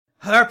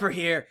Harper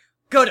here.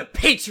 Go to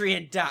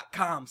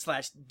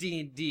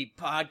patreon.com/D&D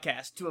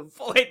podcast to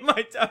avoid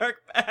my dark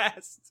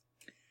past.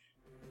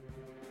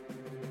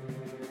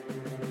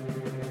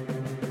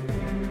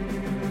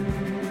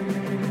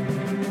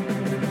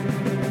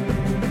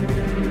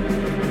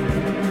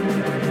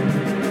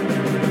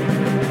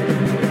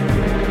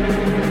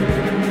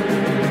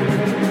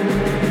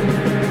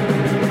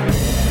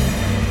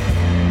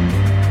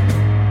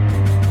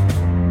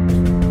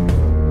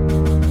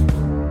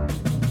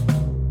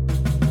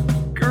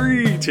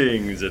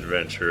 Greetings,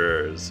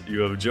 adventurers.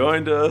 You have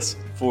joined us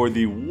for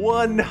the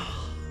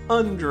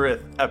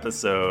 100th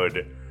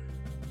episode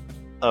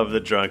of the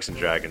Drunks and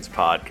Dragons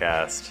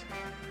podcast.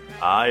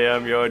 I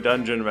am your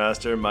dungeon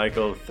master,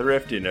 Michael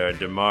Thrifty Nerd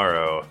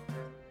Demaro,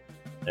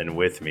 and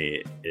with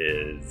me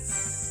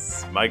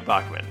is Mike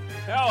Bachman.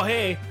 Oh,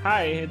 hey.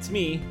 Hi, it's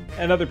me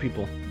and other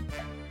people.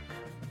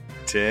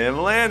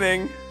 Tim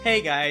Lanning.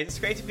 Hey guys, it's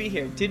great to be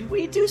here. Did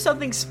we do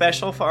something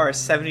special for our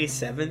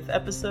 77th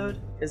episode?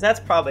 Because that's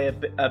probably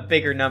a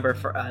bigger number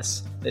for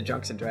us, the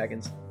Drunks and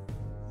Dragons.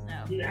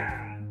 No.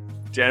 Yeah.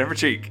 Jennifer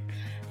Cheek.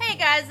 Hey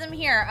guys, I'm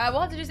here.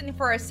 We'll have to do something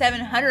for our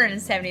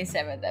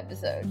 777th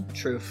episode.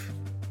 Truth.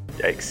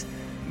 Yikes.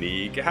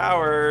 Nika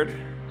Howard.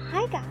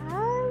 Hi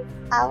guys,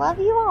 I love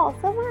you all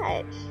so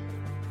much.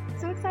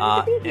 So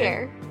excited to be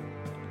here.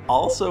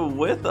 Also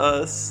with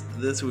us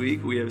this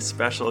week, we have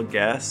special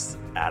guest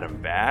Adam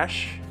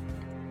Bash.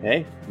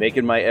 Hey,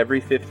 making my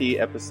every 50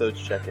 episodes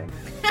check-in.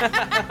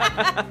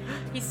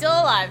 He's still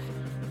alive.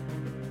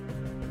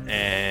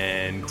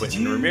 And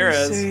Quentin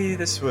Ramirez. Did you say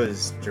this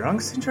was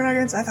Drunks and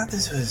Dragons? I thought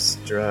this was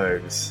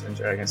Drugs and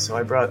Dragons, so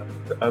I brought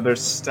the other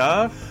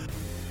stuff.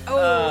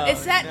 Oh,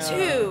 it's that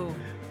too.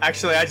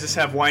 Actually, I just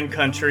have Wine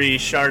Country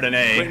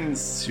Chardonnay Quentin's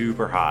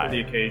super high for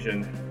the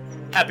occasion.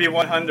 Happy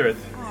 100th.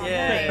 Oh,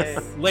 Yay.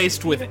 nice.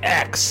 Laced with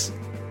X.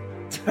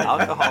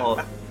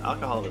 Alcohol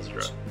is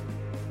drug.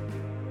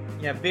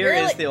 Yeah, beer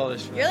is the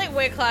oldest one. You're like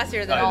way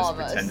classier than I all just of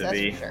us, pretend to that's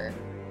be. for sure.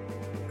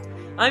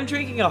 I'm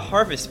drinking a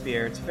harvest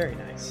beer. It's very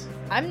nice.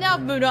 I'm now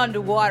moved on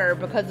to water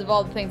because of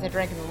all the things I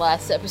drank in the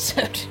last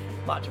episode.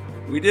 Logical.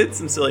 We did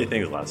some silly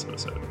things last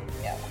episode.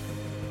 Yeah.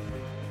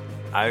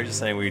 I was just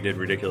saying we did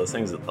ridiculous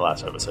things at the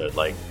last episode,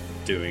 like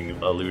doing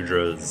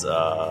Aludra's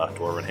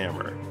Dwarven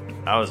Hammer.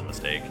 That was a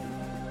mistake.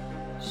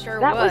 Sure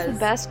That was the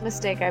best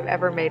mistake I've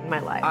ever made in my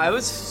life. I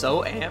was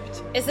so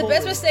amped. It's the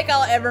best mistake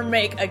I'll ever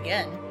make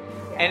again.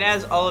 And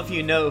as all of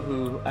you know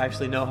who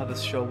actually know how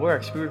this show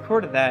works, we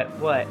recorded that,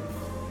 A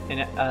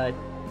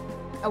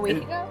week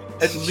ago?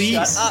 At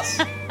least.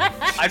 Shut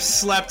I've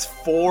slept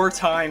 4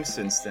 times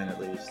since then, at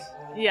least.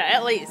 Yeah,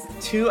 at least.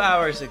 2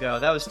 hours ago.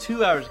 That was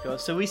 2 hours ago.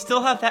 So we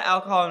still have that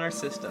alcohol in our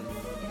system.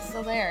 It's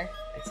still there.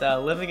 It's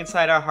living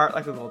inside our heart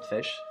like a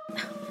goldfish. So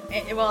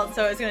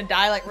it's gonna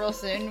die like real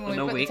soon when In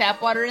a we put week. the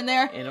tap water in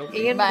there? In a week.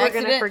 Ian, By we're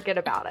accident? gonna forget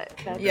about it.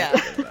 Yeah.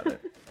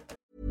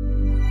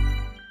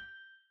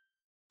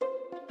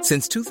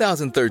 Since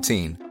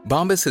 2013,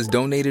 Bombas has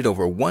donated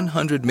over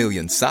 100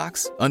 million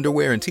socks,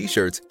 underwear, and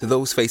T-shirts to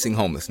those facing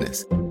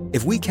homelessness.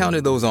 If we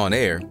counted those on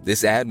air,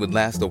 this ad would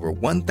last over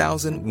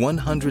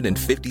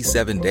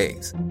 1,157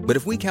 days. But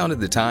if we counted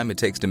the time it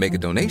takes to make a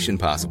donation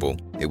possible,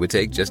 it would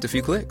take just a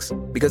few clicks.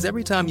 Because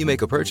every time you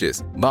make a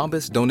purchase,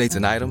 Bombas donates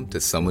an item to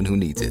someone who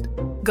needs it.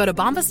 Go to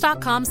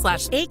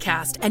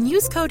bombas.com/ACAST and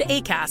use code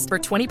ACAST for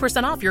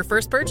 20% off your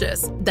first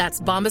purchase. That's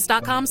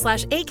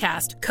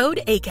bombas.com/ACAST,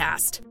 code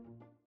ACAST.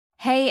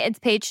 Hey, it's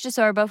Paige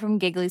DeSorbo from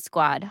Giggly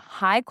Squad.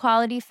 High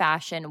quality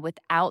fashion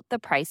without the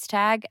price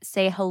tag.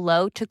 Say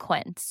hello to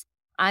Quince.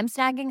 I'm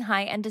snagging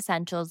high-end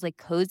essentials like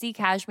cozy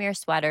cashmere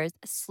sweaters,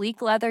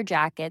 sleek leather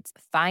jackets,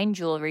 fine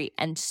jewelry,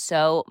 and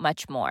so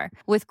much more.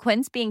 With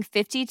Quince being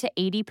 50 to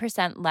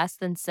 80% less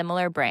than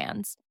similar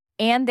brands.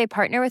 And they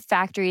partner with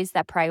factories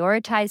that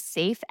prioritize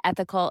safe,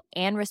 ethical,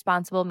 and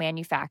responsible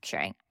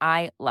manufacturing.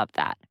 I love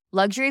that.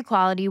 Luxury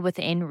quality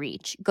within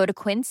reach. Go to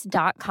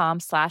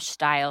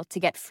quince.com/style to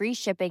get free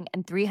shipping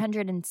and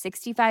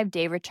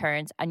 365-day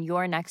returns on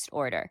your next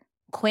order.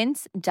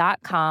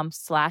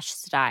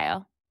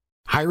 Quince.com/style.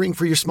 Hiring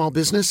for your small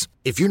business?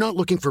 If you're not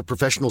looking for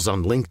professionals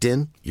on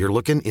LinkedIn, you're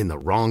looking in the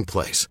wrong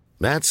place.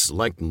 That's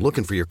like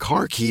looking for your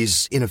car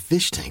keys in a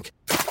fish tank.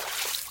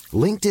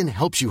 LinkedIn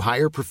helps you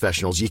hire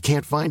professionals you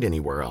can't find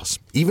anywhere else,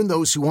 even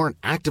those who aren't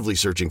actively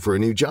searching for a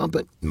new job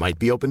but might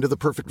be open to the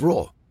perfect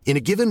role. In a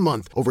given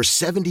month, over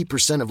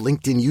 70% of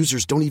LinkedIn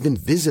users don't even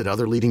visit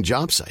other leading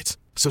job sites.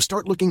 So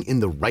start looking in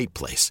the right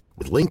place.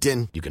 With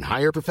LinkedIn, you can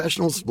hire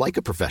professionals like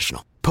a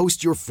professional.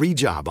 Post your free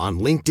job on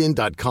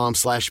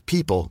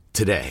linkedin.com/people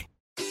today.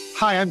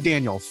 Hi, I'm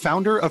Daniel,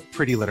 founder of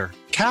Pretty Litter.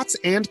 Cats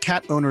and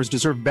cat owners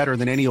deserve better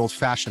than any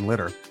old-fashioned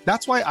litter.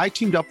 That's why I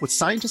teamed up with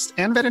scientists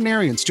and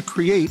veterinarians to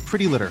create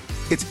Pretty Litter.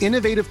 Its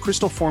innovative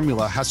crystal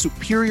formula has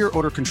superior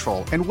odor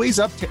control and weighs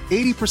up to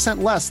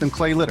 80% less than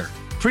clay litter.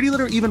 Pretty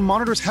Litter even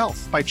monitors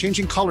health by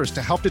changing colors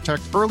to help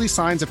detect early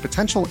signs of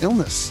potential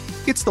illness.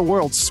 It's the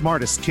world's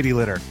smartest kitty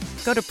litter.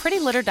 Go to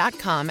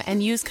prettylitter.com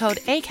and use code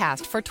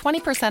ACAST for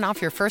 20%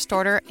 off your first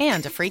order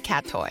and a free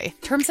cat toy.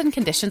 Terms and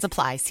conditions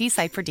apply. See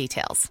site for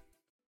details.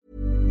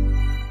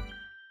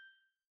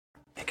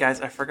 guys,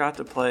 I forgot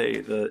to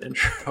play the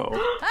intro.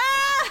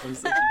 I'm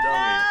such a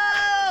dummy.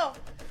 Oh!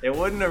 It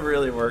wouldn't have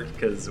really worked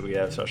because we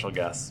have special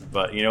guests,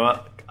 but you know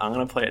what? I'm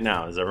going to play it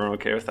now. Is everyone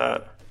okay with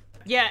that?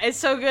 Yeah, it's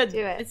so good. Do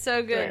it. It's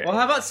so good. Well,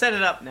 how about set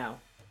it up now?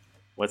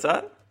 What's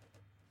that?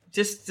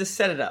 Just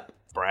set it up.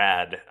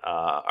 Brad,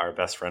 our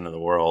best friend in the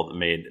world,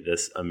 made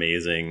this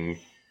amazing.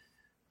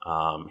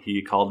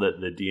 He called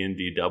it the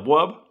D&D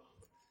Dubwub,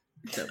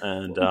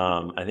 and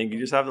I think you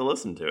just have to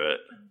listen to it.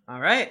 All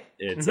right.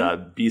 It's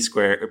B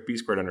squared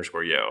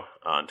 _ yo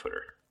on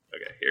Twitter.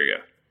 Okay, here you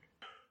go.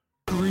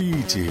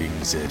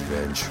 Greetings,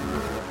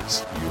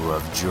 adventurers. You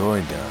have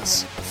joined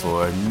us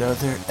for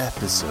another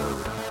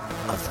episode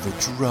of the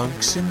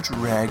Drunks and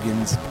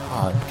Dragons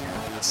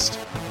podcast.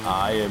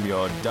 I am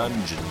your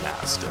dungeon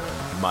master,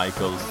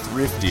 Michael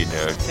Thrifty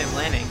Nerd. Tim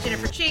Lanning.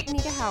 Jennifer Cheek.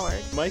 Anita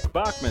Howard. Mike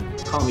Bachman.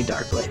 Call me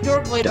Darkblade.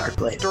 Dorkblade.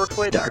 Darkblade.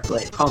 Dorkblade.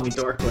 Darkblade. Call me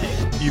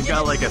Dorkblade. You've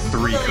got like a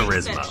 3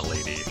 charisma,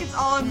 lady. It's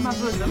all in my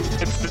bosom.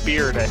 It's the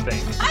beard, I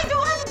think. I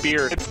don't have a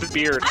Beard. It's the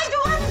beard. I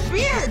don't have a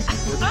beard.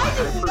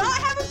 I do not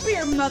have a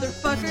beard,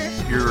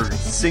 motherfucker. You're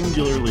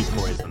singularly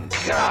poisoned.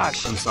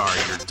 Gosh. I'm sorry,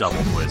 you're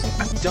double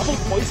poisoned. Double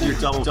poison? You're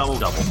double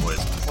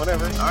poisoned.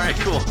 Whatever. All right,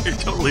 cool. You're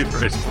totally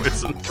thrice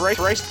poisoned.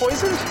 Thrice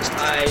poisoned?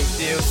 I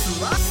do.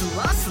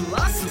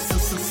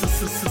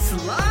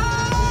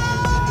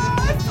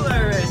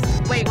 Flourish.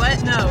 Wait,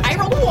 what? No. I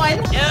rolled a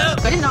 1.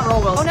 Yep. I did not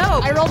roll well. Oh no,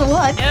 I rolled a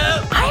 1.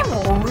 Yep. I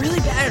am really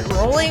bad at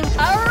rolling.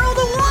 I rolled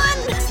a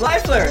 1. Fly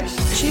flourish.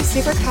 She's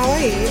super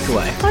kawaii.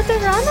 Kawaii. What's a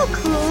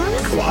Rano-kun?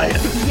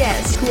 Kawaii.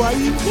 Yes.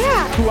 Kawaii.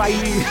 Yeah.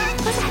 Kawaii.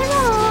 What's a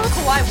hello?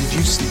 Kawaii.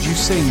 Did you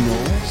say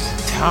Knowles?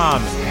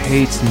 Tom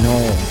hates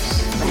Knowles.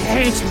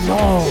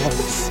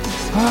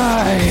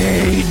 I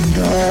hate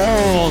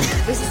Knowles.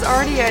 This is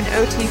already an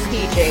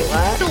OTP,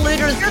 Jayla.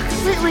 Eludra, You're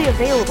completely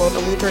available.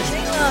 Eludra.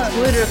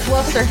 Eludra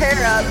fluffs her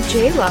hair up.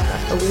 Jayla.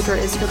 Eludra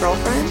is her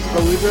girlfriend.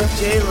 Eludra?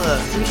 Jayla.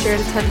 We shared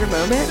a tender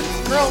moment.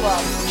 Girl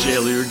love.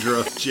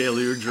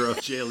 Jailudra.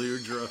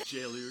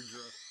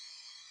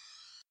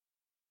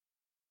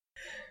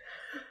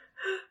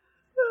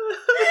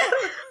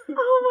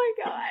 Oh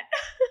my god.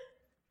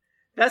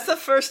 That's the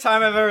first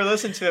time I've ever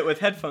listened to it with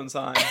headphones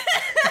on.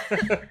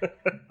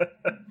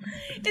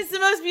 It's the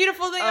most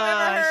beautiful thing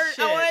I've ever heard.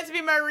 Shit. I want it to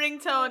be my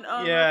ringtone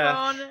on Yeah.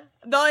 my phone.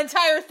 The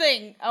entire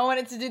thing. I want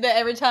it to do that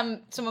every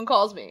time someone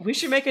calls me. We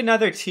should make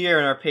another tier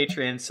in our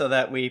Patreon so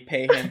that we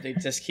pay him to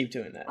just keep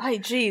doing that. Ay,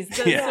 jeez,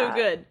 that's Yeah. so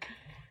good.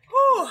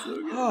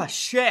 Oh,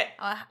 shit.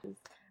 I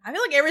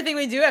feel like everything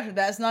we do after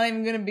that's not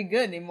even going to be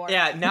good anymore.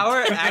 Yeah, now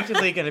we're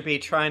actively going to be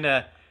trying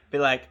to be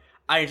like,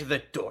 I enter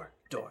the door.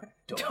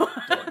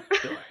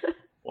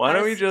 Why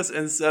don't we just,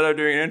 instead of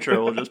doing an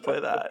intro, we'll just play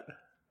that?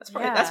 That's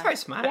probably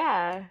smart.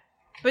 Yeah.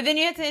 But then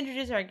you have to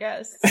introduce our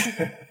guests.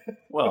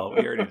 Well, we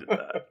already did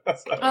that.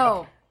 So.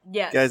 Oh,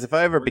 yes. Guys, if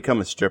I ever become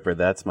a stripper,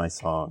 that's my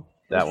song.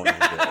 That one.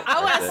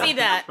 I want to see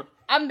that.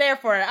 I'm there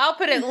for it. I'll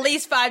put at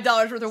least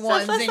 $5 worth of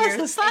ones in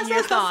your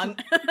song.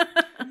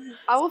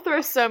 I will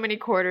throw so many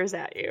quarters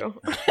at you.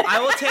 I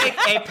will take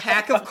a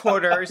pack of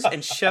quarters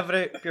and shove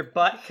it up your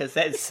butt because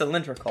that is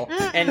cylindrical,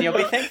 and you'll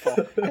be thankful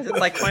because it's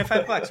like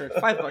 $25 or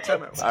 $5. I don't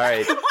know. All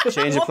right,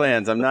 change of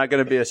plans. I'm not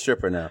going to be a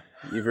stripper now.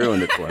 You've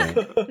ruined it for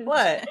me.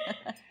 What?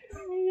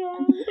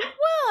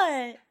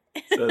 What?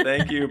 So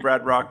thank you,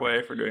 Brad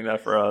Brockway, for doing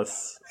that for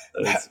us.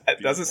 It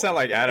doesn't sound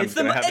like Adam's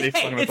going to have any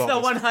fun with It's the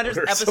all this 100th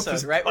quarters.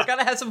 episode, right? We're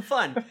gonna have some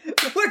fun.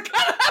 We're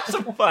gonna have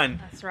some fun.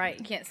 That's right.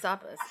 You can't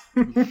stop us.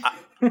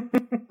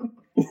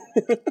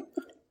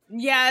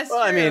 Yes.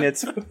 Well, I mean,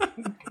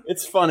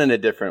 it's fun in a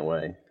different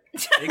way.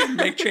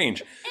 Make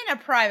change. in a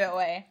private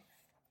way.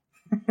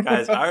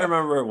 Guys, I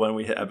remember when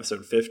we hit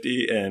episode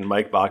 50 and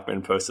Mike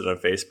Bachman posted on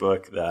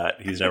Facebook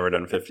that he's never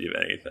done 50 of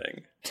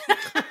anything.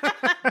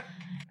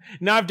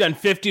 Now I've done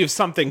 50 of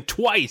something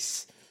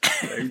twice.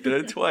 You did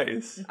it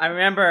twice. I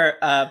remember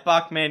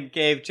Bachman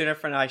gave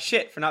Jennifer and I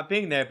shit for not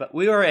being there, but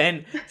we were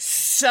in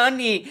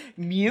sunny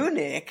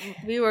Munich.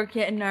 We were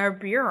getting our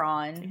beer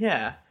on.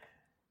 Yeah.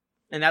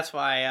 And that's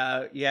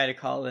why you had to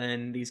call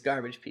in these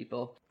garbage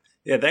people.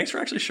 Yeah, thanks for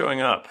actually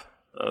showing up.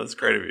 That was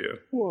great of you.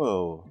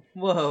 Whoa.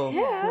 Whoa.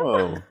 Yeah.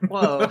 Whoa.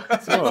 Whoa.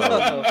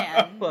 Whoa.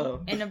 Man,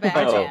 Whoa. in a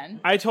bad Oh.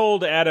 man. I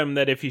told Adam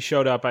that if he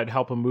showed up, I'd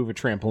help him move a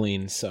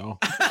trampoline, so.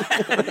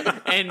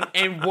 And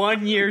in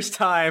 1 year's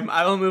time,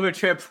 I will move a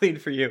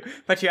trampoline for you,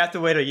 but you have to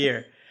wait a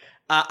year.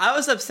 I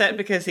was upset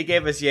because he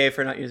gave us yay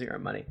for not using our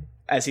money,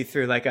 as he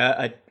threw like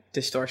a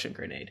distortion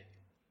grenade.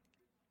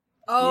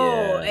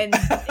 Oh, Yeah. in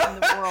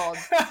the world.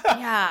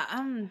 Yeah,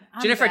 I'm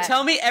Jennifer, bad.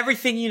 tell me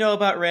everything you know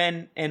about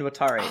Ren and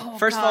Watari. Oh,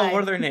 First of all, God.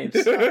 what are their names?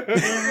 Sorry.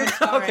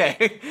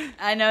 Okay.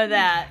 I know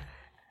that.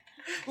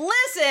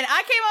 Listen,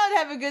 I came on to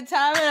have a good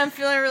time and I'm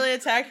feeling really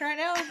attacked right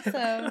now,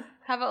 so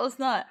how about let's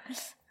not?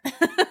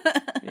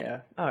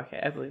 Yeah. Okay,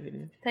 I believe in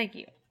you. Thank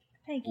you.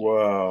 Thank you.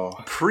 Whoa.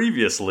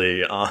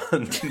 Previously on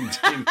D&D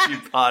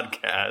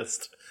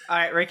Podcast, All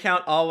right,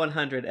 recount all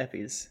 100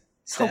 eppies.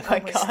 Oh my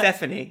God.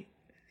 Stephanie.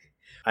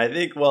 I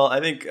think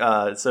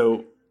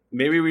so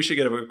maybe we should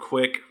get a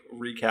quick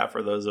recap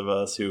for those of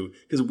us who,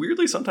 because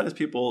weirdly sometimes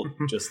people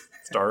just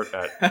start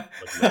at like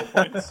middle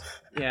points.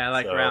 Yeah,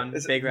 like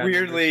big round.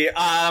 Weirdly,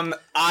 I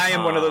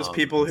am one of those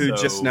people who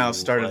just now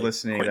started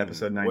listening Quentin, at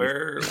episode 90.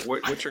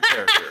 What's your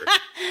character?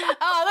 Oh,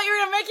 I thought you were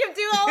gonna make him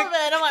do all of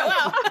it. I'm like,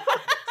 wow.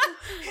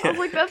 I was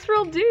like, that's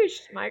real douche,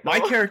 Michael. My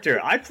character,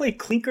 I play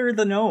Clinker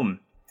the Gnome.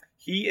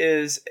 He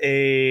is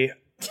a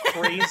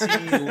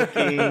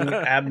crazy-looking,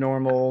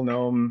 abnormal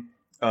gnome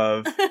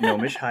of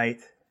gnomish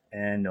height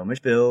and gnomish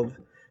build.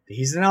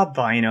 He's an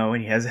albino,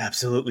 and he has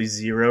absolutely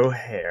zero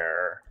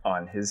hair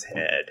on his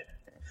head.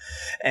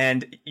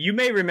 And you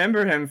may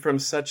remember him from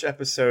such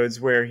episodes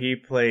where he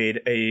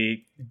played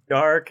a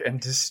dark and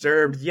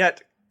disturbed,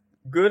 yet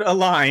good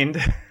aligned,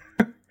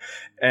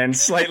 and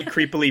slightly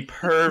creepily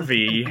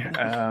pervy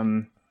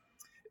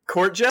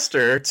court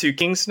jester to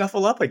King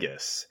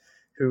Snuffleupagus,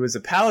 who was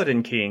a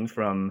paladin king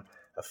from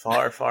a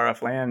far, far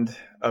off land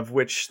of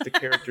which the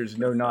characters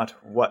know not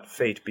what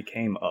fate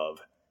became of.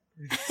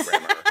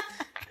 Grammar.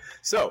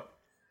 So,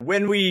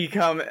 when we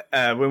come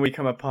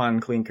upon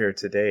Clinker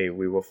today,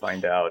 we will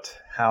find out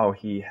how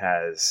he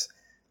has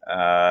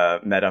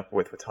met up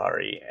with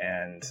Watari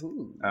and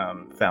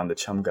found the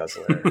Chum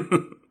Guzzler.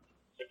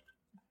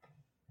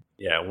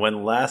 Yeah,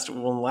 when last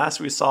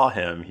we saw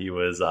him, he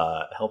was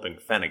helping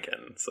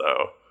Fennekin.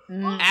 So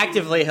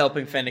actively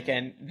helping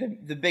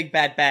Fennekin, the big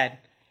bad,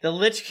 the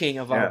Lich King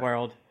of our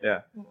world.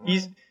 Yeah,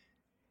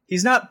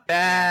 he's not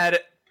bad.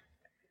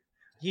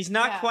 He's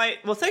not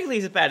quite. Well, technically,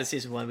 he's as bad as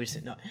season 1. We just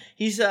didn't know.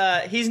 He's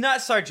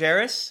not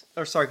Sargeras,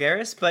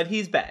 but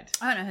he's bad.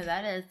 I don't know who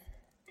that is.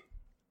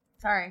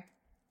 Sorry.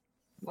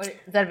 What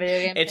is that a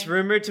video game? It's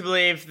rumored to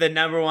believe the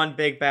number 1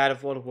 big bad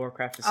of World of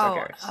Warcraft is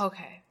Sargeras. Oh,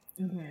 okay.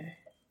 Mm-hmm.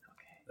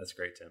 That's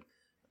great, Tim.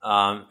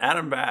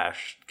 Adam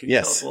Bash, can you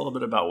tell us a little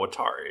bit about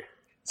Watari?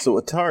 So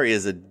Watari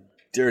is a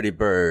dirty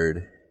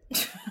bird.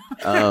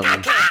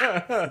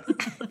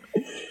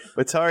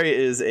 Watari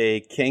is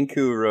a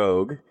Kenku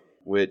rogue,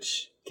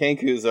 which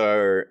Kenkus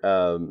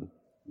are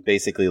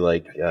basically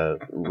like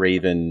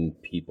raven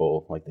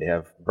people. Like they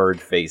have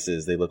bird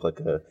faces. They look like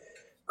a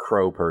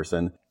crow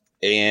person.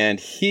 And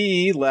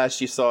he, last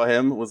you saw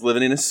him, was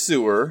living in a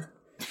sewer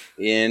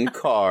in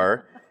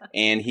Kar,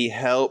 and he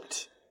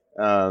helped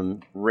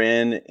Ren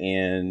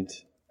and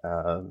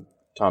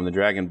Tom the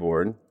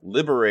Dragonborn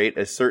liberate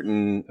a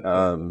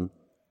certain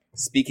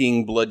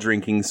speaking,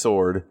 blood-drinking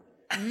sword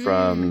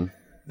from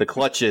the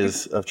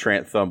clutches of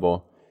Trant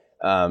Thumble.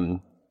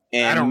 And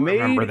I don't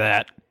remember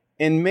that.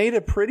 And made a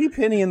pretty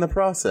penny in the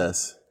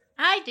process.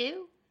 I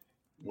do.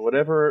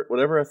 Whatever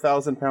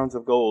 1,000 pounds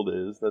of gold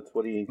is, that's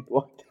what he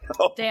walked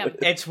out. Damn.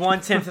 It's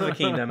 1/10 of a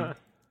kingdom.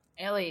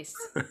 At least.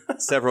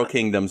 Several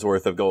kingdoms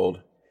worth of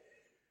gold.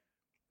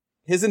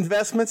 His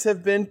investments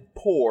have been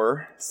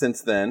poor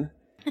since then.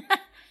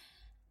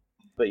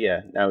 But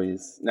yeah, now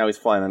he's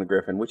flying on a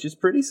griffin, which is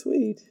pretty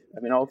sweet. I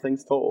mean, all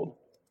things told.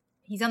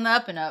 He's on the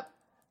up and up.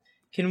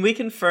 Can we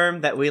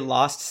confirm that we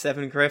lost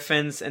 7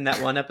 griffins in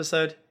that one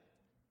episode?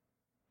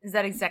 Is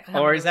that exactly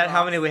how or many is that we how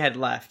lost? many we had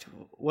left?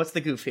 What's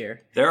the goof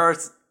here? There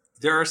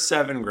are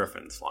 7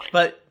 griffins flying.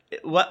 But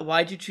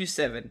why'd you choose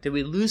 7? Did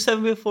we lose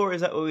 7 before, or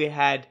is that what we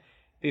had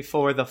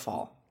before the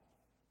fall?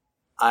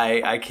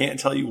 I can't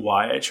tell you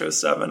why I chose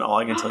 7. All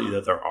I can tell you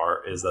that there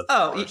are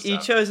you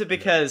chose it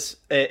because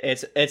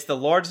it's the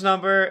Lord's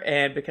number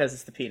and because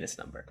it's the penis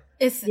number.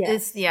 It's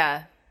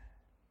the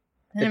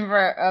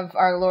number of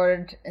our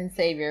Lord and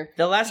Savior.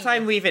 The last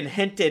time we even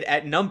hinted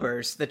at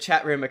numbers, the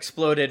chat room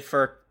exploded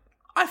for,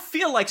 I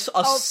feel like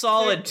a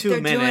solid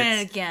 2 minutes. They're doing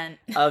it again.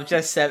 Of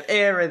just 7.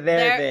 There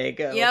they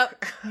go.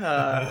 Yep. Y'all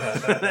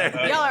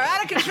are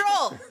out of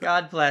control.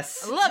 God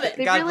bless. I love it.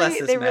 God bless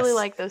this They mess. really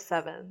like those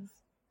 7s.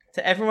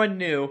 To everyone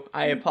new,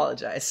 I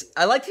apologize.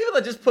 I like people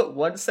that just put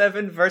 1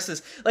 7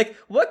 versus, like,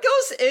 what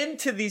goes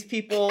into these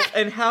people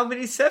and how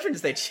many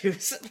 7s they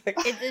choose?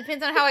 It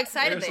depends on how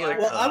excited they are.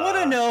 Well, I want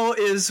to know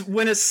is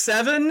when a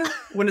 7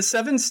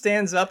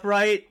 stands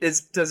upright,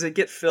 does it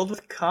get filled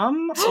with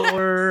cum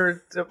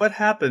or what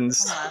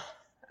happens?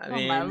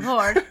 My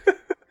Lord.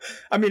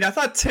 I mean, I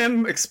thought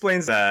Tim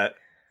explains that.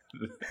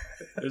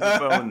 There's a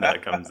bone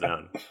that comes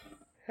down.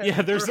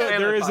 Yeah, there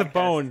is a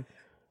bone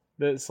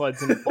that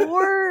slides in.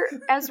 Or,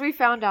 as we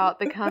found out,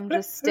 the cum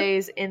just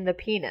stays in the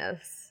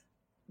penis.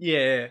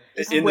 Yeah.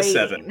 In the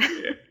 7.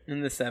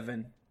 In the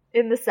 7.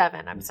 In the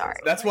 7, I'm sorry.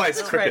 That's why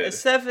it's crooked. Right, a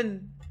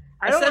 7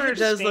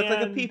 does look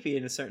like a pee-pee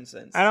in a certain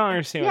sense. I don't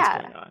understand what's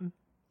going on.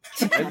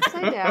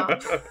 Upside down.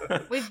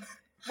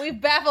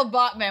 We've baffled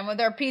Botman with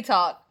our pee-pee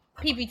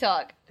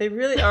talk. They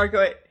really are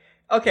going...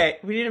 Okay,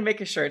 we need to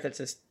make a shirt that's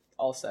just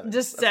all 7.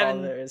 Just That's all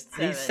 7. there is.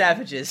 7. These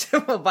savages.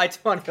 We'll buy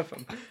 20 of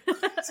them.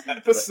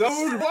 Episode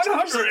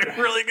 100.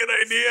 Really good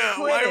idea.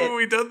 Why haven't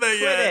we done that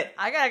yet?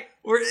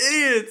 We're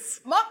idiots.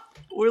 Mom,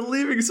 we're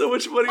leaving so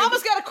much money.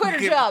 Mama's got to quit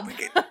her job.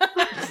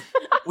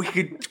 We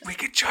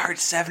could charge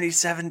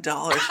 $77.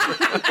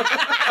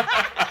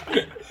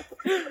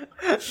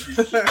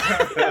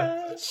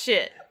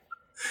 Shit.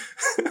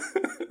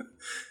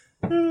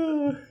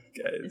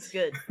 Guys. It's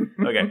good.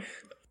 Okay.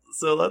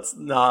 So let's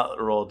not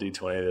roll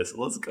d20 this. I'm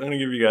going to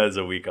give you guys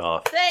a week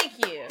off.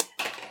 Thank you.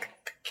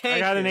 I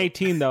got an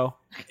 18 though.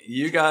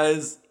 You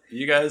guys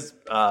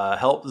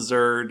help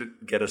Zerd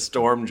get a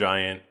storm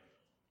giant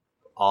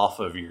off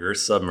of your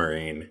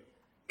submarine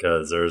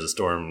because there's a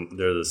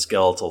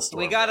skeletal storm.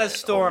 We got a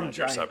storm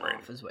giant submarine.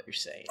 off, is what you're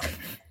saying.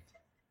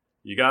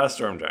 You got a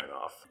storm giant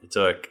off. It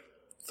took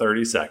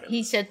 30 seconds.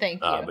 He said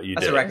thank you. But you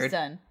That's did. a record. It's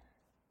done.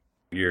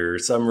 Your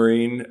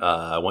submarine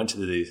went to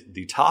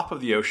the top of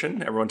the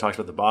ocean. Everyone talks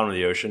about the bottom of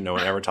the ocean. No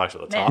one ever talks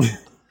about the top.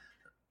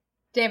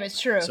 Damn, it's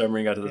true.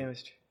 Submarine got to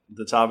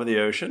the top of the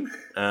ocean,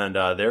 and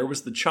there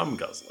was the chum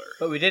guzzler.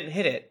 But we didn't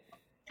hit it.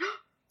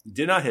 You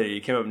did not hit it.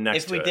 You came up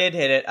next to it. If we did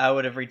hit it, I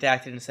would have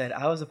redacted and said,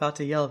 I was about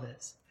to yell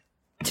this.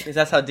 Because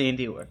that's how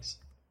D&D works.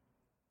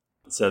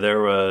 So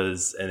there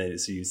was,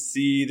 so you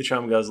see the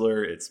chum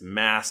guzzler. Its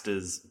mast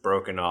is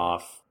broken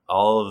off.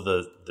 All of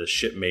the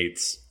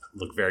shipmates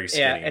look very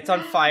skinny. Yeah, it's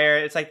on fire.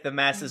 It's like the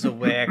mass is a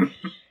wick.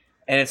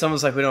 And it's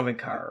almost like we don't have a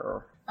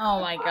car. Oh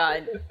my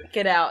god.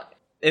 Get out.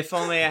 If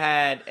only I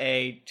had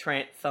a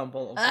Trent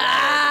Thumble of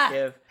to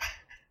give.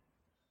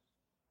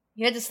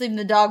 You had to sleep in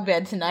the dog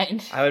bed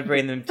tonight. I would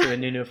bring them to a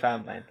new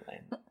Newfoundland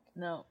land.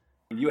 No.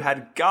 You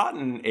had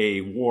gotten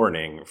a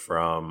warning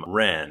from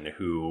Ren,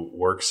 who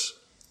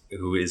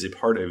is a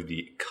part of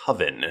the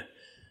Coven,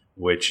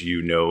 which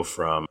you know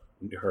from,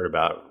 you heard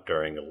about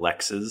during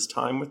Lex's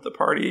time with the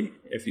party.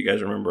 If you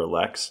guys remember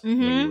Lex, when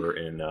you were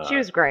in She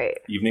was great.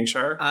 Evening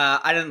Shire.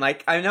 I didn't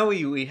like, I know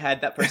we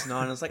had that person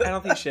on. I was like, I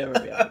don't think she'll ever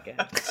be on again.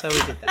 So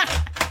we did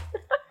that.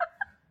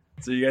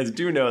 So you guys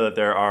do know that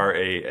there are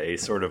a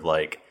sort of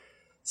like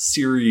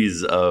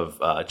series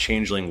of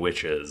changeling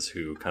witches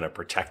who kind of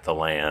protect the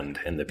land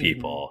and the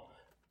people.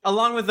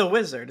 Along with the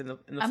wizard in the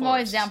I'm forest,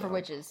 always down for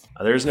witches.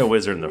 There's no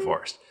wizard in the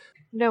forest.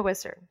 No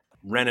wizard.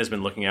 Ren has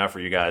been looking out for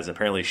you guys, and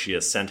apparently she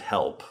has sent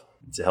help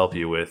to help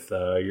you with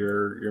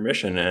your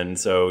mission. And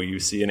so you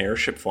see an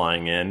airship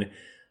flying in,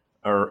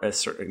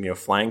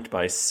 flanked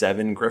by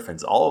 7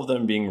 griffins, all of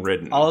them being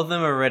ridden. All of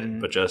them are ridden.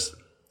 But just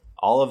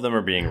all of them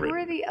are being Who ridden.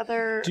 are the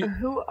other?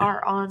 Who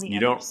are on the You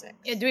other don't- 6?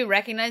 Yeah, do we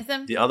recognize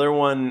them? The other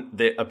one,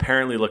 they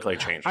apparently look like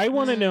changelings. I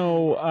want to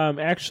know,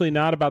 actually,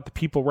 not about the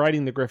people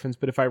riding the griffins,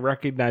 but if I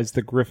recognize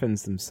the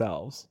griffins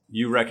themselves.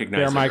 You recognize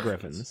They're the my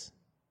griffins. griffins.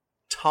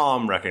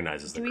 Tom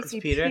recognizes the Do we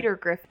griffins. see Peter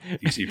Griffin?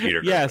 You see Peter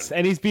Griffin. Yes,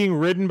 and he's being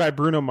ridden by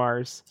Bruno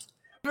Mars.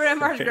 Bruno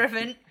Mars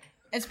Griffin.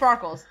 And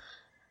Sparkles.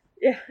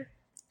 Yeah.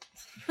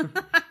 So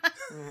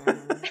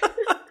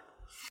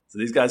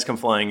these guys come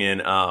flying in.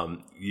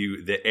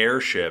 The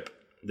airship.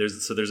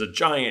 There's a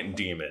giant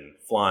demon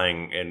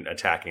flying and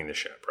attacking the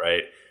ship.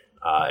 Right.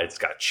 It's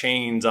got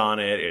chains on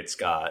it. It's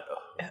got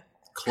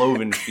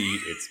cloven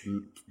feet. It's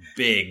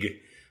big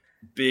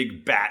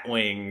bat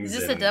wings.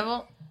 Is this a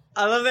devil?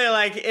 I love that,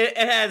 like, it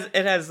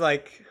has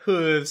like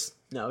hooves.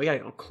 No, we gotta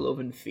go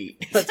cloven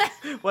feet.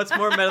 What's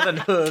more metal than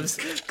hooves?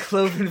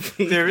 Cloven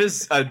feet. There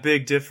is a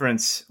big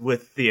difference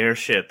with the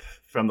airship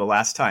from the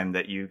last time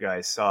that you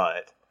guys saw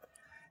it.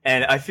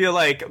 And I feel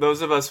like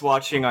those of us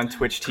watching on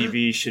Twitch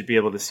TV should be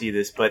able to see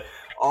this, but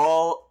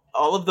all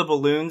of the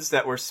balloons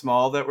that were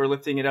small that were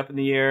lifting it up in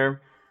the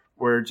air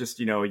were just,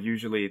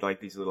 usually like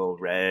these little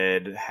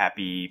red,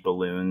 happy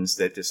balloons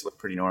that just look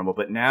pretty normal.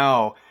 But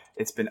now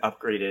it's been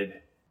upgraded.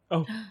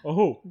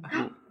 Oh.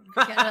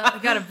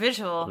 Got a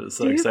visual. I'm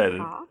so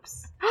excited.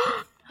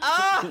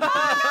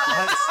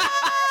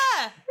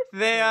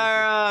 They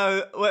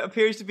are what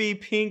appears to be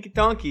pink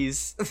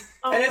donkeys.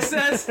 And it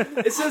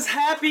says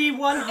happy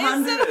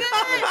 100.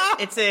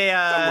 It's a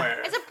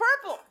It's a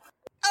purple.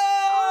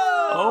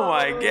 Oh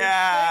my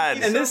god!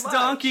 And this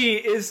donkey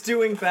is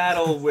doing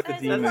battle with the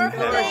demon purple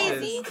head.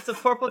 daisy. It's a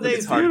purple It's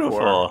daisy. hardcore.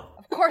 Beautiful.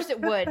 Of course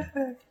it would.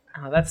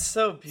 Oh, that's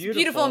so beautiful.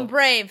 Beautiful and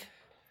brave.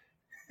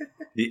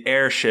 The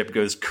airship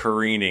goes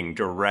careening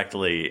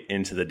directly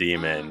into the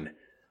demon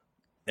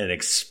and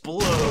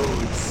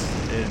explodes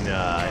in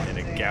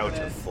a gout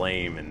of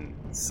flame and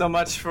So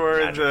much for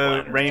Magic the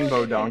lantern.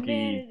 rainbow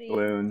donkey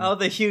balloon. Oh,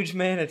 the huge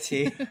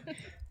manatee.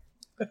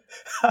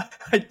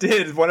 I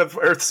did. One of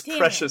Earth's Damn it.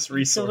 precious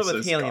Filled it with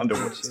resources. helium. gone to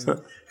waste.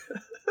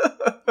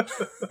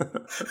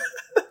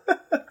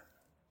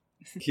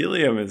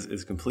 helium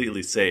is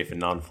completely safe and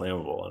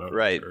non-flammable. I don't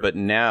Right, but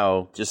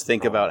now just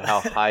think about how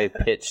high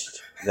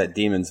pitched that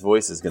demon's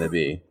voice is going to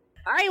be.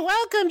 I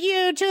welcome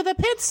you to the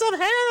pits of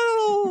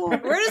hell.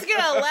 We're just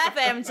gonna laugh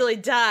at him until he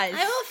dies.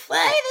 I will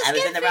fly the I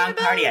was in the wrong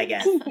party, I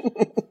guess.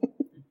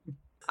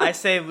 I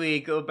say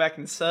we go back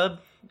and sub,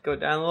 go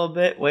down a little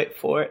bit, wait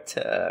for it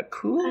to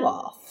cool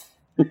off.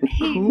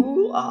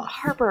 Cool off.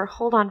 Harper,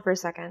 hold on for a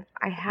second.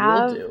 I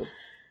have Will do.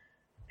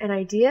 an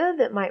idea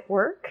that might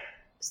work.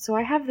 So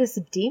I have this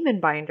demon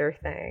binder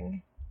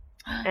thing.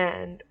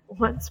 And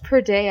once per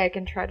day I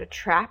can try to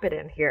trap it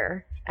in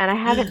here. And I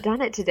haven't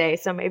done it today,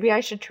 so maybe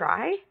I should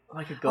try.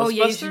 Like a Ghostbuster? Oh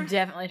yeah, you should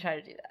definitely try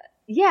to do that.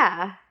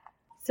 Yeah.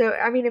 So,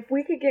 I mean, if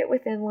we could get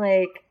within,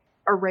 like,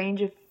 a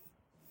range of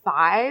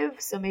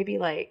 5, so maybe,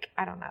 like,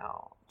 I don't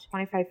know,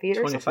 25 feet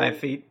or something. 25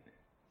 feet.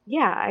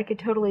 Yeah, I could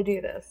totally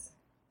do this.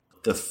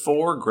 the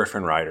 4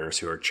 Griffin Riders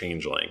who are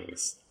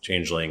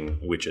changeling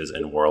witches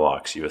and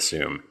warlocks, you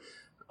assume.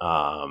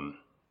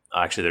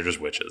 Actually, they're just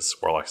witches.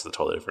 Warlocks is a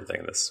totally different thing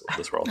in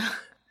this world.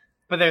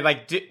 But they're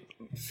like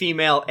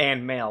female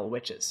and male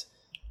witches.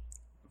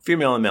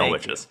 Female and male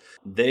witches.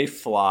 They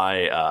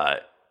fly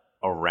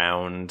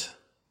around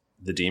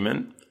the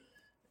demon,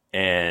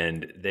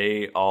 and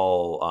they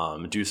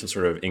all do some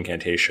sort of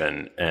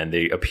incantation, and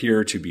they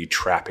appear to be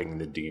trapping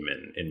the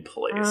demon in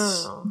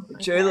place. Oh,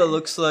 Jayla,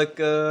 looks like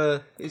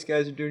these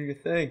guys are doing your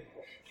thing.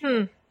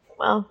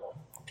 Well.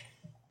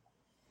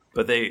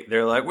 But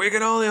they're like, we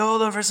can only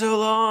hold them for so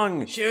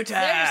long. Shoot her.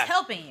 They're just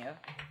helping you.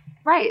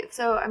 Right.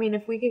 So, I mean,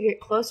 if we could get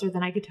closer,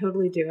 then I could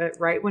totally do it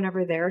right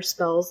whenever their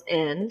spells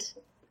end,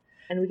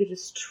 and we could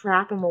just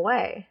trap them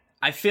away.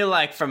 I feel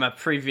like from a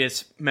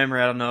previous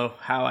memory, I don't know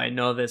how I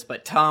know this,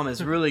 but Tom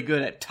is really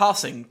good at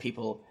tossing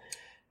people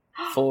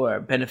for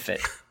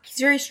benefit. He's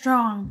very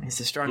strong. He's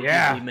a strong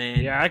man.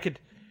 Yeah,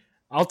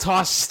 I'll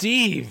toss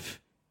Steve.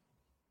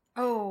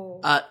 Oh.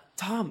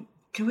 Tom,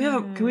 can we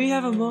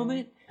have a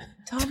moment?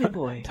 Tommy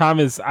boy. Tom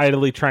is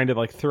idly trying to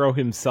like throw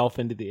himself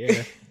into the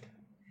air.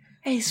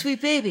 Hey,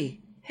 sweet baby.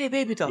 Hey,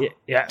 baby doll.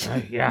 Yeah.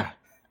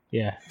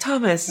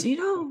 Thomas, you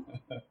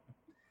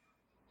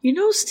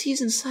know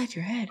Steve's inside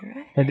your head,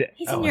 right? And,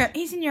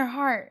 He's in your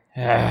heart.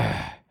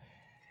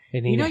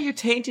 You know you're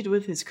tainted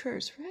with his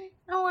curse, right?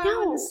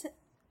 No.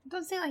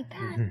 Don't say it like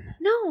that.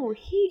 No,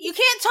 You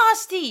can't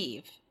toss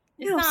Steve.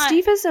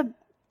 Steve is a...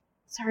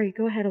 Sorry,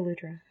 go ahead,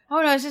 Aludra.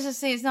 Oh, no, it's just to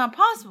say it's not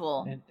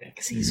possible.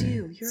 Because he's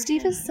you.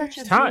 Steve is such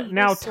a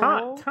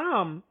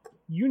Tom,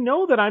 you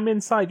know that I'm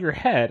inside your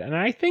head, and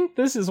I think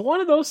this is one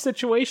of those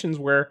situations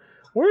where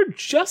we're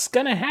just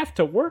gonna have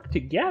to work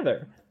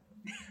together.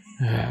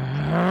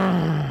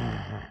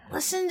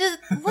 Listen to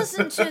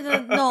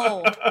the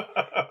no.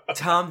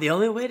 Tom, the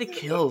only way to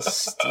kill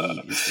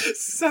Steve is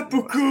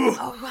seppuku.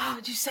 Oh wow,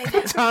 did you say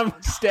that? Tom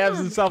stabs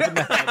himself in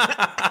the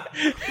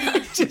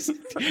head. Just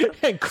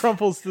and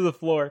crumples to the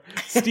floor.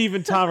 Steve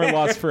and Tom are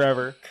lost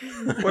forever.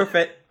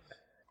 Forfeit.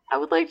 I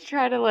would like to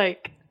try to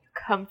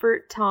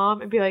comfort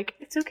Tom and be like,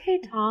 it's okay,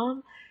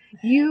 Tom.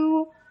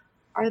 You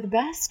are the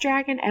best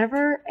dragon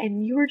ever,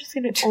 and you are just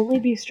going to only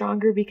be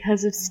stronger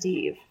because of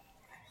Steve.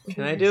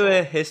 Can I do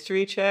a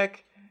history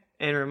check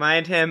and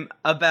remind him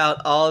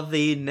about all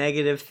the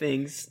negative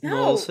things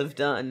Knowles have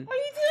done? What are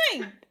you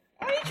doing?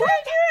 What are you trying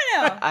to do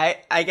right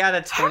now? I got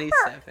a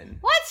 27.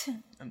 What?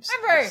 I'm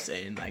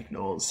saying,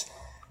 Knowles.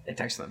 They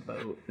touched the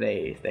boat.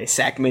 They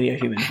sacked many a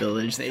human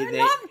village. They're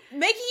not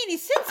making any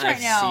sense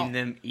right now. I've seen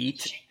them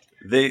eat.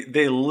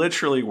 They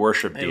literally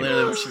worship demons.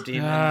 Literally worship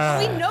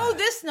demons. We know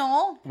this,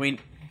 Noel. We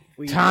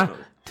Tom,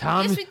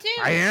 know. Yes, we do.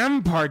 I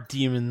am part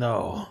demon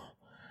though.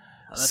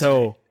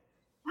 So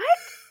what?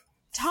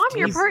 Tom,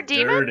 you're part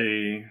demon?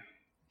 Dirty.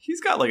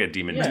 He's got like a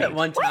demon taint. That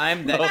one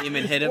time that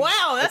demon hit him.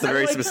 Wow, That's a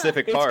very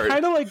specific part. It's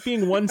kind of like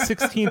being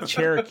 1/16th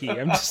Cherokee.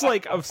 I'm just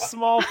like a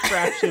small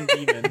fraction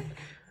demon.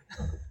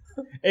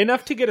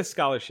 Enough to get a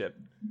scholarship.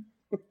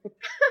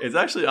 It's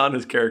actually on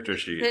his character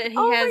sheet. That he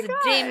has a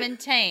demon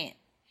taint.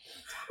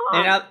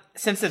 And now,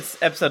 since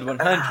it's episode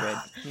 100,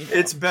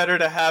 It's better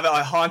to have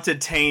a haunted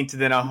taint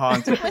than a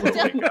haunted.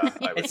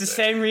 it's the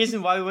same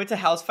reason why we went to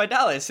House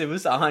Fidelis. It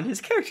was on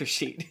his character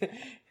sheet.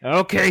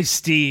 Okay,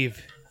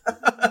 Steve.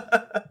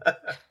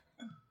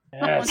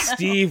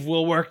 Steve,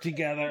 we'll work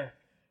together.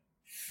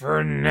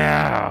 For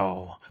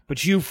now.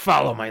 But you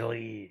follow my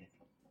lead.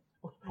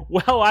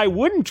 Well, I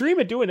wouldn't dream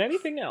of doing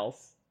anything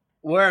else.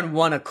 We're in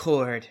one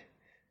accord.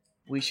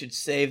 We should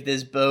save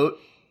this boat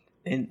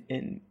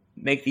and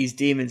make these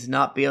demons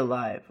not be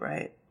alive,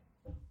 right?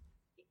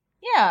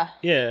 Yeah.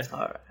 Yeah. All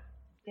right.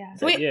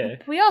 Yeah.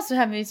 We also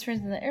have these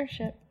friends in the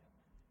airship.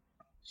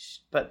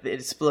 But it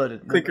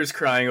exploded. Clicker's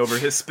crying over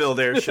his spilled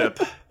airship.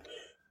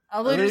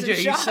 Aludra,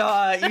 you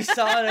saw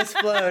it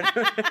explode.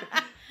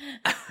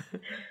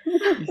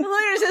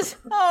 Aludra says,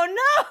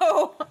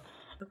 "Oh no!"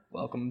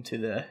 Welcome to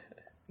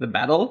the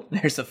battle.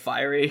 There's a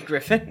fiery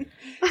griffin.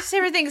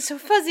 Everything's so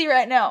fuzzy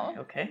right now.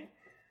 Okay.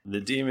 The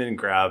demon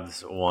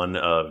grabs one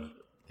of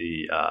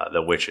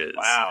the witches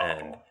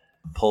and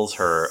pulls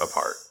her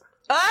apart.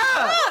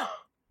 Ah!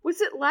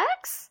 Was it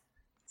Lex?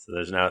 So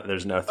there's now 3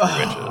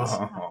 witches.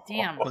 Oh,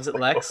 damn. Was it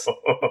Lex?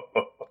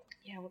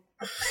 Yeah.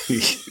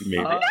 Maybe.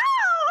 You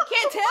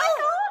can't tell.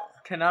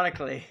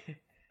 Canonically.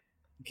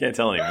 Can't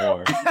tell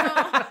anymore.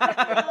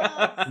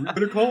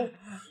 Better call.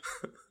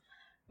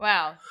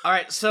 Wow. All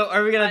right, so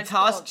are we gonna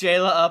toss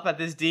Jayla up at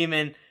this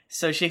demon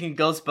so she can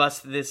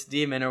ghostbust this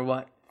demon, or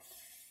what?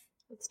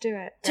 Let's do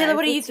it. Taylor,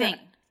 what do you Let's do think?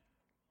 it.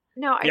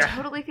 No, I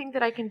totally think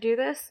that I can do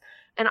this,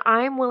 and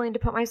I'm willing to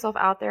put myself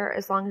out there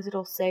as long as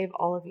it'll save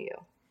all of you.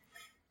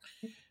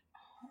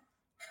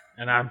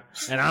 And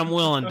I'm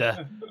willing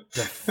to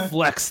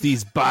flex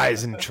these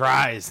buys and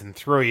tries and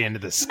throw you into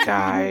the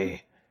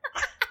sky.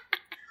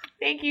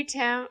 Thank you,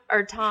 Tim.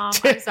 Or Tom.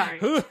 I'm sorry.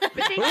 But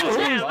thank you,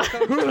 Tim.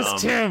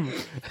 Who's Tim?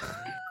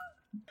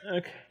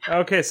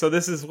 Okay, so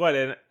this is what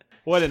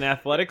an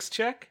athletics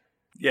check?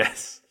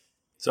 Yes.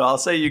 So I'll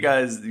say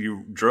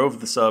you drove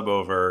the sub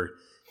over,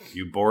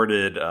 you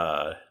boarded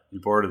You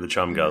boarded the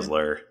Chum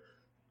Guzzler,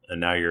 and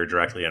now you're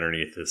directly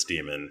underneath this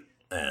demon.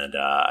 And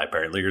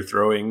apparently you're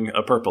throwing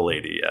a purple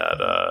lady at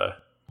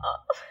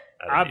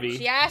Abby.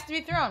 She asked to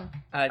be thrown.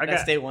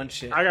 That's day one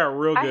shit. I got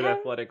real good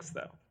athletics,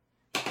 though.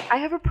 I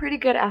have a pretty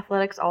good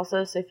athletics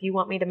also, so if you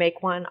want me to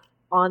make one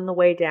on the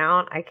way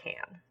down, I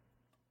can.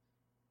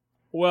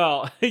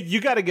 Well,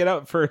 you got to get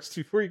up first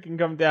before you can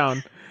come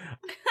down.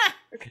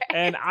 Okay.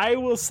 And I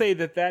will say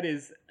that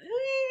is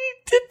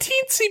a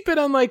teensy bit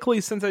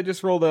unlikely since I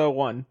just rolled a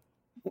 1.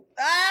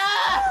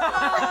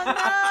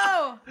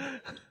 Oh, no!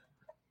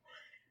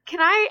 Can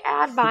I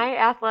add my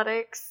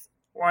athletics?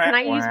 Can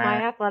I use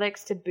my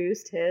athletics to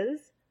boost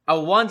his? A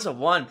 1's a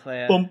 1,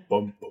 player.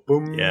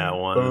 Yeah,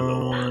 1 is a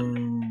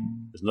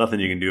 1. There's nothing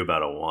you can do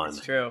about a 1.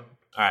 That's true.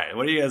 All right,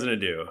 what are you guys going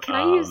to do? Can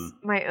I use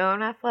my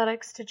own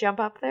athletics to jump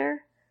up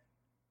there?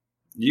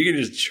 You can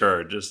just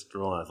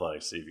roll an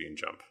athletics, see if you can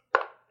jump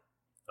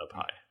up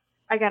high.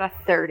 I got a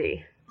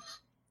 30.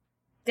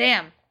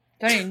 Damn.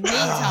 Don't even need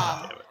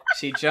Tom.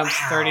 She jumps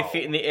 30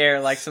 feet in the air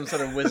like some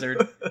sort of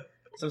wizard.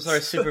 Some sort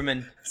of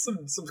Superman.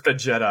 Some sort of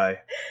Jedi.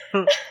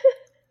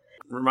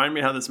 Remind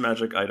me how this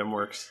magic item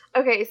works.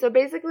 Okay, so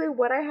basically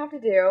what I have to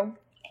do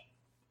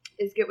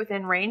is get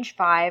within range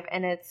 5,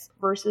 and it's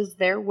versus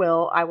their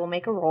will. I will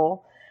make a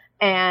roll,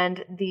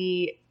 and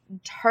the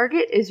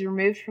target is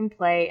removed from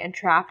play and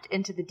trapped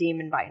into the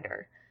demon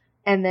binder.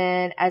 And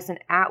then as an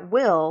at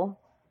will,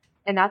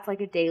 and that's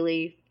like a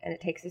daily, and it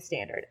takes a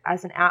standard.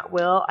 As an at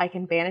will, I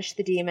can banish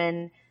the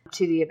demon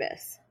to the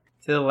abyss.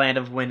 To the land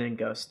of wind and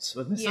ghosts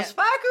with Mrs. Yeah.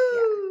 Faku!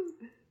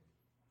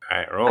 All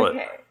right, roll it.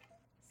 Okay,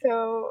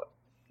 so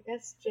I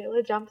guess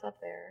Jayla jumps up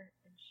there,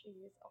 and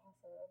she's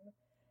awesome.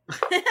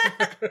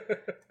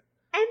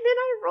 And then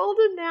I rolled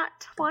a nat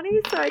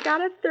 20, so I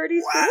got a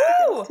 36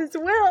 against his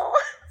will.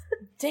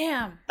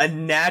 Damn. A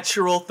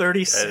natural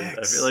 36.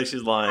 I feel like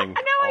she's lying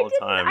No, all the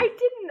time. I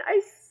didn't.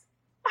 I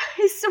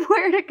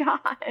swear to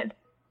God.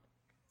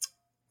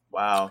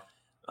 Wow.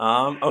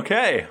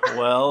 Okay.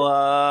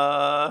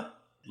 Well,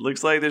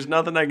 looks like there's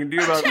nothing I can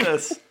do about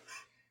this.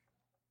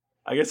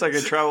 I guess I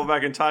could travel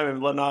back in time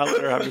and let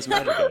her have this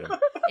magic item.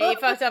 Yeah, you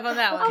fucked up on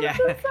that one. I'm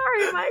so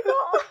sorry, Michael.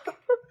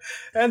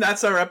 And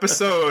that's our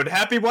episode.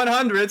 Happy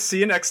 100. See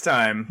you next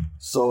time.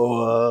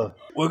 So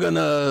we're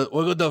gonna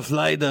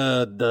fly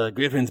the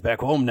griffins back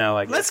home now,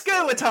 I guess. Let's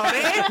go,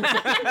 Atari.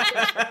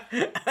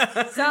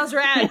 Sounds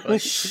rad.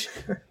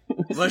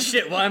 Well,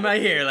 shit, why am I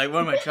here? Like,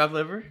 what am I, chopped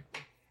liver?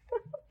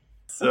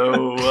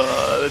 So,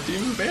 the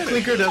demon vanished.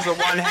 Clinker does a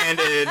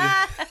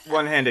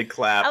one-handed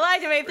clap. I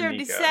like to make for them be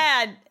Nico.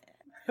 sad.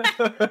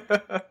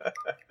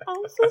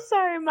 I'm so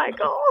sorry,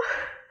 Michael.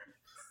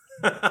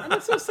 I'm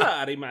so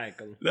sorry,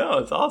 Michael. No,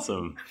 it's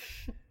awesome.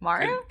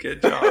 Mario?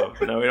 Good job.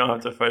 Now we don't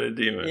have to fight a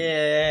demon.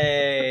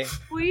 Yay.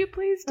 Will you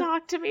please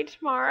talk to me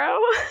tomorrow?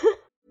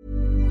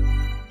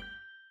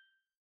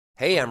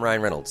 Hey, I'm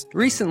Ryan Reynolds.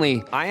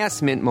 Recently, I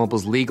asked Mint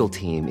Mobile's legal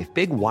team if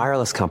big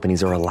wireless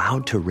companies are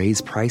allowed to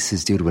raise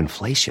prices due to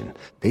inflation.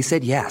 They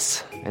said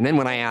yes. And then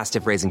when I asked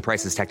if raising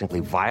prices technically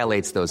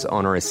violates those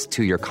onerous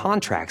 2-year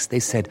contracts, they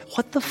said,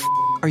 "What the f***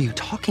 are you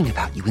talking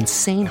about, you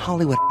insane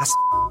Hollywood ass?"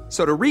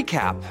 So to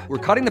recap, we're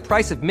cutting the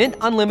price of Mint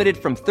Unlimited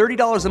from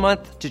 $30 a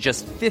month to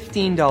just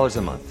 $15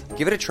 a month.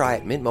 Give it a try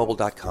at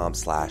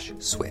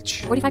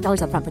mintmobile.com/switch.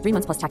 $45 up front for 3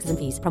 months plus taxes and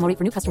fees. Promo rate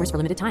for new customers for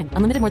limited time.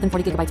 Unlimited more than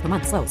 40 gigabytes per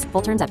month. Slows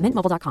full terms at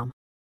mintmobile.com.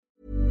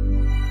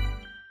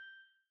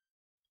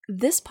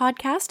 This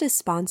podcast is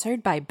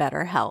sponsored by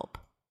BetterHelp.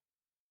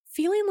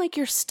 Feeling like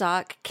you're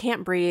stuck,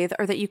 can't breathe,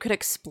 or that you could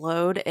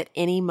explode at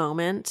any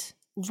moment?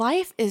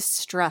 Life is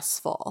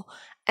stressful.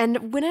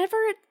 And whenever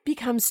it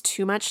becomes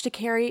too much to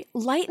carry,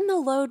 lighten the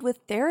load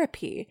with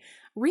therapy.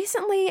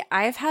 Recently,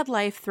 I've had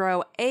life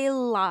throw a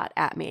lot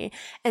at me,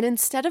 and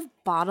instead of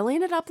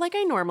bottling it up like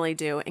I normally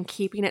do and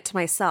keeping it to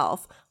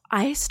myself,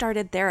 I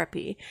started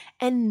therapy,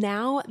 and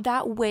now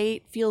that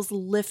weight feels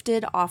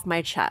lifted off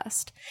my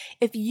chest.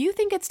 If you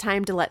think it's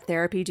time to let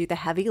therapy do the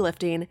heavy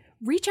lifting,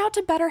 reach out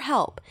to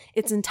BetterHelp.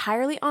 It's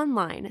entirely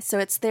online, so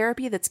it's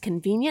therapy that's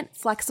convenient,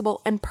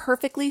 flexible, and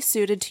perfectly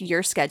suited to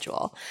your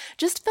schedule.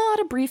 Just fill out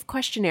a brief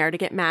questionnaire to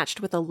get matched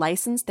with a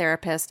licensed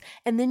therapist,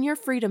 and then you're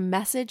free to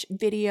message,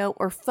 video,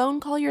 or phone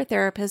call your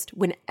therapist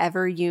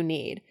whenever you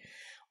need.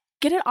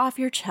 Get it off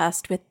your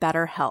chest with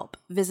BetterHelp.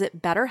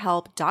 Visit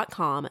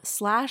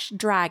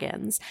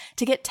betterhelp.com/dragons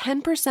to get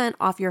 10%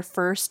 off your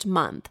first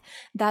month.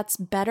 That's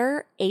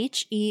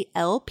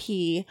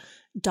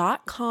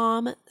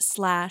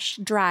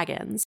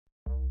betterhelp.com/dragons.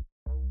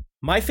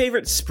 My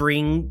favorite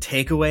spring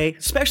takeaway,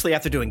 especially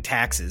after doing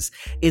taxes,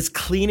 is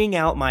cleaning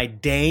out my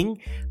dang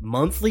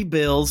monthly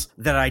bills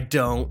that I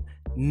don't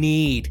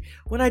need.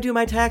 When I do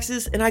my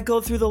taxes and I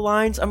go through the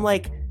lines, I'm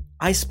like,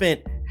 I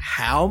spent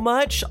how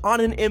much on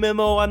an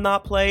MMO I'm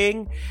not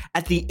playing?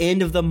 At the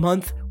end of the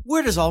month,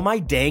 where does all my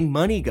dang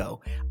money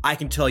go? I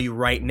can tell you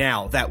right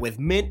now that with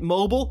Mint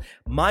Mobile,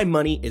 my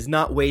money is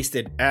not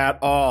wasted at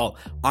all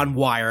on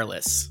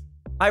wireless.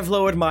 I've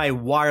lowered my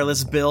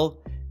wireless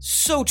bill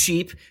so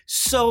cheap,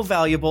 so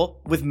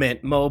valuable with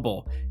Mint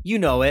Mobile. You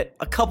know it.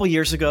 A couple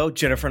years ago,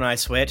 Jennifer and I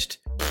switched.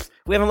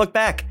 We haven't looked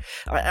back.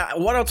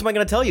 What else am I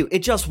going to tell you? It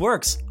just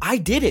works. I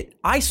did it.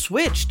 I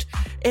switched.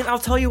 And I'll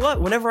tell you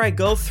what, whenever I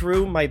go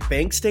through my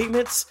bank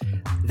statements,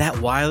 that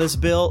wireless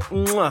bill,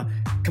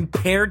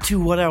 compared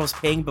to what I was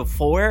paying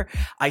before,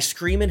 I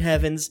scream in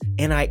heavens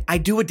and I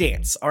do a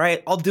dance, all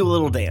right? I'll do a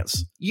little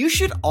dance. You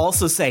should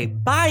also say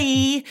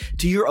bye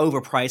to your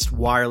overpriced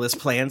wireless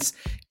plans.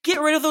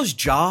 Get rid of those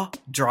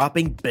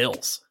jaw-dropping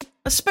bills,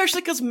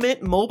 especially because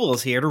Mint Mobile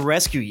is here to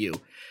rescue you.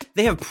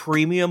 They have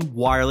premium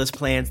wireless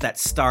plans that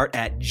start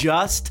at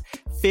just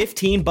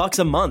 $15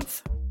 a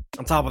month.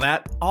 On top of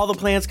that, all the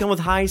plans come with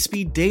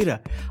high-speed data,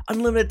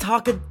 unlimited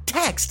talk and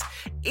text,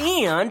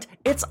 and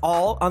it's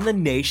all on the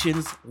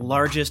nation's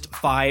largest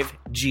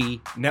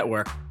 5G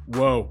network.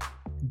 Whoa.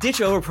 Ditch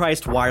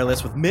overpriced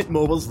wireless with Mint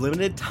Mobile's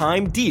limited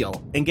time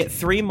deal and get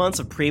 3 months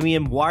of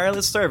premium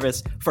wireless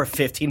service for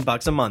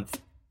 $15 a month.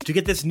 To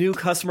get this new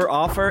customer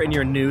offer and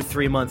your new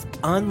 3-month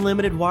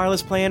unlimited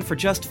wireless plan for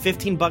just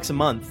 $15 a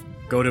month,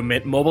 go to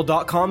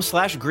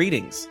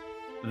mintmobile.com/greetings.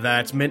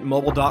 That's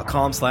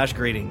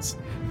mintmobile.com/greetings.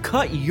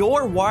 Cut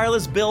your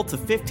wireless bill to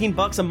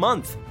 $15 a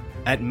month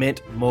at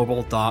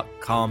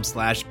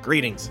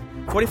mintmobile.com/greetings.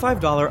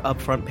 $45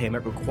 upfront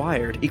payment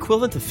required,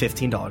 equivalent to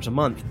 $15 a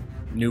month.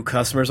 New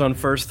customers on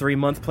first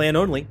 3-month plan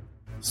only.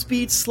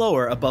 Speed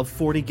slower above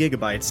 40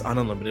 gigabytes on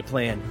unlimited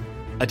plan.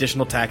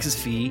 Additional taxes,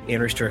 fee,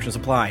 and restrictions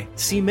apply.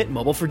 See Mint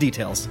Mobile for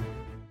details.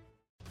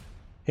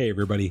 Hey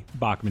everybody,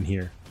 Bachman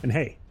here. And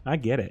hey, I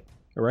get it.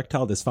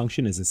 Erectile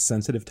dysfunction is a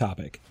sensitive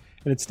topic,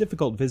 and it's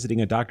difficult visiting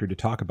a doctor to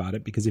talk about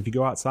it because if you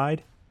go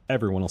outside,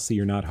 everyone will see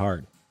you're not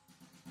hard.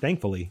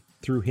 Thankfully,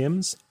 through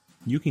HIMS,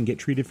 you can get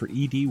treated for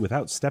ED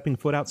without stepping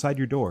foot outside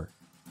your door.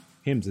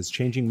 HIMS is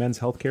changing men's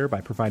healthcare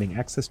by providing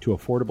access to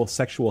affordable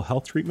sexual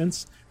health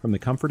treatments from the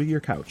comfort of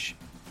your couch.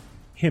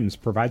 HIMS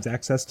provides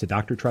access to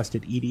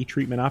doctor-trusted ED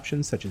treatment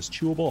options such as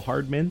chewable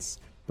hard mints,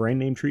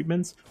 brand-name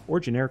treatments, or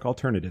generic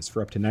alternatives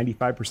for up to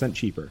 95%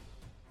 cheaper.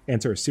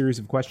 Answer a series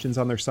of questions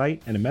on their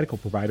site, and a medical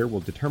provider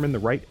will determine the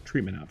right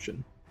treatment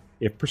option.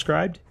 If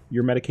prescribed,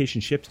 your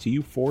medication ships to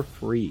you for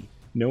free.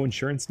 No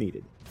insurance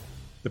needed.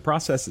 The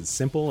process is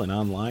simple and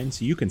online,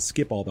 so you can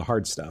skip all the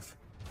hard stuff.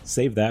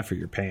 Save that for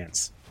your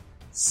pants.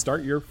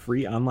 Start your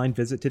free online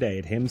visit today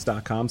at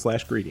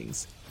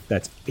hims.com/greetings.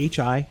 That's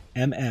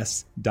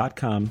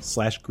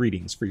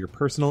HIMS.com/greetings for your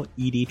personal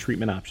ED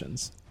treatment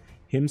options.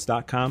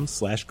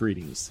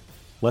 hims.com/greetings.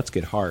 Let's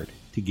get hard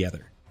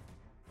together.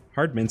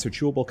 Hard mints are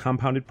chewable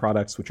compounded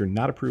products which are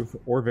not approved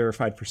or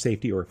verified for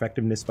safety or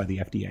effectiveness by the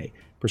FDA.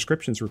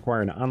 Prescriptions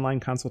require an online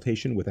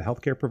consultation with a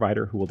healthcare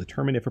provider who will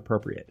determine if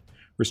appropriate.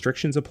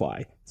 Restrictions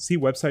apply. See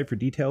website for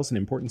details and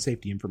important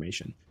safety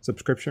information.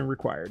 Subscription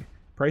required.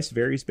 Price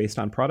varies based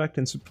on product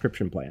and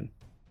subscription plan.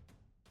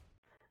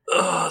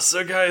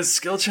 So guys,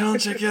 skill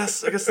challenge, I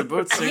guess. I guess the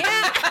boat's sinking.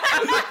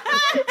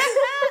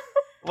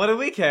 What do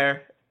we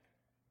care?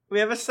 We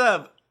have a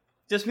sub.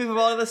 Just move them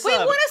all to the sub.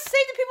 Wait, what is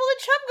save the people of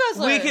the Chum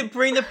Guzzler? We can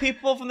bring the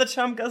people from the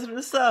Chum Guzzler to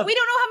the sub. We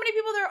don't know how many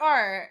people there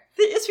are.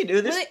 Yes, we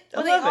do. There's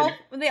 11.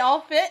 Will they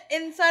all fit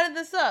inside of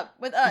the sub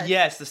with us?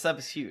 Yes, the sub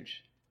is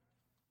huge.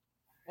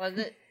 Was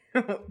it?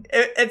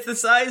 It's the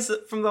size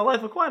from the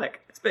Life Aquatic.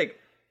 It's big.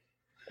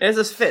 It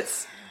just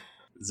fits.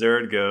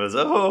 Zerd goes,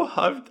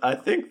 I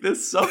think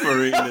this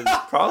submarine is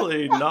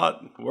probably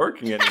not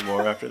working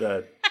anymore after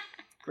that.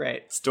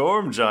 Great.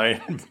 Storm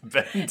giant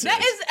Ventus.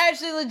 That is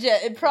actually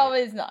legit. It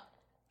probably is not.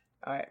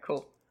 All right,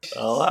 cool.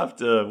 I'll have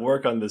to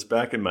work on this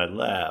back in my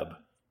lab.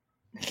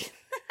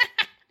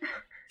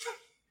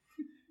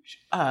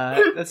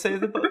 Let's say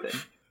the boat then.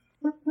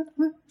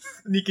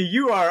 Nika,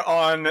 you are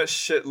on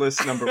shit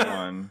list number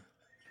 1.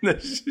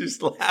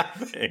 She's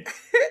laughing.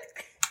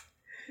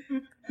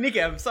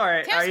 Nika, I'm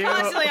sorry. Tim's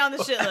constantly on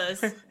the shit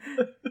list.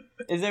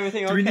 Is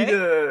everything Do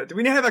okay?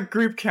 we need to have a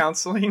group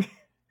counseling?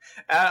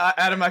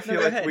 Adam, I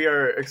feel like we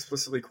are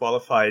explicitly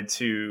qualified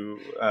to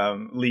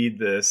lead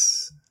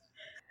this.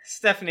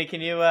 Stephanie,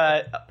 can you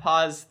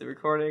pause the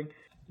recording?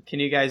 Can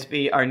you guys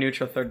be our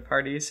neutral third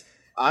parties?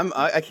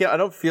 I can't. I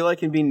don't feel I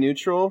can be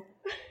neutral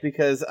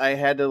because I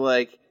had to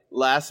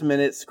last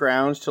minute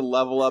scrounge to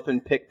level up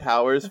and pick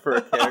powers for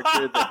a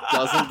character that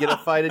doesn't get to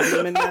fight a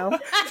demon now.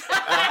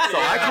 So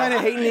I kind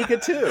of hate Nika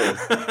too.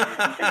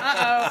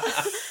 Uh-oh.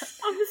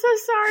 I'm so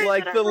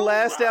sorry. The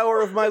last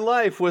hour of my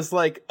life was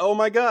oh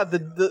my god,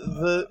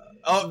 the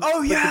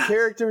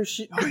character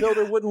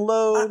builder wouldn't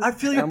load. I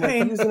feel your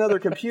pain. I'm using other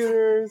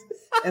computers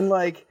and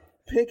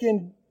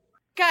picking.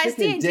 Guys,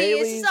 picking D&D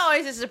dailies. is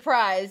always a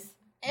surprise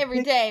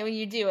every day when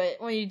you do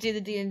it. When you do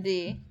the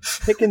D&D.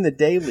 Picking the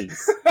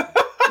dailies.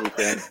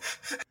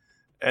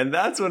 And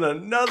that's when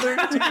another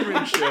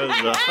demon shows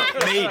up.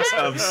 Mate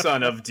of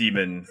son of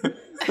demon.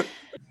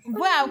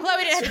 Wow, I'm glad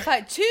we didn't have to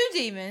fight 2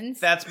 demons.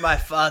 That's my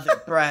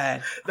father,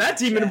 Brad. That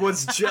demon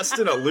was just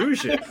an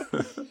illusion.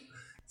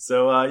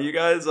 So you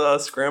guys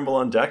scramble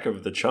on deck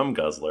of the Chum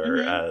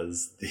Guzzler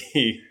as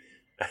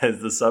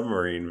the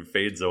submarine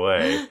fades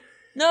away.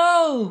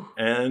 No!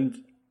 And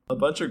a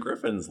bunch of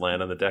griffins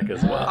land on the deck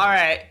as well. All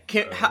right.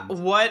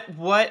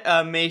 What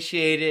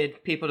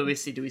emaciated people do we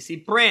see? Do we see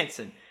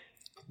Branson?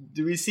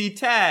 Do we see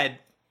Tad?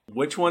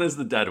 Which one is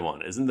the dead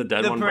one? Isn't the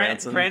dead one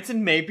Branson?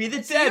 Branson may be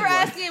the So dead you're one.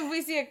 asking if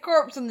we see a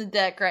corpse on the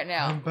deck right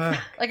now.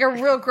 Like a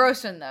real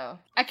gross one, though.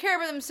 I care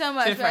about them so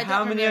much, Jennifer, but I don't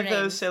how many of remember their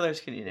those names. sailors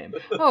can you name?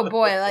 Oh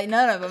boy, like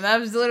none of them. I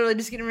was literally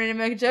just getting ready to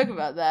make a joke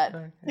about that.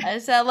 I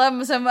just said I love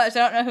them so much,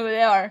 I don't know who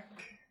they are.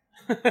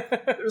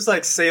 There's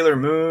like Sailor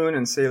Moon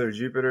and Sailor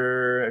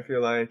Jupiter, I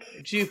feel like.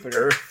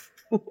 Jupiter.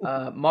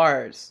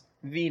 Mars.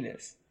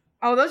 Venus.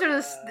 Oh, those are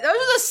the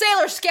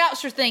Sailor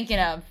Scouts you're thinking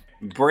of.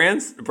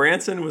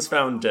 Branson was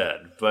found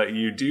dead, but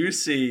you do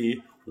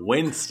see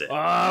Winston.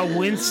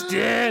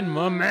 Winston,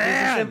 my He's a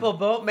man. simple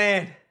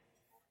boatman.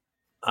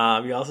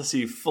 You also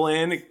see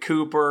Flynn,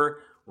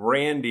 Cooper,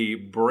 Randy,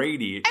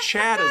 Brady.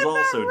 Chad is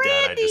also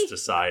dead, I just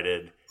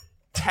decided.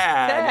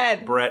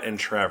 Tad, Brett, and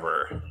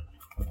Trevor.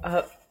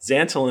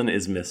 Xantolin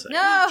is missing.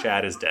 No.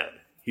 Chad is dead.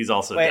 He's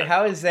also Wait, dead.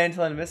 how is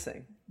Xantolin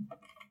missing?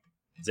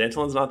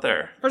 Xantolin's not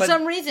there. For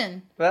some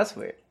reason. Well, that's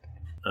weird.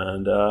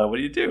 And what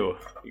do?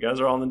 You guys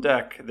are all on the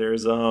deck.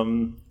 There's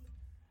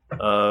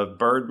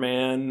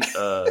Birdman,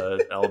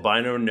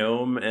 albino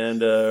gnome,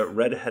 and a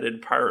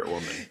red-headed pirate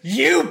woman.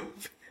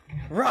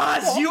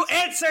 Roz, you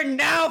answer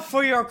now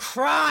for your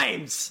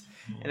crimes!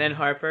 And then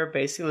Harper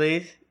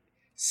basically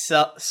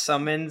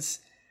summons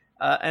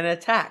an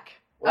attack.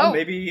 Well,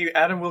 maybe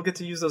Adam will get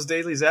to use those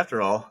dailies after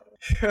all.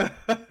 Yeah,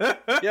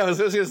 I was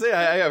just going to say,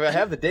 I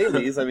have the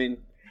dailies. I mean,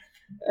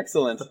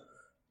 excellent.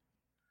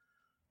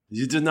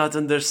 You do not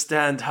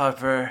understand,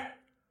 Harper.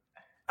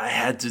 I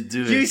had to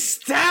do You it.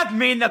 stabbed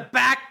me in the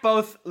back,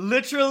 both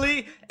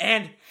literally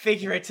and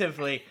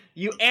figuratively.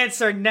 You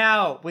answer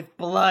now with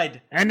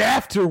blood. And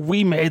after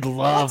we made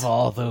love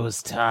all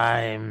those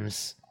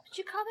times. Did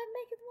you call that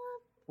making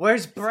love?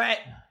 Where's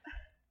Brett?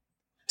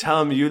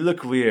 Tom, you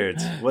look weird.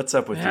 What's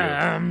up with you?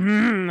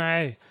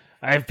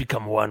 I've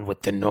become one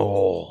with the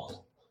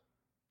knoll.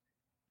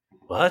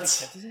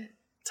 What?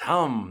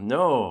 Tom,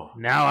 no.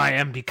 Now I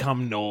am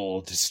become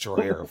Knoll,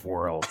 destroyer of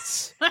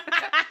worlds.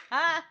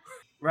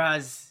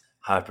 Roz,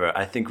 Harper,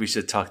 I think we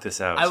should talk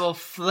this out. I will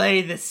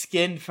flay the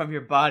skin from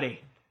your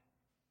body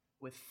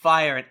with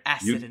fire and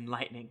acid and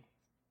lightning.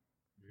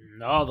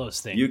 All those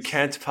things. You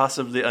can't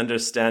possibly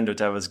understand what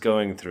I was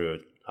going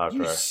through, Harper.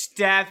 You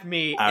stabbed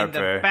me in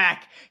Harper. the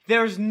back.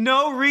 There's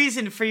no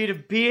reason for you to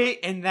be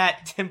in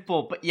that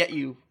temple, but yet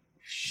you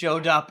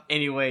showed up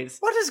anyways.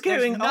 What is going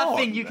There's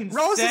nothing on? you can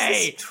Rose, say.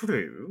 is this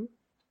true?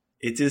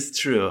 It is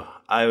true.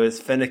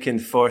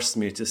 Fennekin forced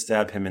me to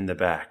stab him in the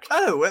back.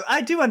 Oh, well, I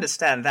do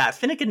understand that.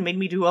 Finnegan made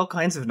me do all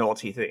kinds of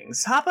naughty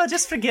things. Harper,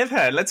 just forgive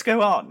her. Let's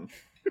go on.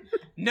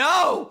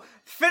 No!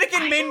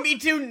 Finnegan made me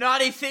do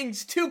naughty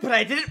things too, but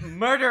I didn't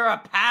murder a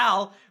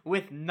pal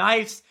with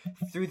knives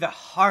through the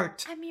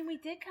heart. I mean, we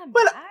did come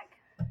back.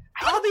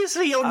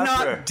 Obviously, you're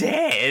Harper. not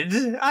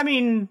dead. I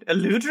mean,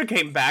 Eludra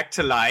came back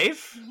to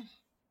life.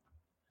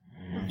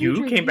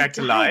 You came back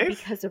to died life?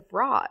 because of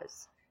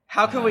Roz.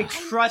 How can we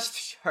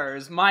trust her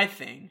is my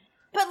thing.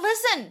 But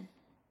listen,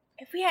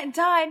 if we hadn't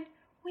died,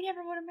 we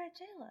never would have met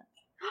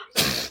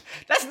Jayla.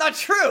 That's not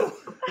true!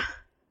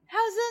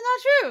 How is that not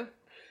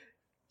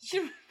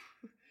true?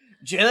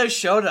 Jayla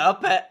showed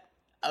up at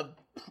a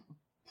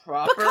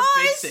proper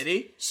big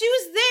city. She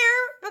was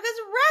there because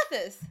of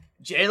Rathis.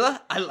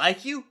 Jayla, I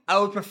like you. I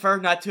would prefer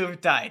not to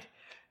have died.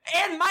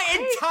 And my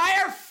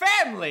entire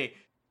family!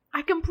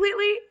 I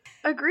completely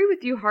agree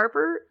with you,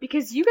 Harper,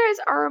 because you guys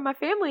are my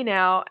family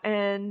now,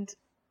 and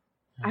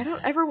I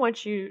don't ever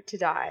want you to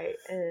die.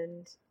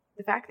 And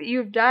the fact that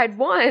you've died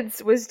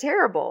once was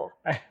terrible.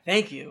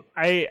 Thank you.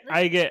 I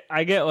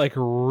get like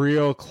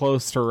real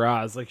close to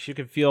Roz. Like she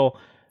could feel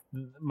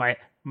the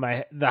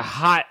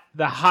hot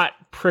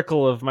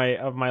prickle of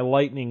my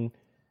lightning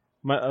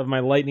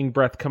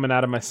breath coming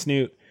out of my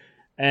snoot,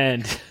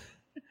 and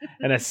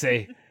I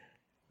say,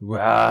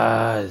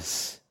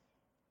 Roz,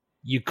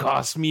 you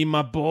cost me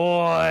my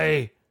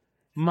boy,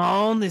 my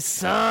only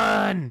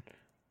son.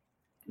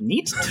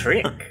 Neat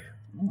trick.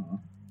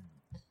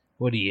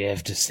 What do you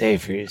have to say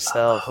for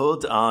yourself?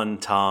 Hold on,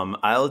 Tom.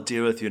 I'll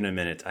deal with you in a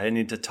minute. I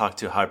need to talk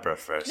to Harper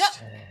first. No, Roz,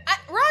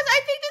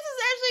 I think this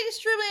is actually an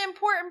extremely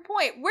important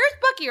point. Where's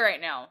Bucky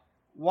right now?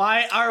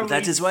 Why are we...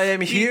 That is why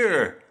I'm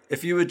here.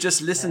 If you would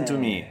just listen to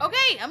me.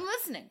 Okay, I'm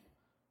listening.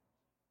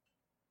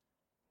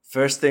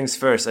 First things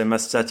first, I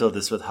must settle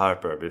this with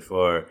Harper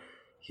before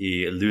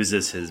he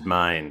loses his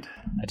mind.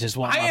 I just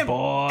want my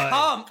boy.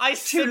 Calm. I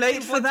Too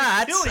late for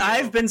that.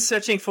 I've been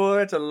searching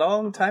for it a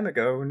long time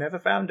ago. Never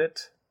found it.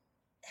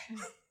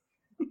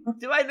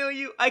 Do I know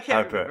you? I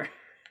can't Harper.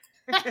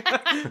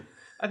 remember.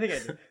 I think I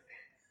do.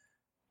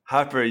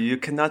 Harper, you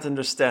cannot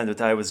understand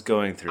what I was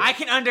going through. I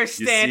can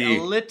understand You see,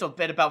 a little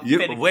bit about you,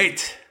 Finnegan.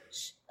 wait.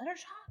 Let her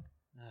talk.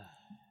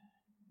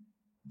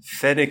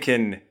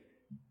 Fennekin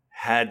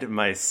had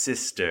my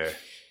sister.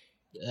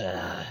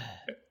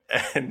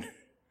 And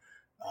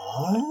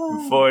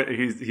before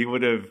he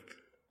would have...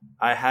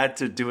 I had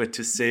to do it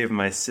to save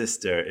my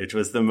sister. It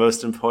was the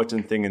most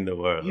important thing in the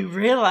world. You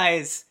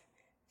realize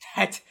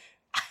that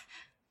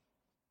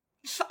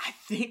I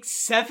think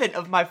 7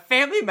 of my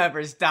family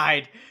members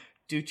died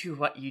due to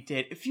what you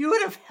did. If you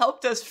would have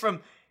helped us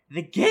from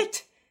the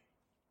get,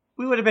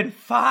 we would have been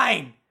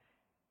fine.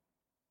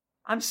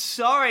 I'm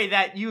sorry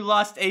that you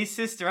lost a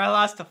sister. I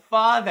lost a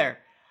father,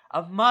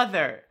 a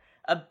mother,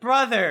 a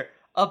brother,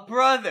 a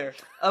brother,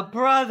 a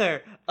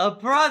brother, a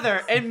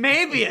brother, and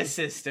maybe a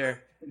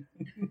sister.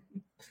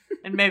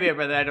 And maybe a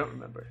brother, I don't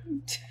remember.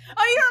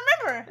 Oh, you don't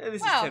remember?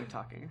 This Wow. is Tim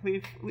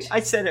talking.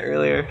 I said it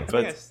earlier.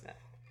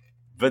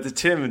 But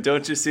Tim,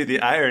 don't you see the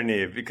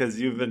irony?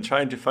 Because you've been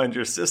trying to find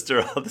your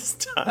sister all this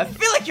time. I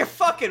feel like you're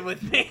fucking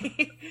with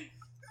me.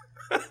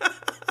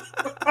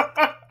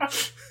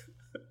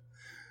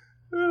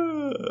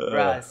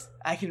 Roz,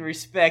 I can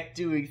respect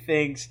doing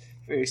things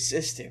for your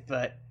sister,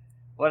 but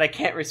what I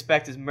can't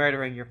respect is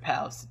murdering your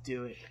pals to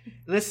do it.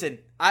 Listen,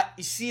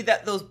 you see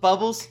those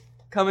bubbles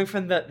coming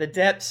from the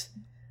depths?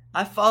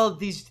 I followed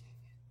these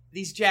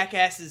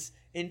jackasses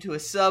into a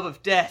sub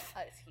of death.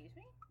 Excuse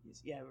me?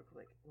 Yeah, real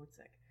quick. 1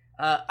 sec.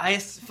 I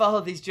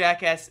followed these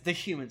jackasses. The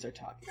humans are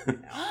talking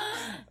right now.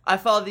 I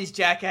followed these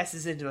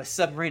jackasses into a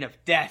submarine of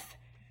death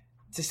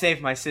to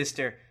save my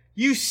sister.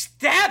 You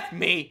stabbed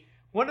me,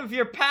 one of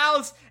your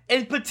pals,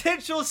 and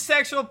potential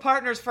sexual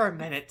partners for a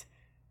minute.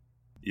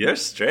 You're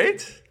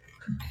straight?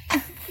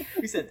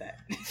 Who said that?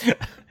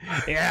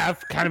 Yeah,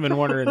 I've kind of been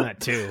wondering that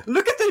too.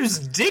 Look at those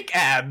dick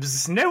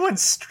abs. No one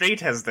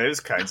straight has those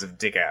kinds of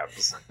dick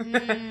abs.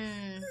 That's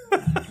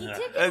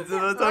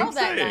what I'm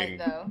saying.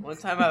 One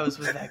time I was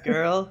with that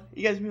girl.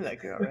 You guys remember that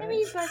girl,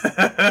 right?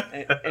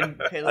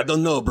 and I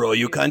don't know, bro.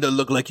 You kind of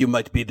look like you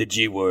might be the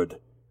G word.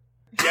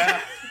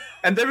 Yeah.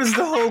 And there was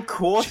the whole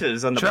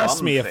quarters on the Trust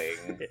bomb me,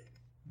 thing.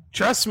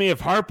 Trust me,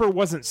 if Harper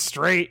wasn't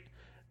straight,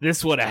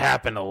 this would have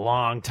happened a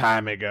long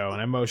time ago.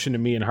 And I motioned to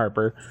me and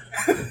Harper.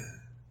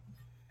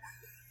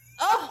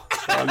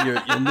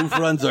 Your new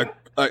friends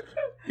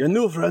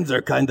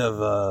are kind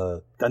of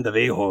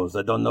a-holes.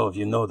 I don't know if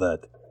you know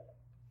that.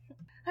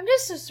 I'm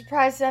just so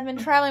surprised that I've been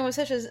traveling with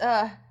such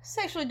a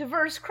sexually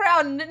diverse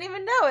crowd and didn't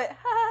even know it.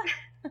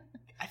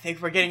 I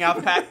think we're getting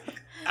off path.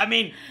 I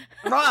mean,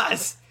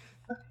 Roz,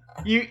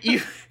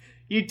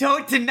 you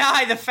don't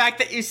deny the fact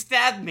that you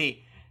stabbed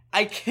me.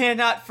 I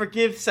cannot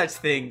forgive such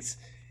things,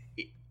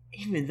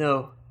 even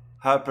though.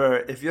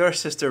 Harper, if your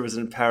sister was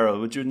in peril,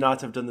 would you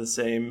not have done the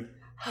same?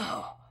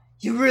 Oh,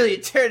 you really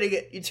turning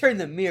it. You turned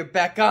the mirror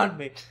back on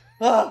me.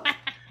 Oh.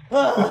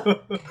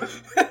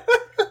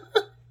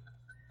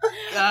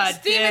 God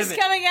Steam damn is it.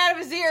 coming out of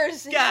his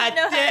ears. God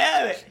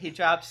damn it! He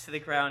drops to the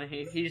ground and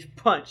he just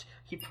punch.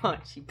 He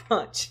punch.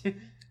 How's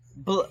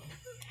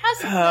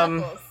the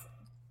knuckles?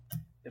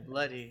 The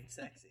bloody,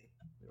 sexy.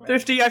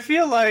 Thrifty, I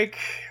feel like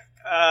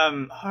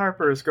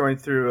Harper's going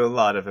through a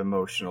lot of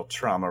emotional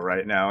trauma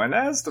right now, and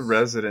as the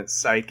resident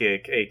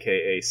psychic,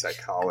 aka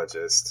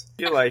psychologist,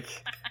 I feel like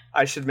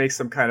I should make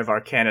some kind of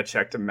arcana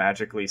check to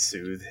magically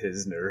soothe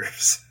his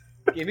nerves.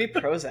 Give me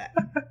Prozac.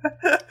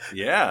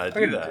 Yeah,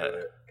 do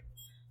that.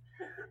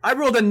 I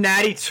rolled a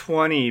natty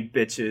 20,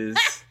 bitches.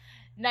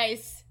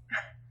 Nice.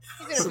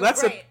 So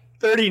that's a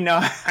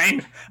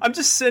 39. I'm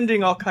just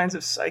sending all kinds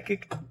of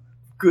psychic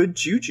good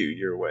juju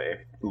your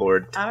way,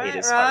 Lord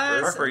Titus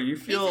Harper. Harper, you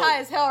feel He's high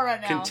as hell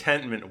right now.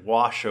 contentment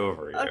wash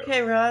over you.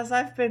 Okay, Roz,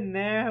 I've been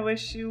there. I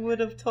wish you would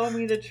have told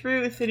me the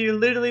truth and you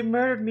literally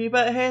murdered me.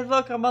 But hey,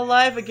 look, I'm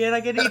alive again. I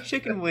get to eat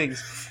chicken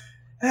wings.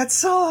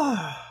 That's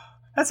all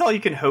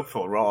you can hope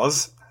for,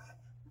 Roz.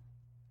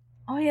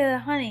 Oh yeah,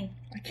 honey.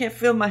 I can't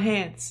feel my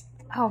hands.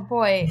 Oh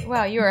boy,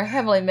 wow, you are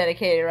heavily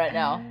medicated right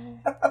now.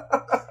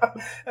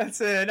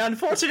 That's an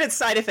unfortunate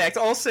side effect.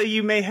 Also,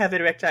 you may have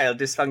erectile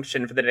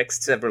dysfunction for the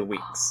next several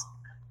weeks.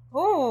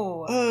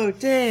 Oh,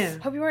 damn.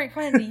 Hope you weren't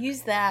planning to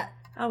use that.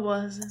 I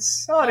wasn't.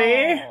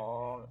 Sorry.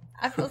 Oh,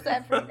 I feel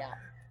sad for you now.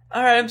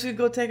 Alright, I'm just gonna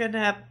go take a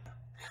nap.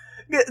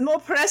 More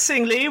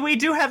pressingly, we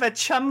do have a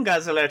chum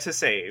guzzler to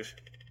save.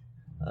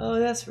 Oh,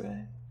 that's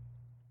right.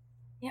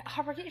 Yeah,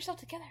 Harper, get yourself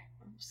together.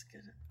 I'm just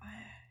gonna.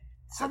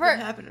 Something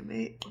Harper, happened to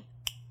me.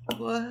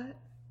 What?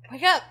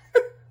 wake up.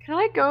 Can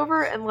I go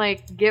over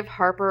and give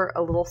Harper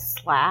a little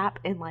slap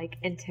and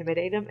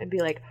intimidate him and be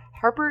like,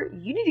 Harper,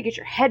 you need to get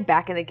your head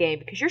back in the game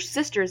because your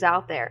sister's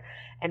out there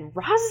and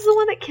Roz is the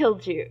one that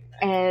killed you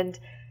and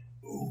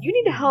you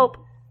need to help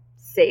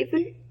save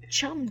the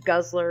chum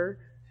guzzler.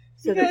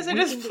 You guys are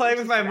just playing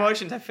with my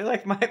emotions. I feel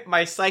like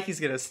my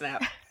psyche's gonna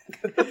snap.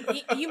 I'm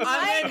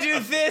gonna do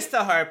this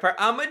to Harper.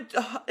 I'm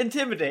gonna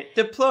intimidate.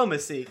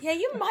 Diplomacy. Yeah,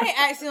 you might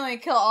accidentally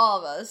kill all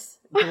of us.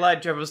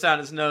 Blood dribbles down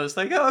his nose.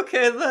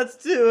 Okay, let's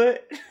do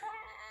it.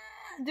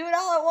 Do it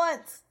all at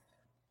once.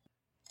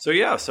 So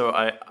yeah,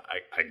 I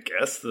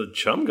guess the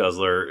chum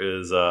guzzler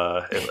is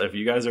if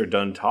you guys are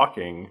done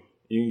talking,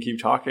 you can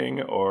keep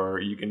talking, or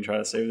you can try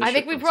to save the ship. I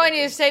think we probably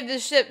need to save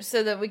this ship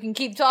so that we can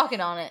keep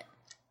talking on it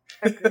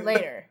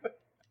later.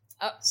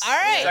 All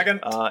right. Second.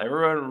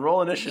 Everyone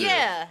roll initiative.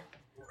 Yeah.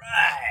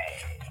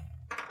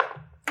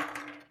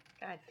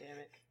 God damn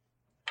it.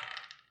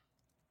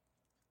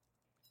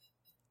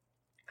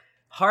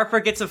 Harper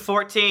gets a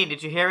 14.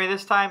 Did you hear me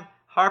this time?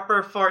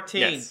 Harper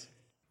 14. Yes.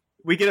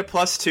 We get a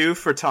 +2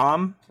 for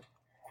Tom.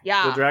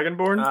 Yeah. The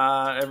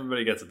Dragonborn.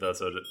 Everybody gets it though,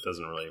 so it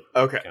doesn't really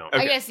Okay. count.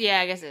 I guess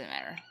it doesn't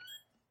matter.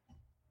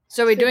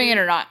 So are we doing it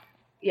or not?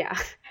 Yeah.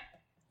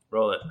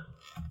 Roll it.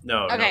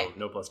 No, Okay.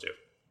 no +2.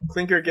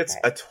 Clinker gets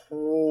a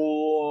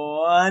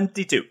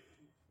 22.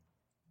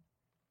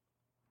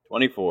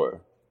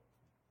 24.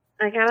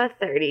 I got a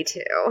 32.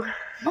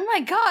 Oh my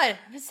god.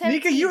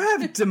 Nika, you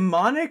have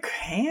demonic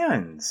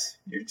hands.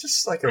 You're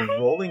just like a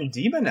rolling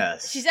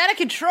demoness. She's out of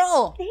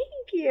control. Thank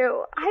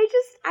you.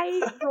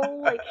 I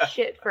roll like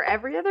shit for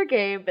every other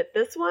game, but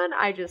this one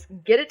I just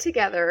get it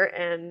together,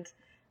 and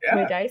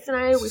my dice and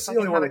I, we It's the fucking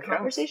only have one a that counts.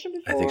 conversation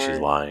before. I think she's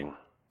lying.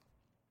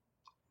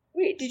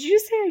 Wait, did you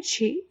just say I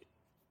cheat?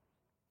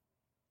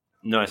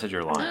 No, I said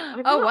you're lying. I'm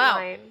Oh, not wow.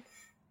 lying.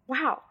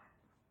 Wow.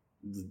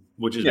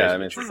 Which is Yeah, I basically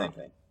mean, it's the true. same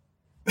thing.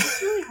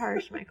 It's really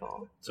harsh,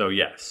 Michael. So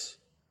yes.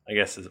 I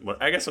guess what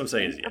I'm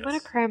saying is yes. I'm gonna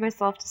cry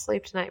myself to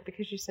sleep tonight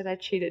because you said I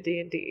cheat at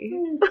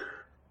D&D.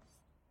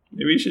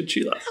 Maybe you should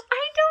cheat less.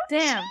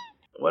 Damn.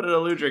 What did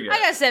Aludra get? I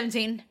got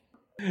 17.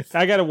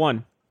 I got a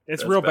 1.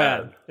 It's That's real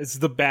bad. bad. It's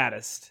the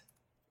baddest.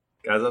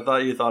 Guys, I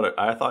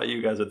thought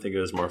you guys would think it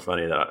was more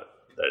funny that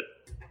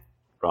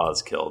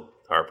Roz killed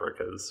Harper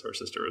because her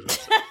sister was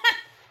missing.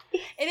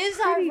 It is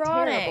Pretty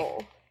ironic.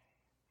 terrible.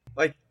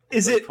 Like,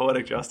 is Like it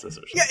poetic justice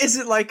or something? Yeah, is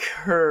it like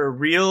her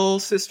real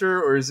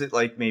sister, or is it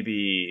like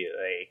maybe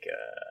like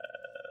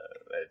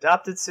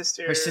adopted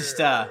sister? Her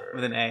sister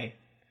with an A.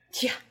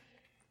 Yeah.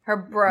 Her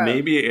bro.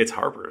 Maybe it's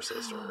Harper's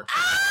sister.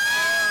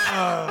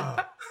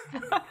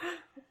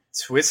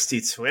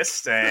 Twisty.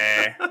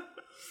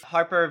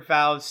 Harper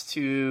vows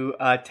to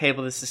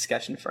table this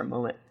discussion for a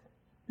moment.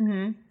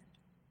 Mm-hmm.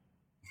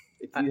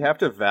 Do you have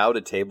to vow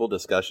to table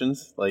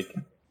discussions? Like,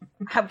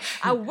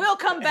 I will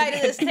come back to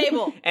this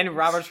table. And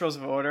Robert's Rules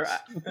of Order.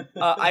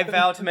 I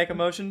vow to make a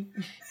motion.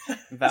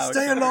 Vow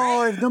Stay to-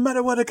 alive, no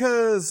matter what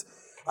occurs.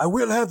 I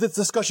will have this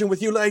discussion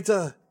with you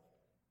later.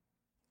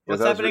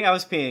 What's happening? I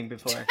was peeing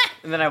before,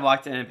 and then I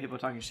walked in and people were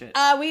talking shit.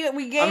 We I'm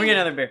gave gonna get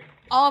another beer.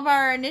 all of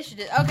our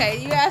initiatives.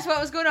 Okay, you asked what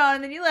was going on,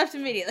 and then you left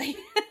immediately.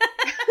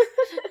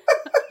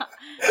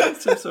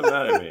 That's just so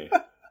mad at me.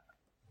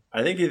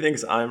 I think he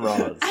thinks I'm Roz.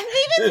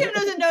 Even Tim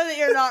doesn't know that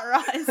you're not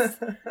Roz.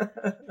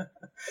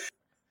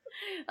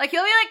 Like,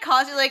 he'll be like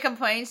constantly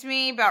complaining to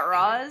me about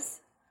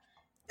Roz.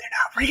 They're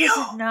not He real.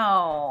 doesn't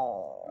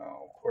know.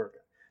 Oh,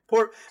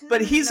 poor.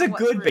 But he's a know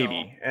what's good real.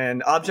 baby,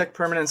 and object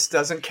permanence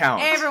doesn't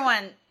count.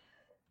 Everyone.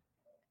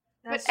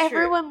 But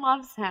everyone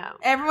loves him.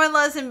 Everyone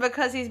loves him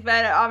because he's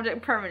bad at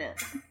object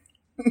permanence.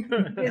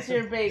 It's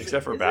your baby.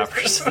 Except for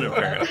Bapperson,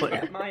 apparently.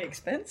 At my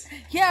expense?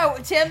 Yeah,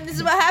 Tim, this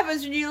is what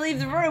happens when you leave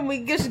the room.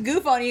 We just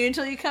goof on you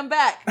until you come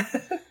back.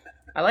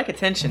 I like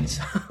attention,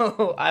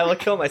 so I will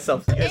kill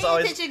myself. As Any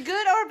always, attention,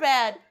 good or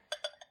bad?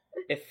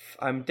 if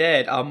I'm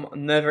dead, I'm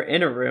never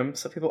in a room,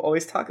 so people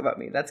always talk about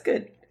me. That's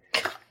good.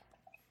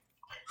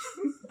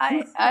 I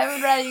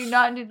would rather you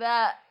not do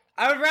that.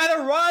 I would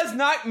rather Roz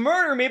not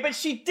murder me, but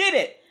she did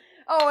it.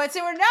 Oh, and so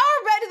now we're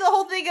back to the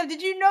whole thing of,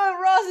 did you know that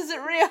Roz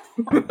isn't real?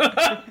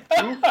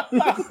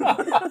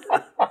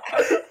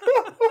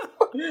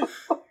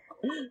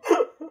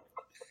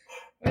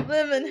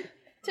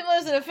 Tim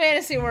lives in a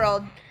fantasy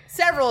world.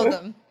 Several of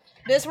them.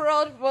 This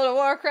world, World of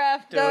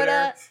Warcraft,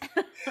 Dota.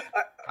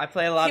 I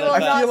play a lot He of.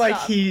 will I feel like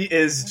stop. he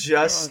is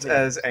just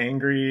as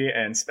angry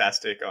and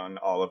spastic on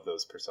all of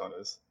those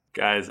personas.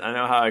 Guys, I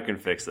know how I can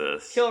fix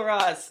this. Kill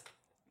Roz.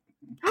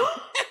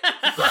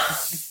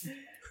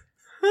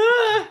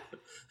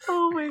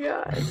 Oh my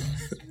god.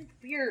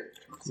 Weird.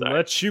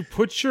 Let you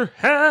put your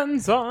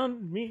hands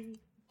on me.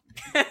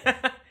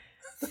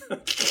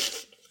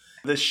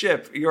 The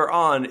ship you're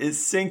on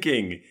is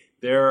sinking.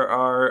 There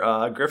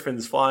are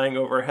griffins flying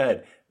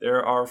overhead.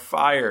 There are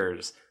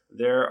fires.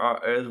 There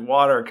is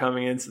water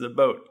coming into the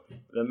boat.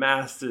 The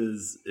mast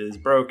is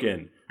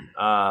broken.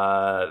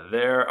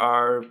 There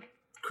are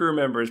crew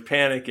members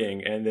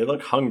panicking, and they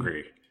look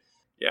hungry.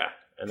 Yeah,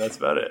 and that's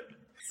about it.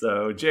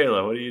 So,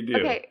 Jayla, what do you do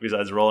Okay.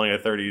 besides rolling a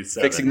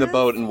 37? fixing the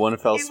boat in one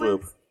fell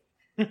swoop.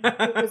 It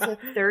was a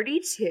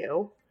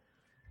 32.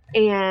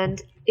 And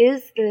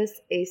is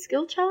this a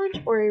skill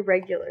challenge or a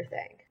regular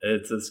thing?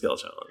 It's a skill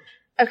challenge.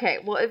 Okay,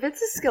 well, if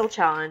it's a skill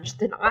challenge,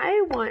 then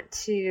I want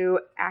to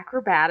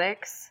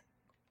acrobatics.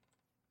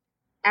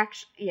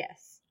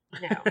 Yes.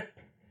 No.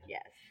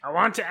 Yes. I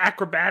want to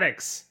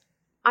acrobatics.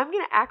 I'm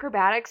going to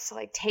acrobatics to,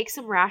 like, take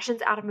some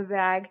rations out of my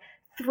bag,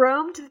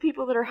 throw them to the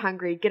people that are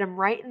hungry, get them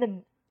right in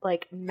the,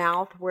 like,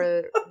 mouth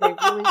where they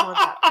really want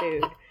that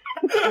food.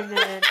 And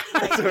then,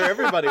 That's where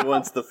everybody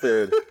wants the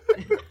food.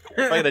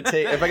 If I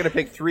gotta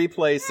pick 3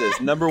 places,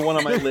 number 1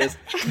 on my list,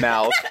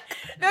 mouth.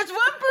 There's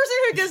one person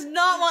who does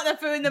not want the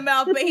food in the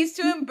mouth, but he's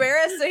too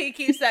embarrassed, so he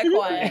keeps that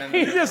quiet.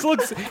 He just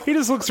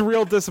looks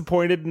real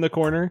disappointed in the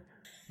corner.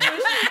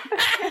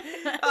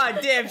 Ah,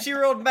 damn, she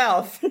rolled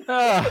mouth.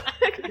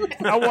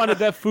 I wanted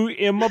that food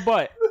in my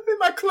butt. In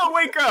my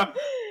cloaca.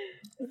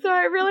 So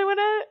I really want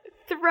to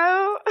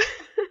throw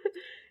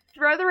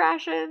the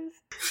rations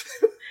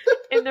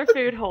in their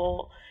food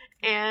hole,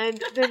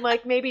 and then,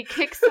 like, maybe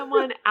kick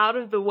someone out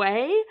of the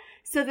way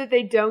so that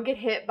they don't get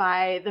hit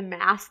by the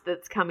mast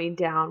that's coming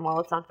down while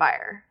it's on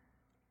fire.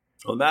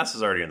 Well, the mask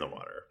is already in the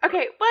water.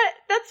 Okay, but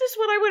that's just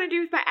what I want to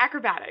do with my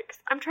acrobatics.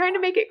 I'm trying to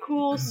make it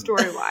cool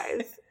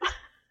story-wise.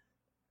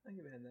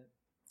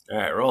 All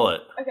right, roll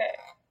it.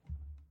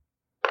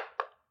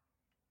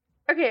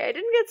 Okay, I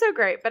didn't get so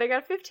great, but I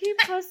got 15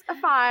 plus a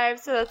 5,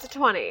 so that's a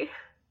 20.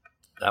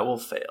 That will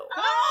fail.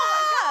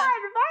 Oh my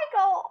god,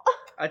 Michael!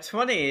 A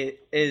 20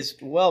 is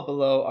well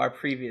below our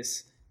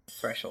previous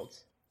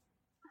thresholds.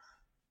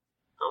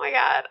 Oh my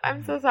god,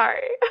 I'm so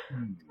sorry.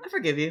 I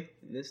forgive you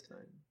this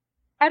time.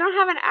 I don't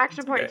have an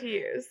action point to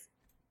use.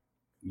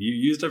 You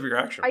used up your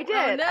action. I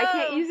did. I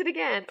can't use it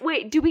again.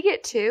 Wait, do we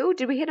get 2?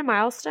 Did we hit a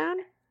milestone?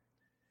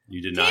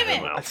 You did not hit a I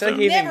feel milestone. like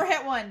he Never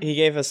hit one. He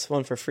gave us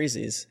one for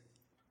freezies.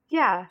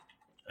 Yeah.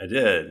 I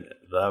did.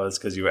 That was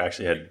because you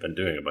actually had been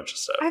doing a bunch of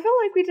stuff. I felt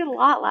like we did a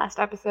lot last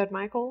episode,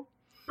 Michael.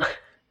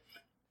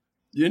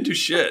 You didn't do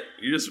shit.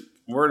 You just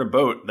were in a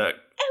boat that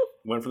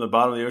went from the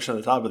bottom of the ocean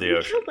to the top of the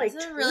ocean. Killed like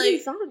 20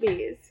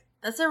 zombies.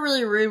 That's a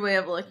really rude way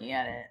of looking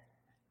at it.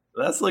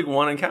 That's like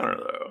one encounter,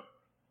 though.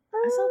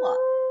 That's a lot.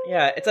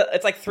 Yeah,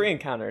 it's like 3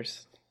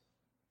 encounters.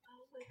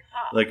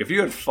 Like, if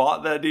you had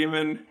fought that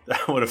demon,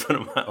 that would have been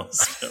a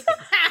milestone.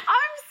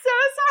 I'm so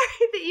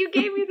sorry that you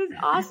gave me this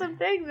awesome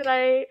thing that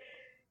I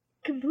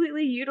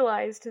completely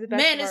utilized to the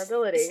best Man, of our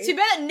ability. it's too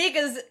bad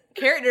Nika's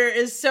character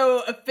is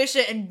so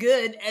efficient and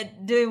good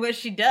at doing what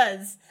she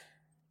does.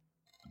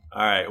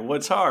 All right,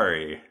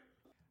 Watari.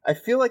 I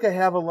feel like I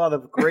have a lot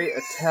of great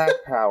attack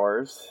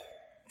powers.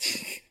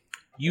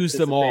 Use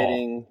them all.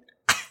 Anticipating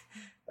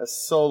a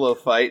solo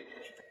fight,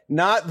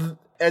 not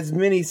as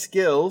many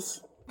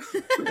skills.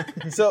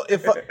 So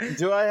if would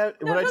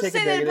I take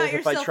a negative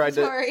if I tried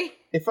to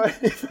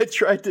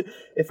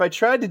if I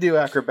tried to do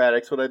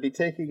acrobatics, would I be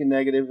taking a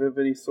negative of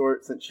any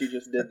sort since she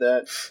just did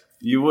that?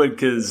 You would,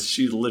 because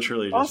she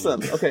literally just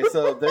awesome. Okay,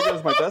 so there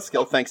goes my best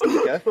skill, thanks to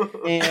Nika.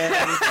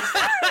 And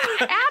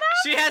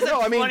she has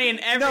a 20 in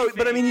everything. No,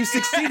 but I mean, you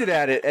succeeded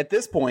at it at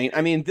this point.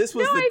 I mean, this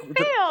was I failed.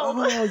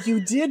 Oh,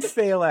 you did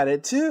fail at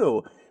it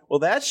too. Well,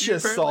 that's You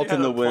just apparently salt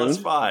in had the a plus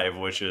wound. 5,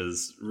 which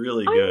is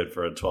really good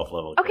for a 12th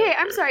level. Okay, character.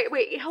 I'm sorry.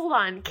 Wait, hold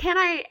on. Can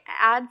I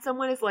add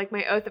someone as like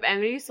my oath of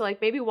enmity? So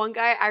like maybe one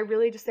guy I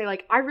really just say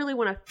like I really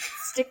want to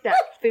stick that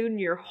food in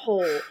your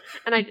hole,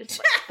 and I just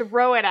like,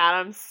 throw it at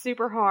him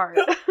super hard.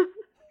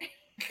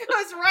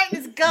 Goes right in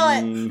his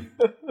gut.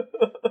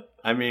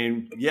 I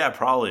mean, yeah,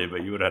 probably,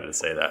 but you would have to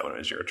say that when it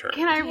was your turn.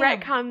 Can I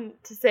retcon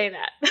to say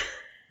that?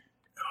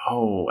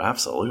 Oh,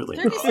 absolutely.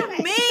 They're so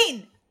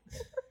mean.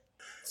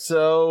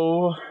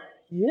 So,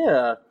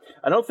 yeah.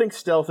 I don't think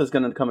stealth is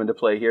going to come into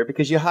play here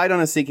because you hide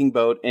on a sinking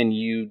boat and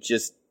you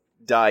just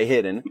die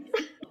hidden.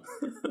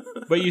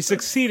 But you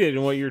succeeded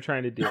in what you were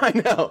trying to do. I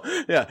know.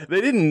 Yeah, they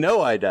didn't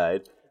know I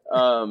died.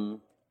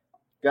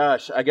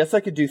 Gosh, I guess I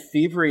could do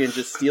thievery and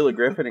just steal a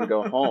griffin and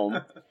go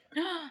home.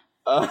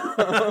 All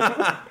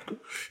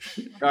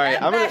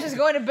right, I'm Bash is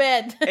going to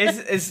bed.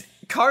 Is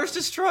car's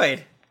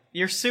destroyed?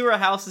 Your sewer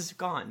house is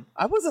gone.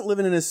 I wasn't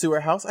living in a sewer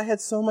house. I had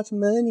so much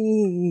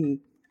money.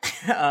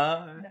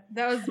 That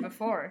was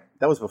before.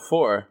 That was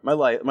before my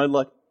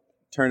luck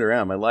turned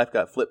around. My life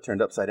got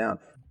turned upside down.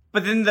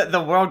 But then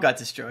the world got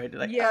destroyed.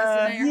 Like,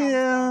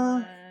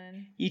 yeah.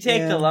 You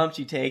take the lumps,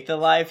 you take the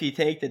life, you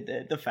take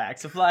the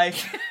facts of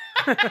life.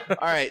 All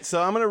right,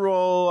 so I'm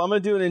gonna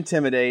do an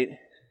intimidate.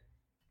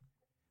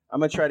 I'm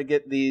gonna try to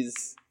get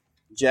these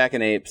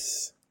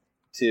jackanapes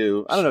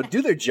to, I don't know,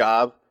 do their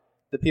job.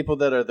 The people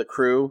that are the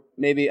crew,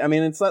 maybe. I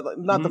mean, it's not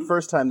the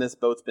first time this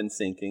boat's been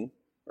sinking,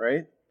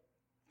 right?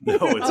 No,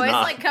 it's not. It's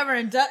like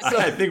covering ducks.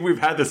 I think we've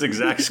had this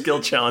exact skill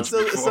challenge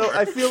before. So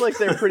I feel like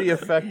they're pretty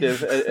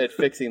effective at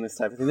fixing this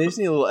type of thing. They just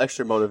need a little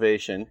extra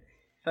motivation.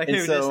 Like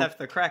we just have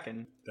the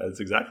Kraken. That's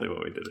exactly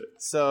what we did it.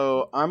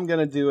 So I'm going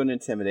to do an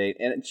intimidate,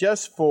 and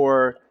just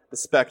for the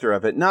specter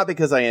of it, not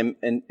because I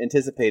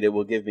anticipate it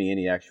will give me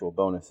any actual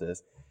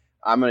bonuses.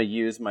 I'm going to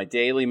use my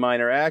daily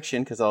minor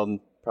action, because I'll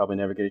probably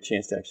never get a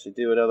chance to actually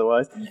do it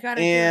otherwise.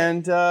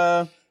 And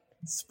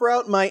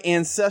sprout my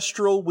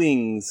ancestral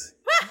wings.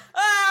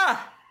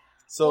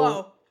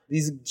 So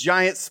these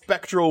giant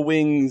spectral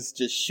wings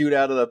just shoot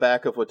out of the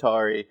back of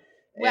Watari,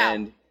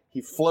 and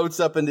he floats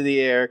up into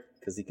the air,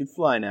 because he can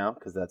fly now,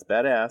 because that's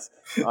badass,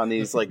 on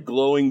these like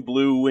glowing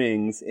blue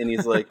wings, and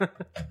he's like,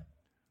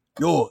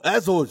 "Yo,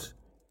 assholes,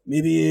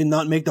 maybe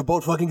not make the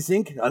boat fucking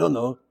sink? I don't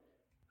know."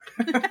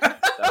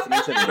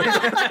 That's an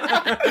intimidation.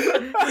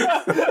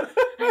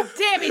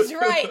 Damn, he's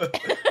right.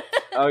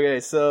 Okay,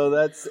 so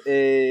that's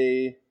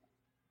a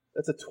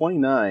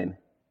 29.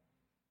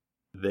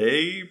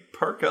 They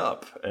perk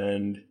up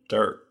and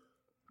start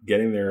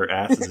getting their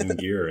asses in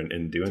gear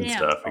and doing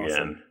stuff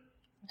again.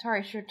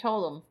 Sorry, sure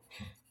told him.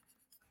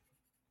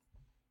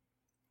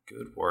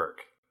 Good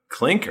work.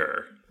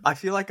 Clinker. I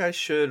feel like I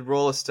should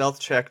roll a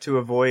stealth check to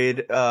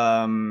avoid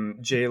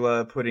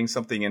Jayla putting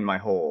something in my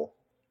hole.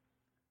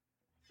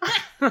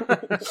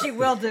 She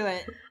will do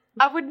it.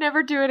 I would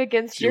never do it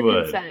against She your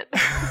would. consent.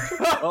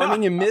 Well, I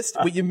mean, you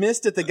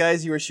missed at the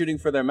guys you were shooting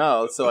for their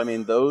mouths, so I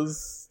mean,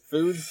 those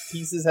food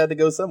pieces had to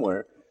go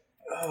somewhere.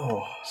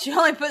 Oh. She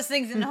only puts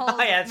things in holes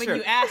Yeah, when true.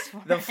 you ask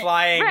for The it.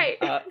 flying Right.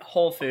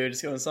 whole food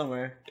is going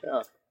somewhere.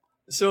 Yeah.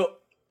 So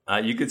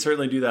you could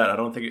certainly do that. I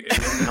don't think it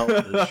doesn't help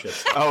this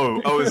shit.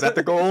 Oh, is that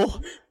the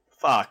goal?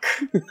 Fuck.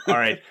 All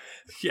right.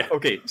 Yeah.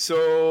 Okay,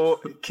 so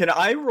can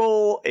I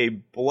roll a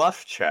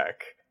bluff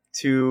check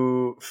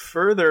to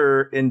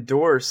further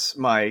endorse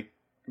my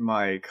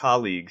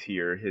colleague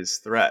here, his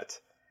threat,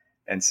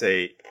 and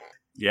say,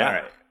 yeah. All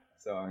right.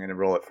 So I'm going to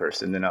roll it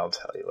first, and then I'll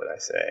tell you what I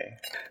say.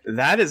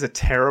 That is a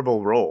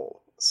terrible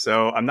roll.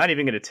 So I'm not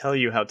even going to tell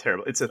you how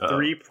terrible. It's a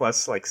 3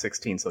 plus like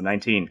 16, so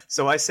 19.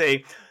 So I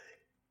say,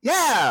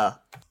 yeah,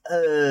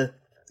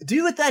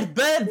 do what that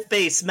bird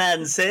face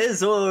man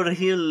says, or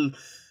he'll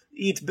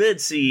eat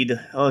birdseed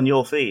on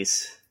your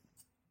face.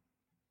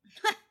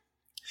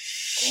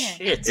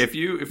 Shit. If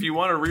you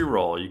want to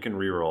reroll, you can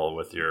reroll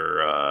with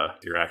your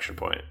action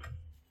point.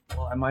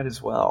 Well, I might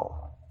as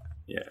well.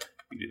 Yeah,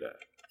 you do that.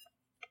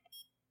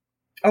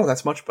 Oh,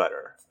 that's much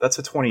better. That's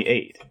a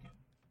 28.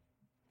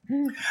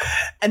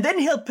 And then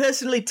he'll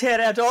personally tear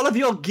out all of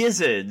your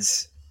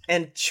gizzards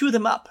and chew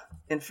them up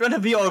in front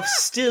of your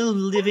still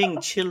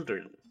living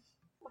children.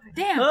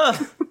 Damn.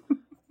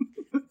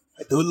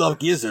 I do love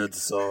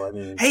gizzards, so I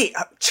mean. Hey,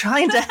 I'm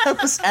trying to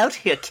help us out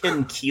here,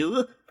 Ken Q.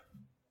 What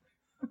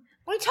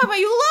are you talking about?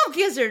 You love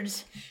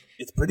gizzards.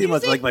 It's pretty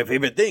much like my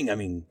favorite thing. I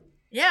mean,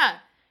 Yeah.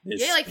 There's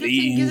You ate like 15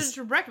 spleens. gizzards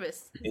for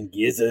breakfast. and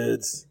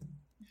gizzards.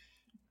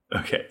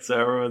 Okay, so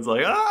everyone's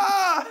like,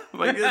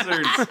 my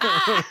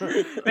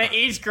gizzards. They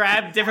each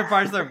grab different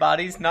parts of their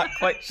bodies, not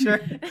quite sure.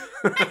 I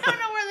don't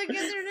know where the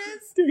gizzard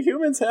is. Do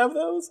humans have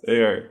those?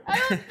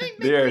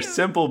 They are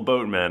simple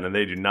boatmen, and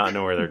they do not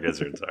know where their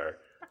gizzards are,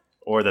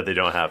 or that they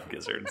don't have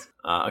gizzards.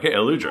 Okay,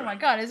 Oh Eludra, my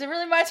god, is it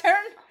really my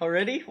turn?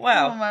 Already? Oh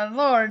Wow. my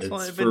lord.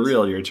 it's for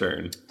real your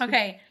turn.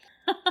 Okay.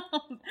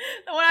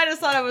 The one I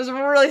just thought it was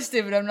really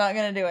stupid. I'm not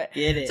gonna do it.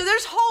 Get it. So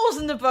there's holes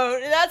in the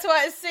boat, and that's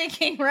why it's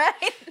sinking, right?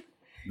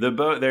 The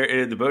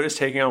boat is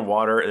taking on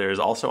water. There is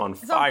also on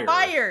It's fire. on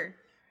fire.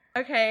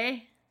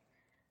 Okay.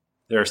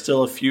 There are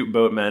still a few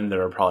boatmen that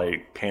are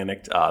probably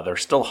panicked. They're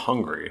still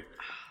hungry.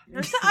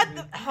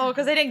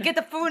 Because they didn't get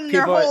the food in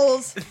their People-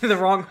 holes. The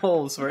wrong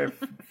holes were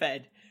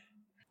fed.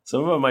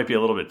 Some of them might be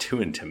a little bit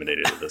too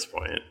intimidated at this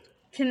point.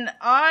 Can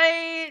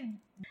I?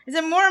 Is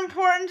it more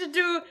important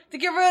to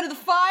get rid of the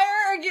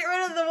fire or get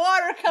rid of the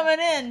water coming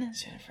in?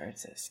 Jennifer,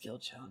 it's a skill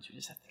challenge. You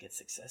just have to get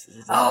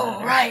successes.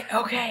 Oh, right.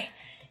 Okay.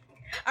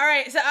 All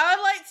right. So I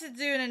would like to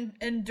do an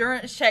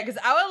endurance check because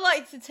I would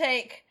like to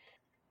take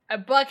a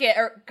bucket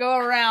or go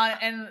around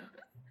and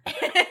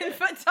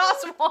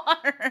toss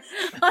water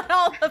on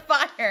all the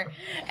fire,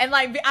 and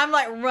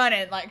I'm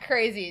running like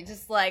crazy,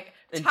 just like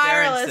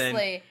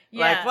tirelessly.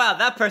 Yeah. Like, wow,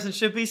 that person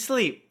should be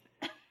asleep.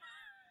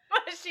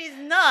 But she's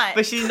not.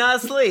 But she's not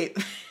asleep.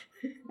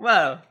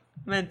 Wow,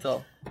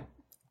 mental.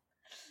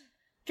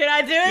 Can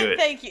I do it? Do it.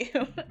 Thank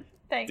you.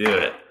 Thank Do you.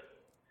 it.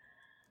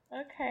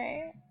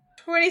 Okay.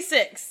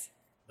 26.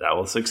 That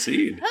will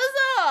succeed.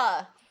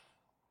 Huzzah!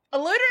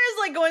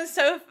 Eluder is going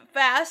so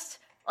fast.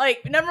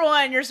 Number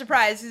one, you're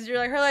surprised because you're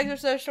like, her legs are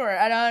so short.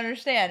 I don't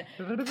understand.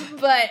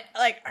 But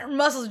her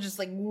muscles are just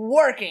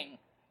working.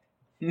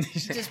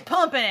 Just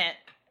pumping it.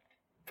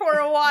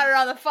 Pouring water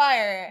on the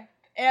fire.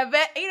 And I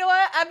bet, you know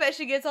what? I bet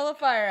she gets all the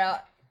fire out.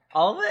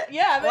 All of it?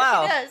 Yeah, I bet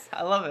Wow. she does.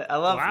 I love it. I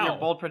love your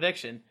bold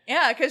prediction.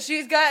 Yeah, because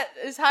she's got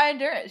this high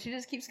endurance. She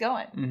just keeps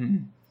going. Mm-hmm.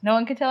 No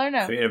one can tell her no.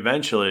 I mean,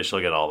 eventually she'll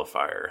get all the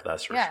fire,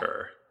 that's for Yeah.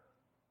 sure.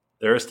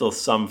 There is still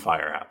some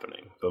fire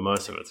happening, but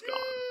most of it's gone.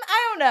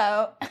 I don't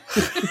know.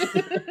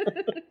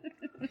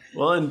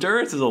 Well,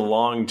 endurance is a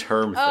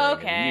long-term thing.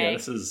 Okay. And, yeah,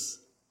 this is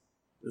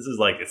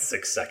like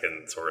 6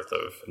 seconds worth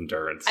of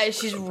endurance.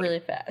 She's really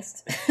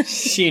fast.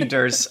 She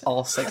endures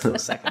all 6 of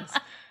those seconds.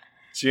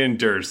 She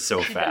endures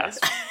so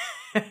fast.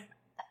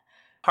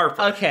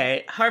 Harper.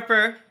 Okay,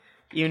 Harper,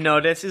 you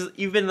notice,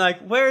 you've been like,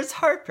 where's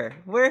Harper?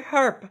 Where's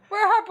Harp?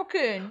 Where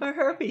Harper-kun? Where's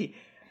Harpy?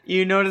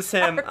 You notice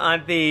him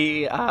on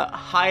the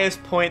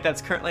highest point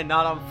that's currently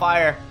not on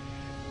fire.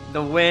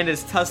 The wind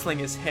is tussling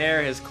his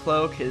hair, his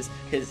cloak, his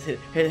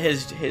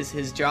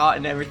jaw,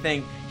 and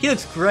everything. He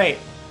looks great.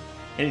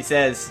 And he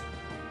says,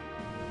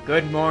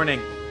 "Good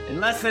morning. In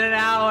less than an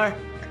hour,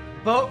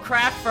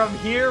 boatcraft from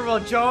here will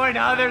join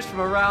others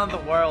from around the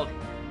world.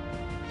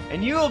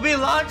 And you will be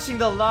launching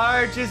the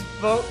largest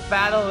boat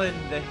battle in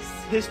the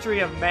history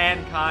of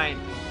mankind.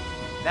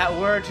 That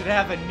word should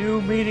have a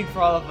new meaning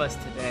for all of us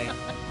today.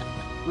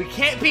 We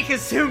can't be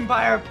consumed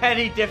by our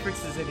petty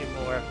differences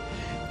anymore.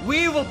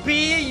 We will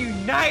be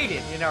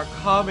united in our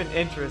common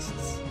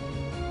interests.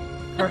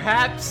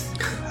 Perhaps...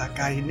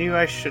 I knew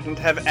I shouldn't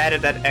have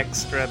added that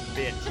extra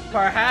bit.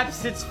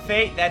 Perhaps it's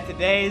fate that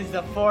today is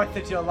the 4th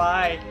of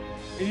July,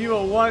 and you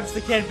will once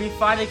again be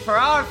fighting for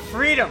our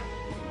freedom,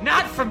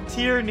 not from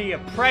tyranny,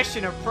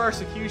 oppression, or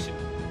persecution,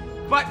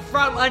 but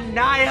from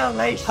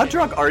annihilation. How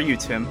drunk are you,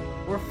 Tim?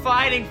 We're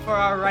fighting for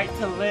our right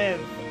to live,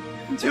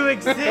 to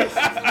exist.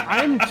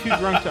 I'm too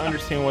drunk to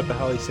understand what the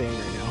hell he's saying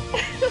right now.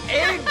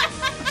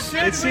 It's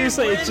It's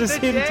seriously, it's just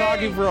him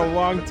talking for a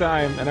long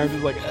time, and I'm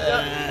just like,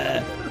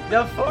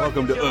 The 4th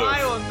Welcome of to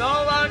July Earth. will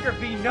no longer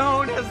be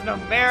known as an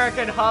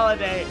American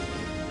holiday,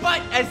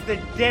 but as the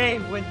day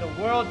when the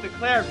world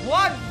declared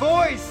one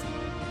voice.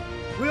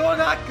 We will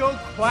not go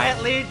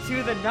quietly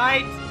into the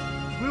night.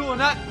 We will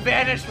not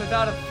vanish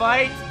without a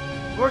fight.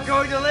 We're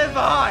going to live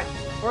on.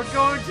 We're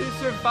going to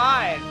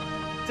survive.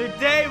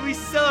 Today we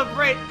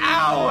celebrate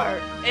our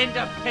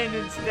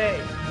Independence Day.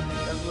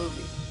 The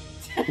movie.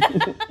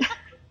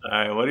 All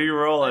right, what are you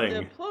rolling?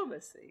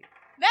 Diplomacy.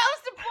 That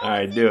was diplomacy. All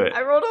right, do it.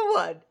 I rolled a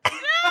 1.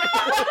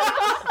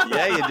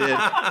 Yeah, you did.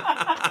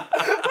 I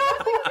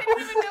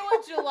don't even know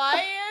what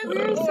July is.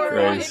 We're so or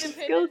Great. what skill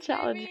Independence Day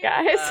challenge, means.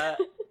 guys.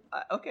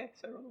 Okay,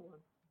 so I rolled a 1.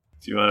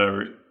 Do you want to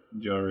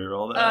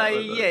re-roll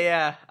that?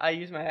 Yeah. I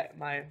use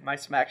my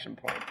smaction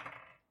point.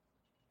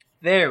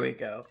 There we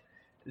go.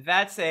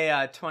 That's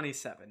a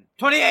 27.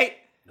 28!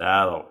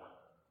 That'll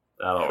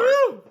work.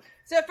 Woo!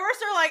 So at first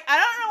they're like, I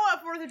don't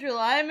know what 4th of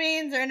July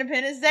means or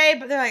Independence Day,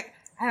 but they're like,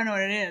 I don't know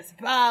what it is,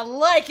 but I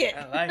like it.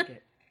 I like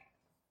it.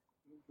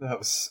 That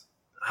was.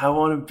 I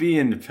want to be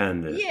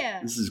independent.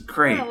 Yeah. This is I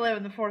great. want to live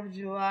in the 4th of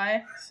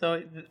July.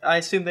 So I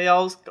assume they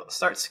all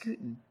start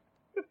scooting.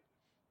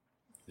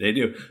 They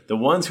do. The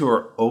ones who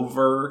are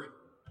over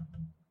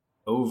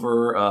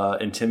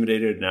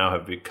intimidated now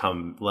have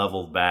become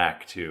leveled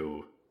back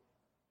to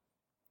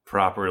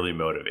properly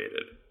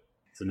motivated.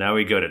 So now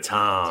we go to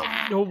Tom.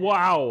 Oh,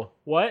 wow.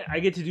 What? I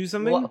get to do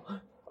something?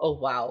 Oh,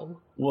 wow.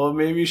 Well,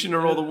 maybe you shouldn't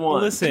have rolled a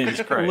 1.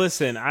 Jesus Christ.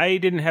 Listen, I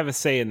didn't have a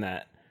say in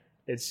that.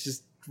 It's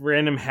just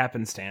random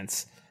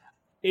happenstance.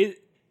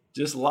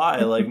 Just lie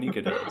like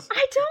Nika does.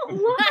 I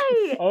don't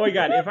lie. Oh my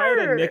god, if I had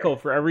a Never. nickel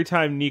for every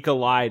time Nika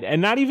lied,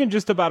 and not even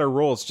just about her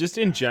rolls, just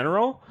in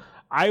general,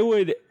 I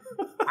would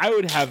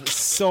have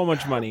so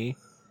much money.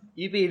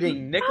 You'd be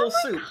eating nickel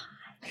soup.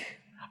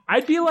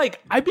 I'd be like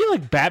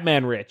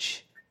Batman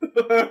rich. I'm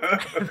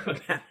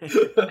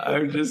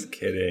just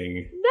kidding.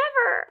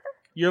 Never.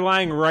 You're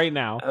lying right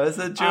now. That was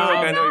a joke.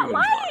 I know you wouldn't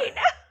lie.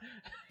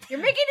 You're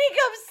making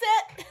Nico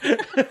upset.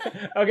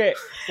 Okay,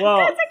 well,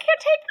 Guys, I can't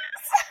take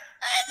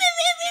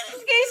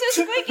It's getting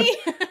so squeaky.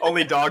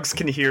 Only dogs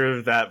can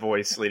hear that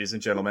voice, ladies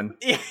and gentlemen.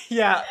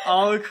 Yeah,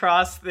 all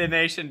across the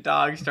nation,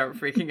 dogs start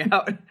freaking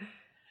out.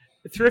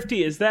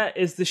 Thrifty, is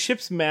the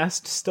ship's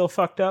mast still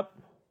fucked up?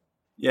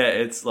 Yeah,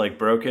 it's like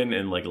broken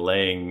and like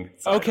laying.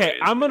 Okay,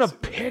 sideways, I'm gonna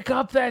basically. pick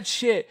up that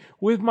shit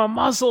with my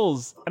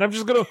muscles, and I'm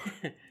just gonna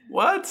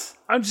What?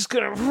 I'm just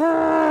gonna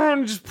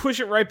just push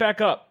it right back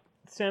up.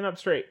 Stand up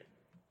straight.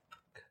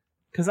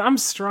 Cause I'm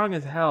strong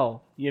as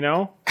hell, you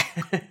know?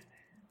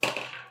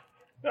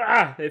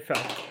 It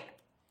fell.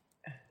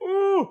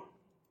 Ooh.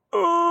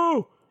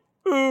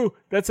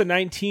 That's a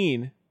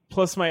 19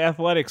 plus my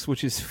athletics,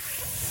 which is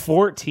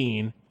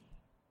 14.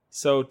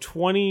 So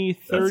 20,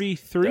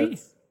 33.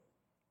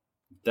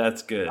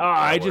 That's good.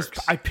 I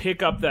That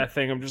pick up that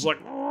thing. I'm just like,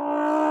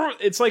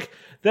 it's like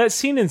that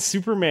scene in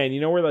Superman, you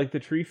know, where like the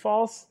tree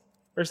falls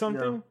or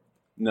something.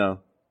 No.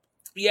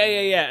 Yeah.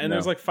 And No.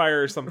 there's like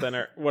fire or something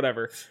or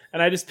whatever.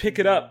 And I just pick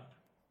it up,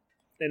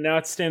 and now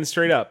it stands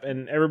straight up,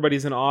 and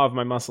everybody's in awe of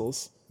my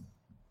muscles.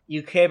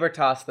 You caber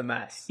toss the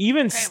mess.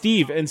 Even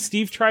Steve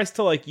tries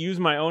to like use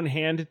my own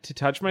hand to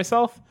touch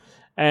myself,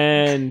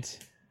 and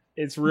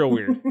it's real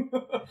weird.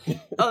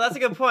 Oh, that's a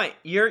good point.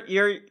 Your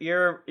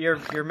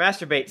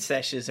masturbate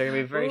sessions are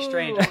gonna be very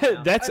strange. Right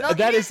now.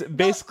 that is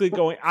basically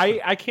going.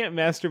 I can't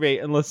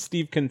masturbate unless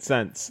Steve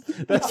consents.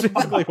 That's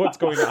basically what's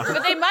going on.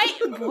 But they might.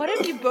 What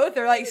if you both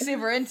are like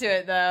super into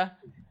it though?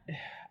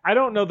 I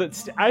don't know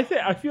that. I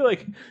feel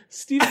like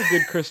Steve's a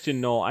good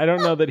Christian Knoll. I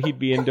don't know that he'd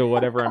be into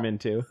whatever I'm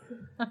into.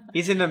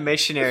 He's into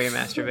missionary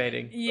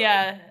masturbating.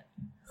 Yeah.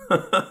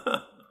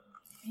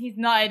 He's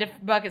not into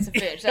buckets of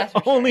fish. That's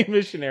for Only sure.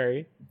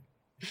 missionary.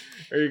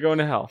 Or you're going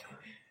to hell.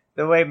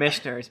 The way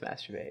missionaries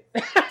masturbate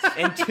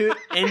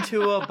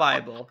into a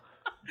Bible.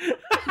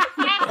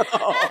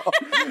 Oh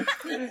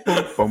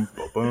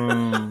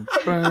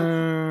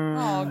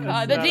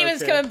god, the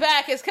demon's coming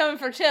back. It's coming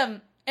for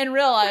Tim in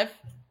real life.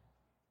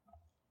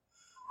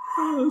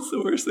 Oh, that's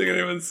the worst thing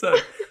anyone said.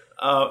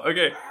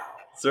 Okay,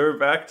 so we're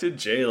back to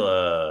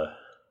Jayla,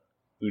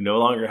 who no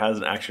longer has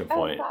an action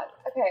point. Oh, God.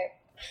 Okay.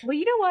 Well,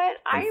 you know what?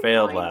 I'm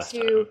failed going last to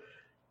time.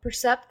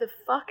 percept the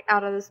fuck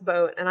out of this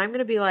boat, and I'm going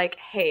to be like,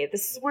 hey,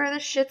 this is where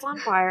this shit's on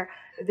fire.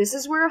 This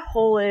is where a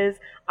hole is.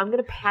 I'm going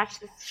to patch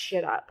this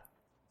shit up.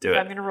 Do So it.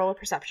 I'm going to roll a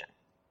perception.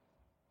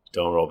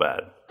 Don't roll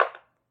bad.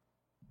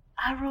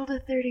 I rolled a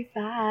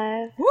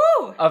 35.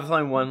 Woo! I was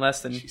only one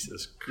less than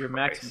Jesus your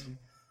Christ. maximum.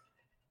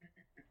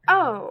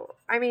 Oh,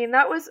 I mean,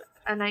 that was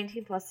a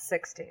 19 plus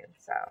 16,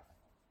 so.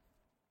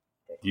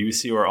 You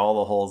see where all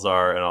the holes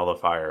are and all the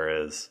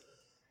fire is.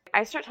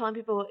 I start telling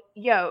people,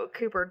 yo,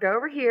 Cooper, go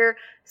over here,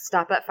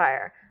 stop that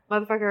fire.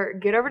 Motherfucker,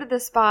 get over to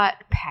this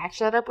spot, patch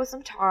that up with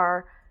some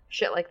tar,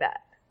 shit like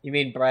that. You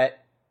mean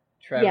Brett?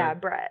 Trevor? Yeah,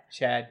 Brett.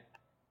 Chad?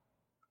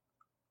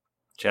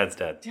 Chad's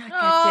dead.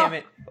 God damn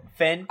it.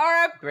 Finn?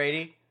 R.I.P.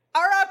 Grady?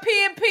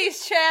 R.I.P. in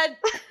peace, Chad.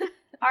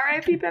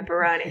 R.I.P.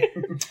 Pepperoni.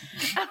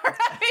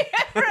 R.I.P.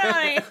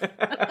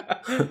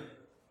 pepperoni.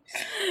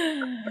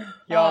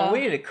 Y'all, we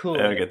need to get cool.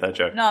 I don't get that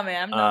joke. No,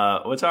 man. I'm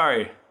not.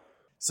 Watari.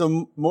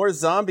 So more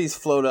zombies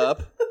float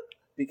up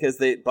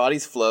because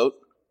bodies float,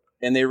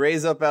 and they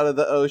raise up out of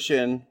the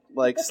ocean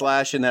like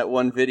Slash in that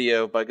one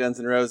video by Guns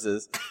N'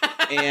 Roses,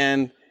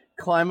 and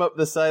climb up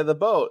the side of the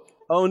boat.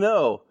 Oh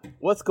no,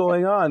 what's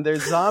going on?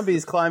 There's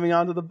zombies climbing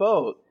onto the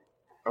boat.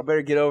 I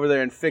better get over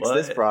there and fix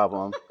this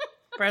problem.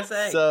 Press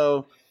A.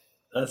 So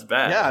that's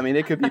bad. Yeah, I mean,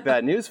 it could be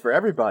bad news for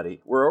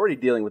everybody. We're already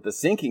dealing with the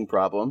sinking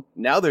problem.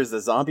 Now there's the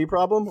zombie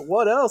problem.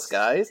 What else,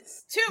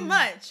 guys? Too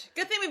much.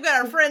 Good thing we've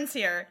got our friends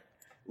here.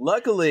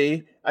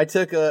 Luckily, I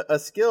took a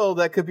skill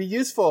that could be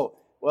useful.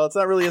 Well, it's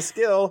not really a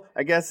skill.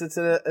 I guess it's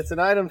an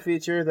item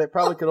feature that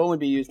probably could only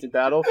be used in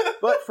battle.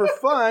 But for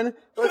fun,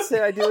 let's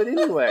say I do it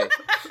anyway.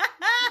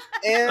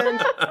 And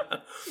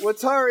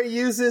Watari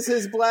uses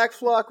his black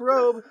flock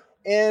robe,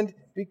 and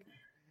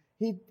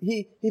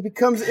he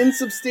becomes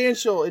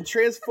insubstantial and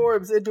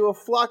transforms into a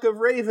flock of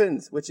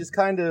ravens, which is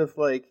kind of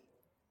like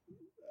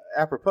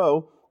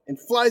apropos, and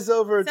flies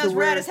over Sounds to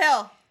where rad as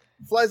hell.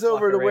 flies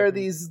over to where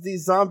these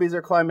zombies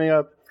are climbing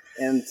up,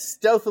 and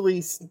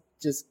stealthily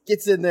just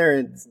gets in there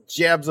and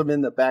jabs them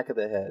in the back of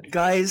the head.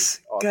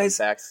 Guys,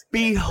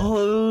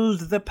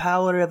 behold the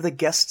power of the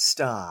guest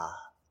star.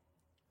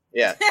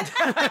 Yeah.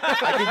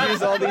 I could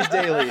use all these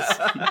dailies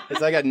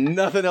because I got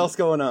nothing else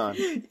going on.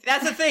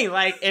 That's the thing.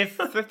 Like, if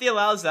 50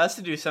 allows us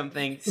to do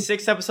something,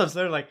 6 episodes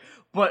later, like,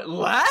 but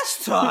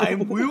last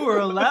time we were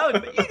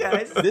allowed. But you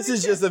guys, This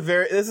is a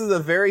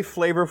very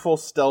flavorful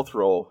stealth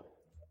roll.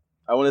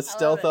 I want to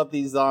stealth up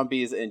these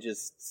zombies and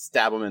just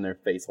stab them in their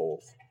face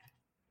holes.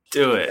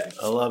 Do it.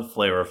 I love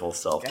flavorful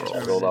stealth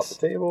rolls. Rolled off the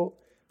table.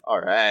 All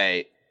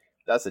right.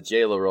 That's a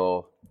Jayla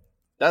roll.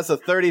 That's a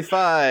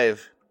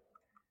 35.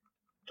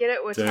 Get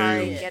it,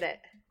 Watari, get it.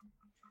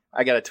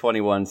 I got a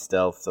 21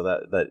 stealth, so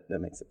that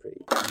makes it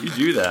pretty. You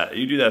do that.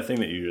 You do that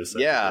thing that you just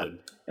said. Yeah, you did.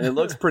 and it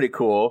looks pretty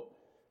cool.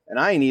 And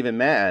I ain't even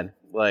mad.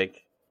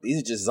 Like,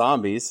 these are just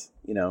zombies,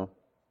 you know.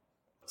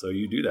 So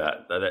you do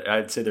that.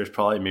 I'd say there's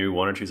probably maybe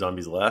 1 or 2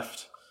 zombies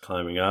left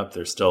climbing up.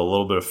 There's still a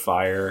little bit of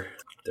fire.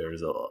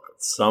 There's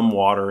some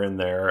water in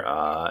there,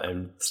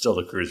 and still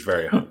the crew's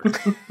very hungry.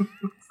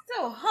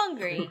 So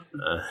hungry.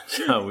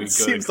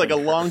 Seems like a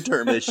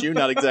long-term issue,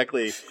 not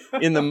exactly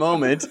in the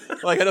moment.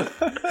 Like,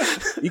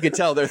 you could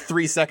tell they're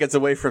 3 seconds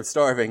away from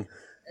starving.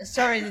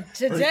 Sorry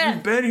to death.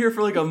 You've been here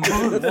for like a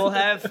month. we'll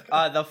have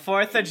the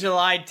 4th of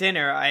July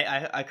dinner.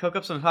 I cook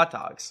up some hot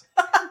dogs.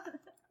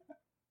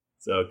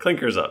 So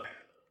Clinker's up.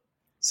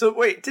 So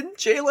wait, didn't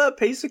Jayla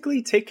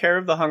basically take care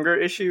of the hunger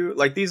issue?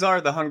 Like, these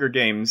are the Hunger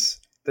Games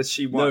that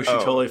she won. No, she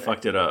totally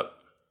fucked it up.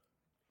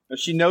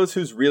 She knows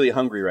who's really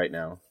hungry right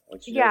now.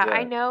 Like, Yeah,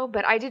 I know,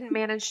 but I didn't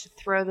manage to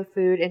throw the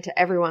food into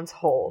everyone's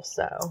hole,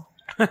 so.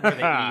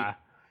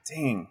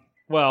 Dang.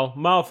 Well,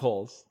 mouth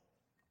holes.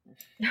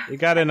 You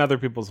got in other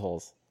people's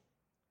holes.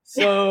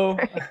 So,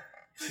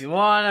 if you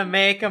want to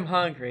make them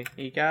hungry,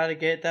 you got to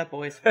get that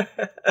boy's hole.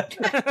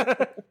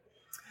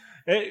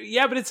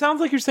 Yeah, but it sounds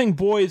like you're saying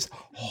boy's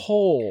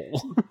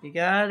hole. You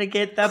got to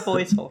get that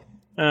boy's hole.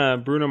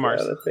 Bruno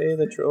Mars. Gotta pay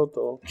the troll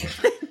toll.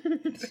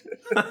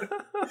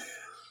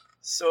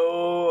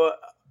 So,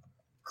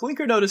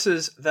 Clinker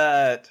notices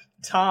that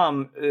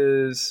Tom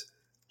is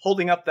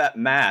holding up that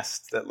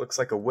mast that looks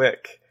like a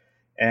wick,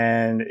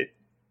 and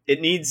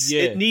it needs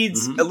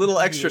a little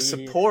extra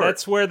support.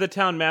 That's where the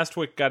town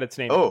Mastwick got its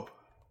name. Oh,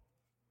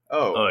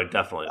 it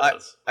definitely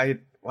does.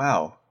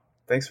 Wow.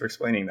 Thanks for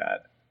explaining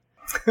that.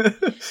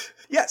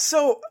 Yeah,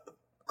 so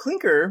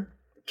Clinker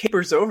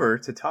capers over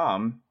to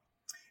Tom,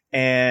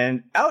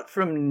 and out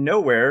from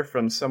nowhere,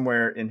 from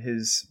somewhere in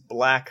his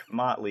black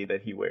motley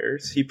that he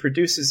wears, he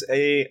produces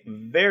a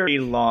very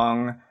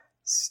long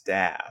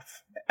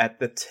staff, at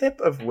the tip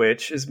of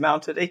which is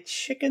mounted a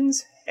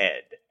chicken's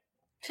head.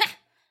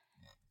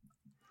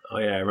 Oh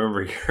yeah, I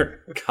remember your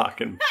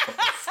cock and balls.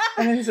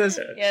 And he says,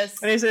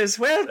 Yes. And he says,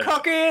 "Well,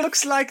 Cocky,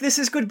 looks like this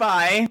is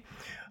goodbye.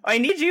 I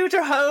need you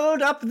to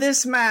hold up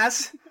this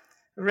mass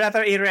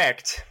rather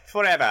erect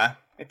forever,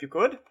 if you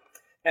could."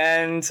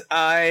 And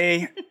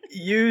I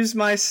use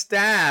my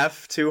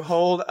staff to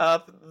hold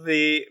up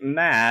the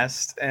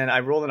mast, and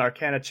I roll an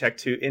Arcana check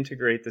to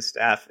integrate the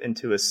staff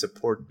into a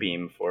support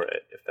beam for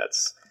it, if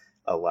that's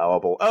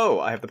allowable.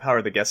 Oh, I have the power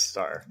of the guest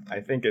star.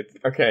 I think it...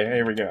 Okay,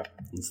 here we go.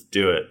 Let's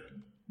do it.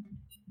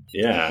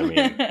 Yeah, I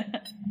mean,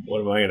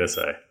 what am I going to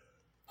say?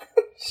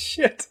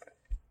 Shit.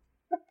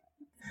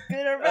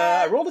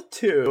 I rolled a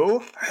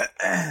 2.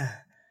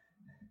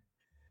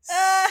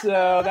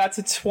 So that's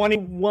a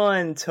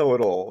 21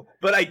 total.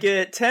 But I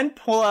get 10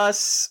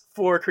 plus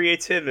for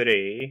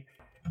creativity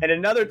and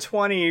another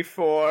 20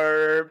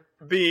 for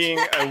being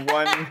a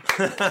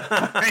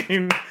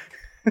one-time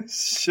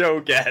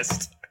show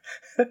guest.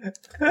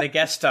 The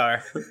guest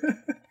star.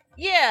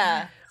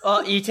 Yeah.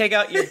 Well, you take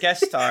out your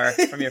guest star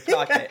from your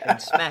pocket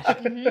and smash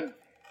it.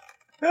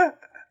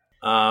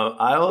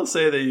 I will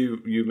say that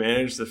you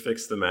managed to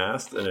fix the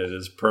mast, and it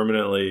is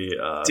permanently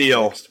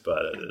Deal. fixed,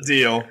 but it is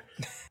Deal.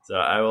 So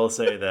I will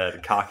say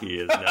that Cocky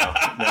is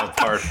now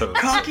part of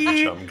Cocky,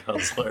 the Chum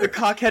Guzzler. the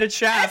cock-headed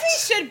shaft.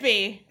 As he should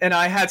be. And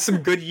I had some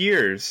good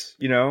years,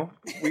 you know.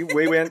 We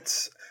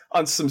went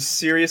on some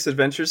serious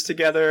adventures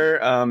together.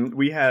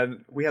 We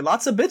had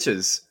lots of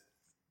bitches.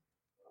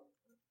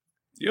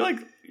 You're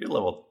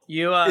level.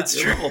 You're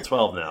level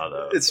 12 now,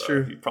 though. It's so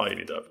true. You probably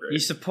need to upgrade. You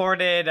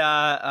supported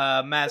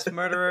mass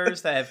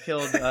murderers that have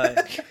killed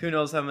who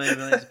knows how many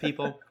millions of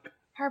people.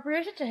 Harper,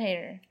 you're such a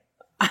hater.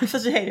 I'm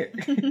such a hater.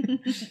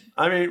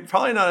 I mean,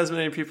 probably not as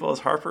many people as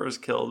Harper was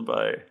killed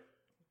by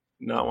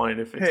not wanting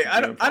to fix. Hey,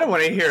 I don't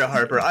want to hear it,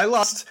 Harper. I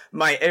lost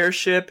my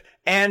airship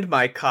and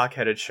my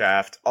cock-headed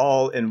shaft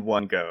all in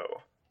one go.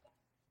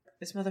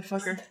 This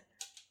motherfucker,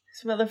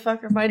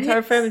 my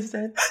entire family's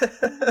dead.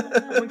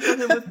 I'm gonna kill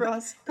him with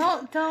Ross.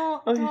 Don't kill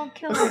him. Don't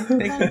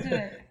do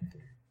it.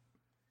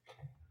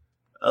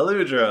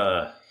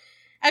 Aludra,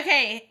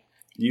 Okay.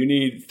 you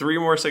need 3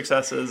 more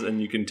successes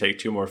and you can take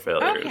 2 more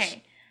failures.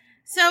 Okay.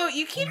 So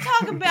you keep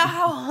talking about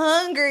how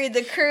hungry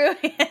the crew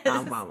is.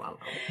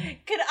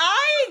 Could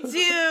I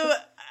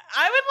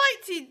would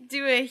like to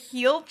do a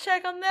heal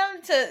check on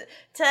them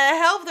to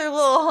help their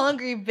little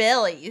hungry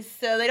bellies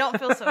so they don't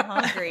feel so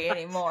hungry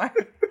anymore.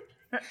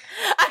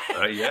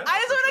 Yeah. I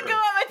just want to go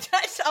up and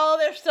touch all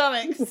their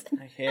stomachs.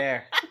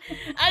 Here.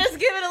 I just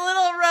give it a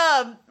little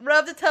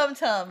rub the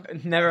tum-tum.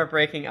 Never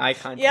breaking eye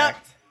contact.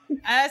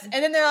 Yep. And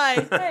then they're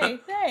like, hey,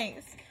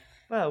 thanks.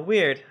 Well,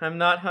 weird. I'm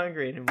not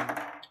hungry anymore.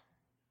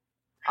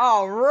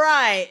 All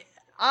right.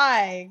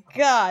 I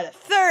got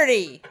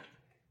 30.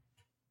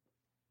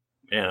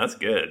 Man, that's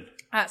good.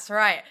 That's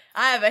right.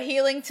 I have a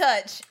healing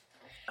touch.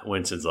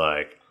 Winston's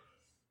like,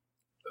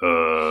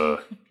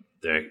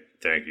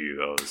 thank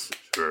you. I was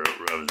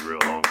real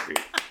hungry.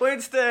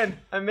 Winston,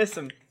 I miss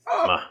him.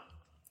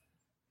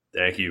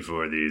 Thank you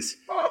for these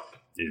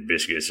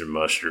biscuits and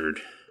mustard.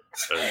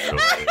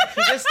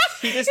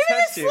 He just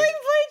touched you. Sling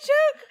blade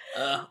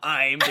joke.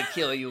 I aim to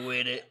kill you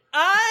with it.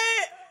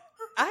 I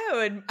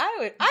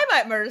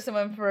might murder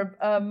someone for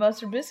a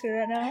mustard biscuit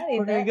right now.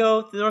 We're gonna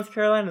go to North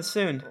Carolina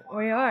soon.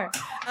 We are.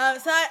 So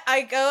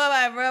I go up,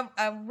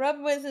 I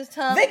rub Winston's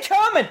tongue. They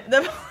coming!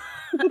 Did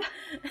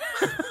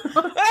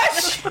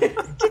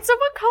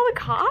someone call the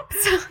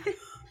cops?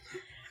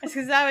 It's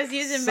because I was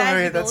using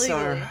Sorry, magic that's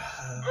illegally.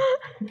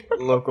 our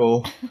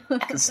local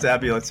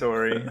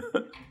constabulatory.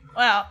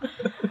 Wow.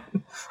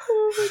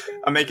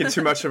 I'm making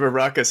too much of a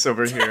ruckus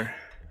over here.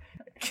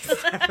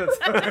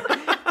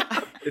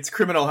 It's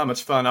criminal how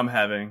much fun I'm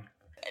having.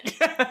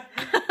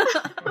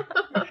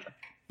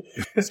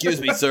 Excuse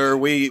me, sir.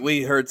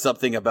 We heard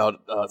something about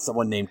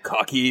someone named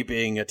Cocky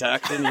being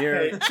attacked in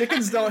here. Hey,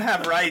 chickens don't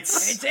have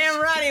rights. You're damn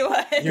right he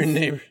was.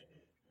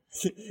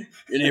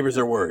 Your neighbors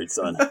are worried,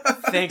 son.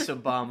 Thanks,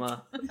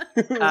 Obama.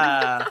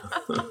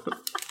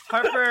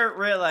 Harper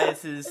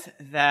realizes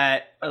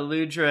that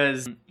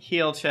Aludra's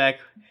heal check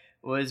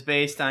was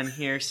based on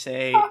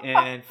hearsay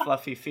and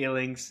fluffy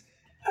feelings.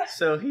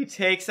 So he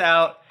takes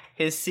out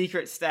his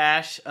secret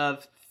stash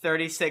of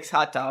 36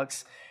 hot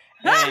dogs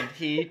and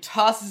he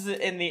tosses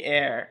it in the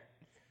air.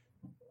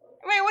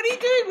 Wait, what are you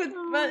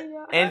doing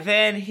with... And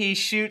then he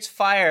shoots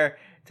fire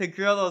to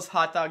grill those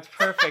hot dogs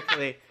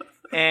perfectly.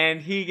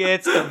 And he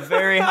gets a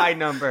very high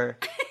number.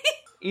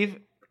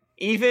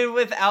 Even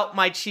without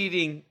my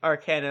cheating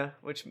arcana,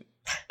 which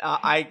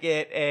I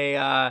get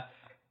a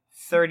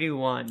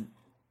 31.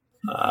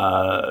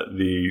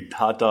 The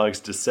hot dogs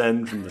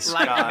descend from the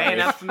sky. Like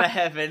manna from the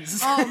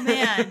heavens. Oh,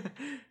 man.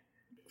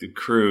 The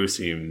crew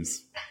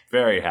seems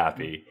very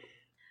happy.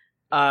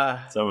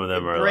 Some of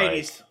them are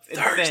Brady's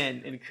like, and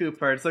Finn and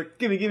Cooper. It's like,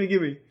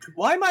 gimme.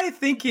 Why am I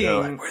thinking...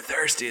 They're like, we're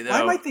thirsty, though.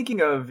 Why am I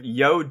thinking of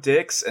Yo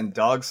Dicks and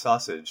Dog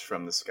Sausage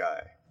from the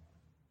Sky?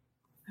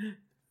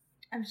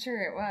 I'm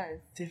sure it was.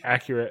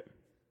 Accurate.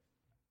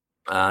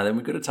 Then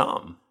we go to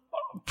Tom.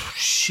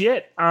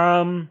 Shit.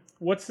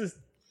 What's this?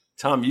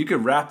 Tom, you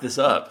could wrap this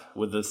up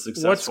with a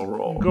successful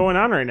roll. What's going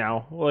on right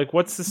now? Like,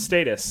 what's the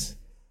status?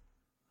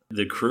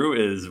 The crew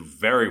is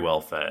very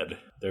well fed.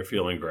 They're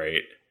feeling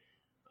great.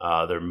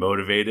 They're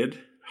motivated,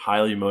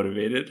 highly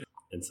motivated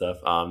and stuff.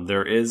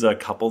 There is a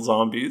couple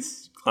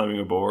zombies climbing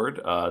aboard.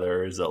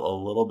 There is a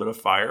little bit of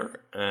fire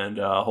and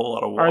a whole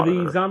lot of water. Are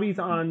the zombies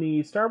on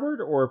the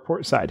starboard or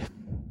port side?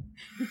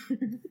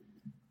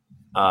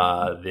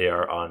 They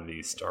are on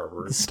the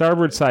starboard. The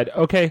starboard side.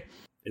 Okay.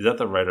 Is that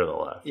the right or the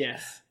left?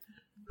 Yes.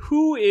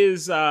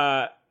 Who's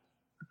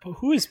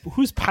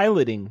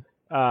piloting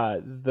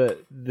the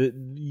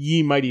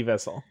ye mighty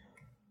vessel?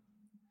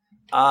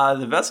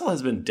 The vessel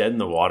has been dead in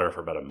the water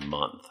for about a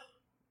month,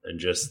 and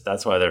just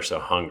that's why they're so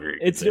hungry.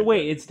 It's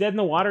dead in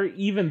the water,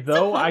 even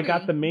though I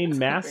got the main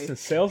mast and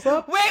sails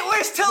up. Wait,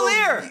 where's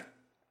Talir?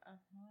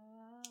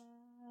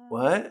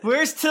 What?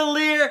 Where's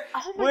Talir?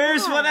 Oh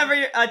Where's whatever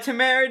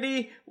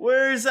Temerity?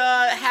 Where's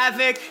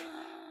Havoc?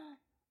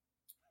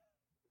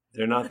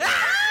 They're not there.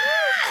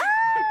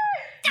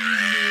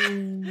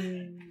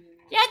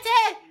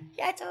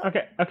 You're Battle.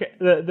 Okay.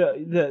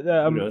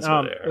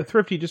 The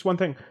Thrifty, just one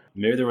thing.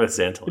 Maybe they're with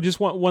Xantolin. Just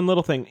one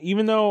little thing.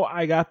 Even though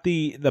I got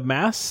the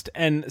mast,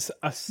 and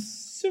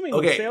assuming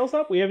the sail's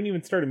up, we haven't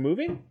even started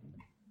moving?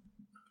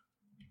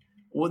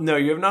 Well, no,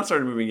 you have not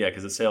started moving yet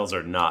because the sails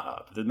are not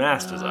up. The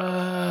mast is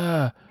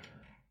up.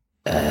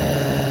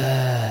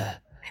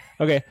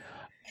 Okay.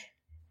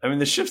 I mean,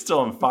 the ship's still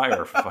on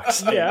fire, for fuck's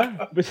sake.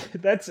 Yeah, but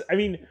that's, I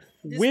mean,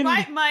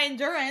 Despite my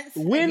endurance,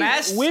 wind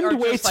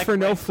waits for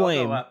no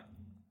flame.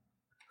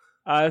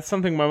 That's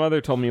something my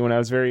mother told me when I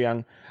was very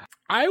young.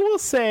 I will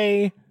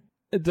say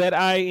that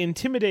I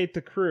intimidate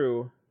the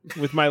crew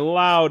with my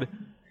loud,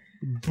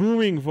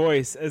 booming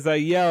voice as I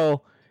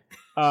yell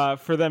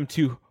for them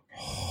to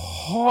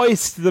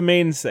hoist the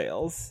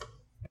mainsails.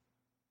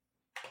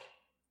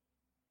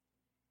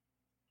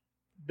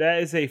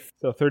 That is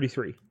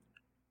 33.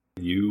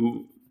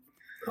 You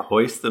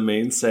hoist the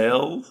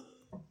mainsails,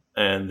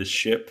 and the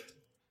ship.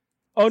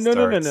 Oh,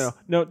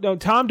 no!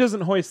 Tom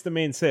doesn't hoist the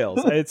mainsails.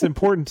 It's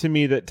important to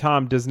me that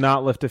Tom does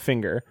not lift a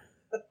finger.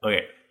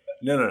 Okay,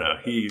 no.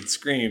 He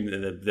screamed.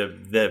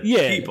 The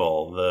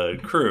people, the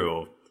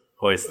crew,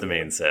 hoist the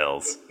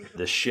mainsails.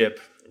 The ship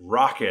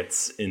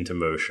rockets into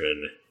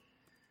motion.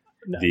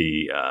 No.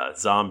 The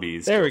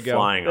zombies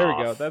flying off. There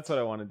we go. That's what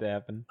I wanted to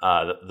happen.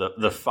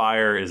 The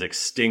fire is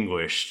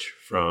extinguished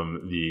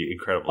from the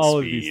incredible All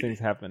speed. of these things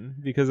happen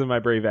because of my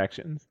brave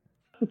actions.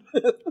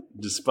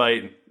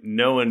 Despite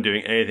no one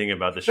doing anything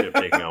about the ship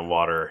taking on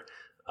water,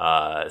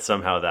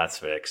 somehow that's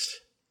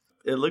fixed.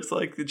 It looks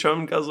like the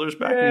chum guzzler's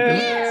back in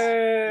business.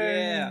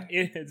 Yeah.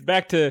 It's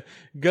back to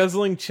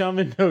guzzling chum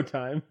in no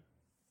time.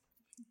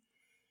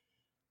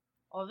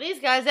 Well, these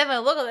guys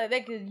definitely look like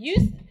they could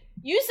use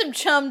some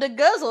chum to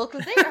guzzle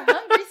because they are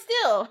hungry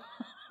still.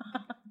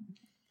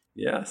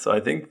 Yeah, so I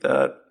think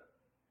that.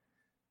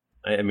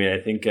 I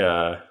think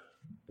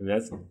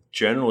that's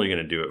generally going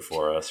to do it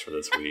for us for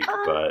this week,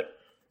 but.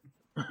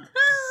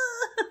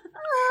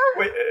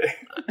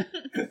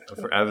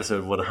 For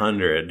episode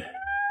 100.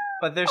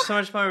 But there's so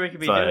much more we could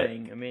be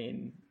doing. I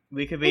mean,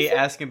 we could be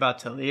asking about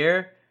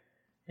Talir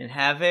and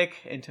Havoc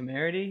and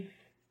Temerity.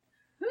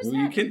 Well,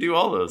 you can do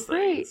all those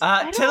things.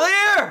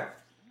 Talir!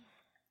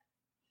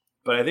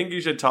 But I think you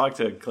should talk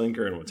to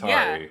Clinker and Watari.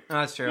 Yeah. Oh,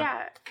 that's true.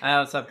 Yeah.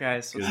 What's up,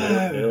 guys? Because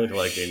they look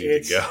like they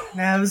need to go.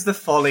 Now's the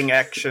falling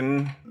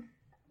action.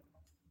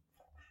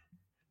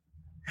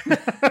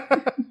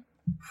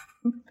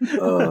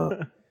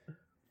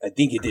 I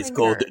think it is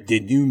called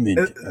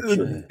denouement.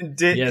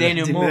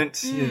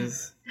 Denouement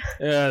is.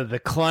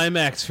 The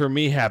climax for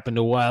me happened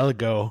a while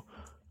ago.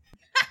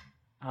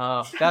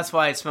 Oh, that's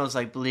why it smells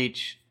like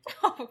bleach.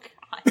 Oh, God.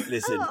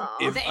 Listen,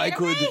 if I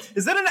could...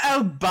 Is that an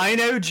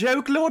albino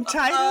joke, Lord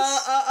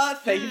Titus?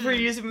 Thank you for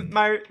using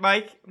my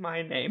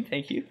name.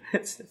 Thank you.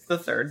 It's the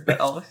third,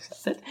 but I'll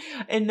accept it.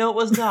 And no, it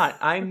was not.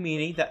 I'm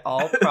meaning that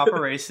all proper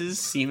races'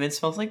 semen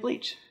smells like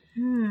bleach.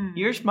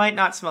 Yours might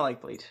not smell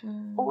like bleach.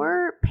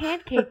 Or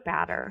pancake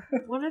batter.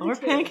 One of the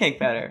two. Pancake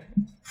batter.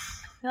 I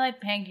feel like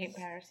pancake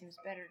batter seems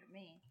better to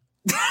me.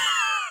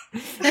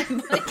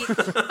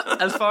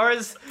 As far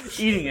as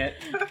eating it,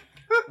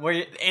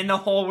 in the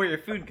hole where your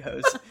food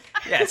goes,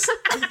 yes.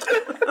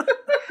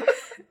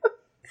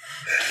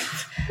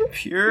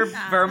 Pure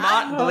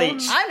Vermont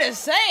bleach. I'm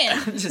just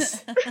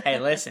saying. Hey,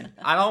 listen.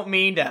 I don't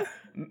mean to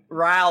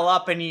rile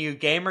up any of you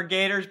gamer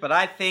gators, but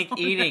I think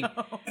eating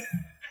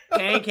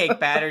pancake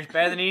batter is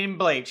better than eating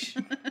bleach.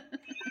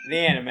 The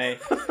anime.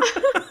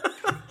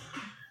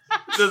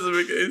 Doesn't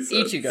make any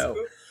sense. Ichigo.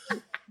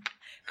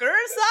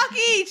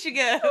 Kurosaki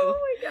Ichigo. Oh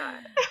my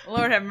god.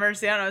 Lord have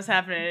mercy, I don't know what's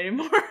happening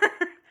anymore.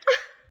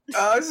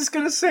 I was just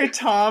gonna say,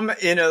 Tom,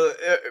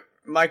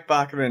 Mike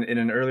Bachman, in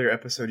an earlier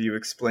episode, you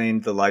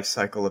explained the life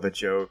cycle of a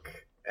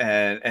joke,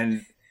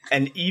 and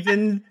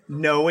even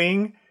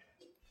knowing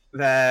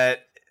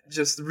that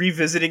just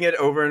revisiting it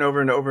over and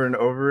over and over and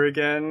over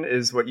again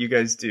is what you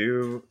guys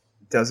do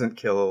doesn't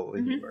kill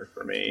the humor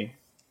for me.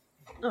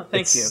 Oh,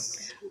 thank you.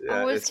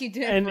 I always keep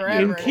doing And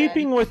forever. in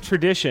keeping with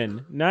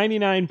tradition,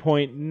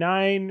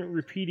 99.9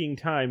 repeating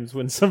times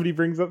when somebody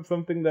brings up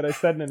something that I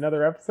said in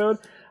another episode,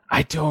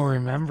 I don't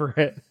remember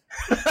it.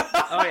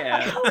 Oh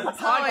yeah,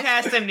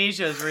 podcast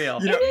amnesia is real.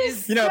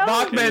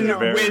 Bachman,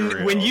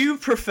 when you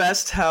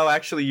professed how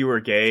actually you were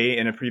gay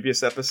in a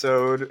previous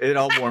episode, it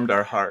all warmed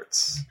our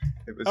hearts.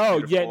 It was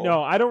beautiful.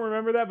 No, I don't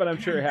remember that, but I'm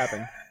sure it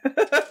happened.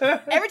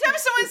 Every time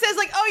someone says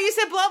like, "Oh, you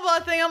said blah blah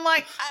thing," I'm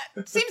like,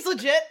 "Seems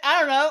legit." I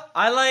don't know.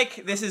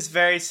 This is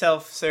very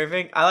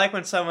self-serving. I like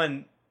when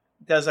someone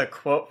does a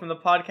quote from the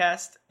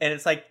podcast, and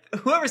it's like,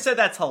 whoever said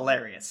that's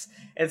hilarious.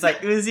 It's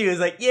like, it was you. It's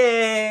like,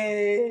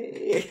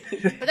 yay!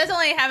 But that's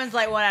only happens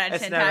like 1 out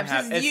of 10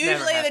 times. It's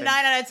usually the 9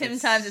 out of 10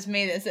 times it's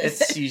me that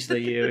says it's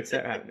usually you. It's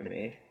never happened to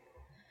me.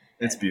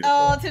 It's beautiful.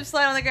 Oh, Tim's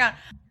slide on the ground.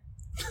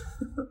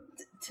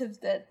 Tim's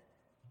dead.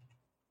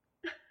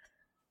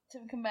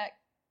 Tim, come back.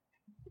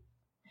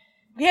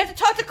 We have to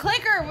talk to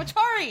Clinker,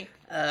 Watari.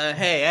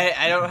 Hey,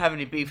 I don't have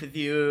any beef with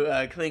you,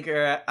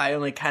 Clinker. I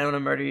only kind of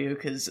want to murder you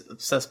because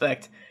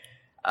suspect.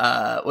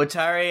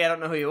 Watari, I don't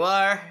know who you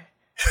are.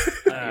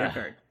 You're a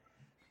bird.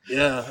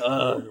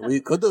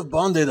 We could have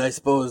bonded, I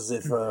suppose,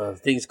 if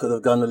things could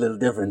have gone a little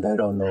different. I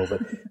don't know,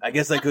 but I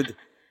guess I could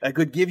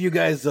give you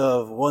guys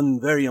one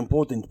very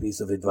important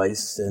piece of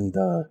advice, and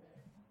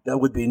that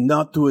would be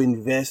not to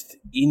invest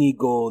any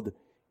gold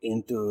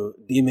into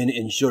demon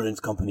insurance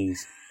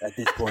companies at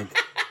this point.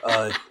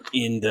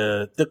 In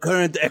the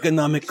current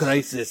economic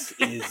crisis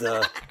is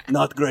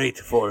not great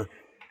for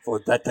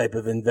that type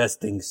of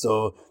investing.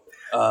 So,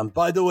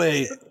 by the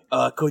way,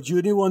 could you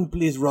anyone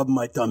please rub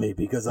my tummy,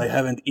 because I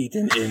haven't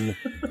eaten in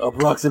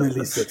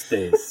approximately 6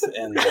 days.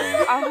 And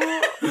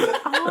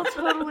I will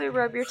totally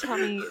rub your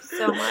tummy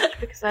so much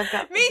because I've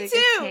got the biggest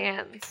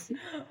hands.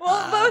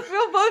 We'll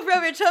both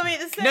rub your tummy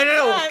at the same time.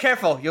 No,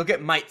 careful. You'll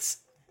get mites.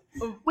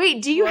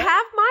 Wait, do you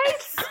have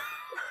mites?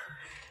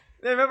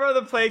 Remember on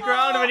the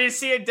playground when you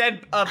see a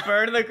dead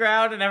bird in the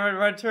ground and everyone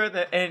run to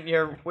it, and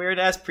your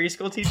weird-ass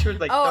preschool teacher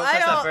don't touch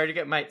that bird, you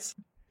get mites.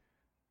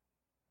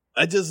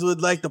 I just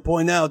would like to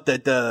point out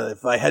that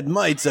if I had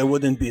mites, I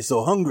wouldn't be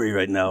so hungry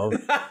right now.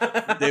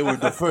 They were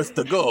the first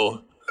to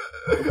go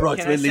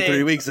approximately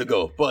 3 weeks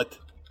ago, but...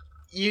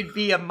 You'd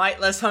be a mite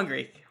less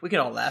hungry. We can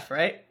all laugh,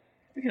 right?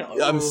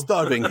 I'm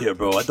starving here,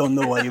 bro. I don't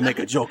know why you make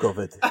a joke of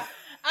it.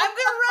 I'm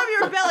gonna rub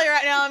your belly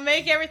right now and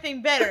make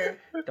everything better.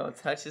 Don't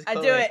touch his I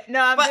cloaca. do it.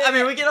 No,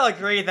 we can all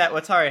agree that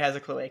Watari has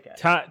a cloaca.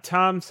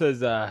 Tom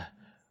says,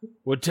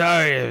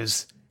 Watari,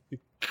 is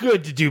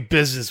good to do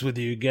business with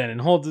you again,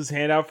 and holds his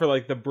hand out for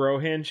like the bro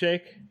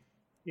handshake.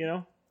 You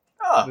know?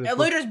 And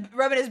Luder's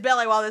rubbing his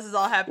belly while this is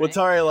all happening.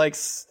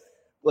 Watari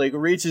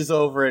reaches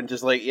over and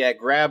just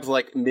grabs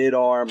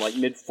mid-arm,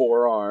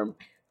 mid-forearm.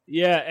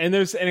 Yeah, and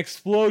there's an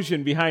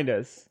explosion behind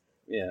us.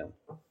 Yeah.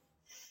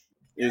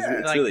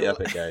 It's really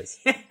epic, guys.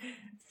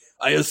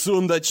 I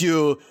assume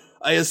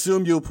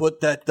you put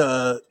that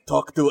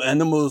talk to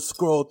animals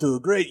scroll to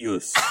great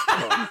use.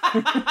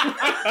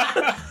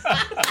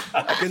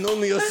 I can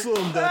only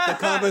assume that the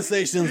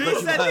conversations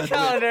that you had.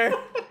 Calendar.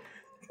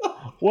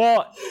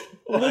 Well,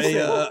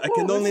 I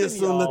can only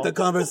assume that the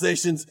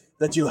conversations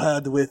that you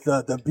had with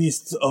the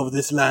beasts of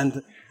this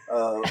land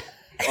are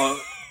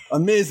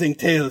amazing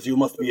tales you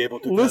must be able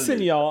to listen, tell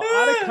me. y'all,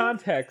 out of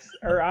context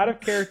or out of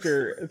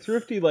character,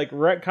 Thrifty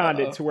retconned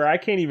it to where I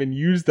can't even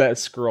use that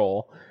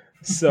scroll.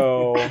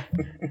 So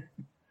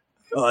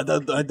I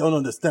don't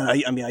understand.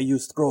 I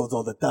use scrolls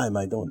all the time.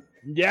 I don't.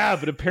 Yeah,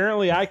 but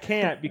apparently I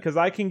can't, because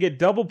I can get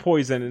double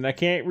poison and I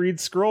can't read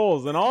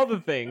scrolls and all the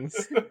things.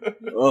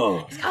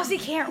 Oh, it's because he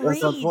can't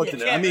that's read.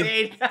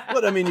 unfortunate.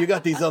 But you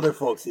got these other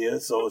folks here,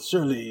 so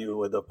surely you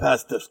would have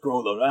passed the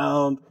scroll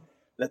around.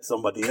 Let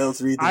somebody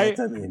else read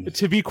it.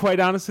 To be quite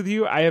honest with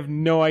you, I have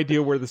no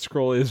idea where the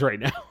scroll is right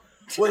now.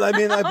 Well, I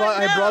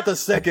brought the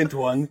second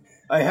one.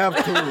 I have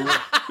two.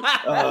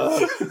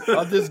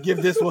 I'll just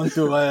give this one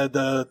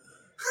to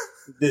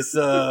this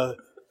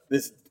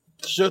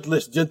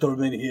shirtless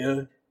gentleman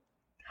here.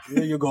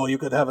 Here you go. You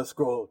could have a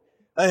scroll.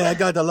 I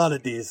got a lot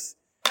of these.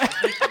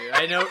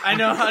 I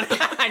know how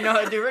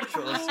to do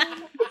rituals.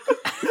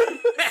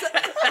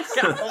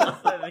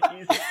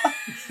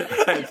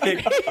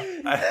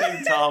 I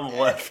think Tom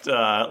left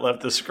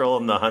the scroll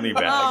in the honey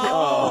bag.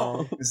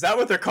 Oh. Is that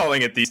what they're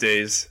calling it these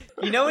days?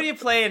 You know when you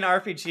play an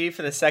RPG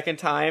for the second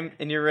time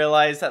and you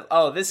realize that,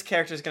 this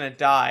character's gonna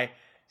die,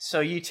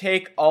 so you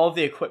take all of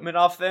the equipment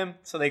off them,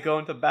 so they go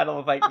into battle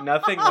with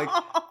nothing.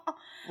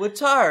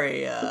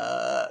 Watari,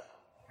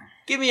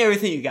 give me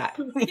everything you got.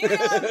 All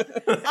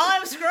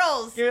them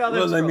scrolls.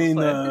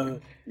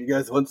 You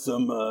guys want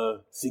some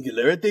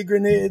singularity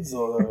grenades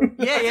or?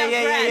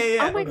 Yeah.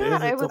 Oh my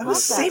god, I would love that.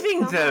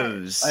 Saving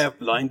those. I have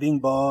blinding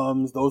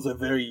bombs. Those are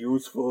very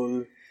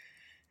useful.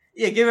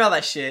 Yeah, give me all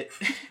that shit.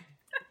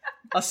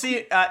 I'll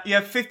see. You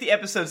have 50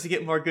 episodes to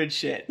get more good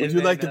shit. Would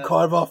you like to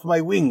carve off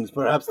my wings?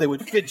 Perhaps they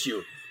would fit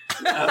you.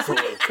 Asshole.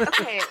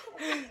 Okay.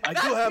 I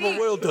do have a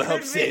world to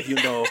help save, you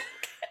know.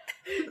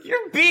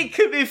 Your beak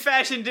could be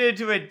fashioned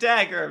into a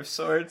dagger of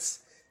sorts.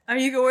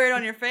 You can wear it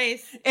on your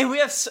face. And we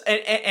have,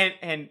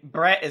 and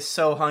Brett is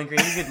so hungry.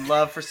 He could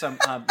love for some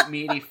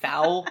meaty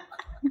fowl.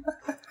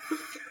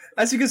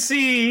 As you can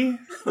see,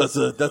 that's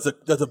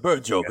a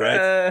bird joke,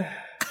 right?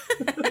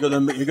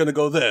 You're gonna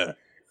go there.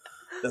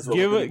 That's what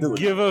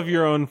give of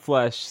your own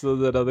flesh so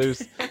that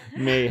others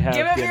may have.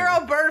 Give him your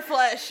own bird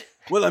flesh.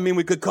 Well,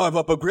 we could carve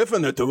up a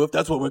griffin or two if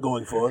that's what we're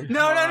going for.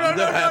 No.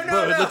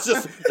 Let's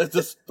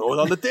just throw it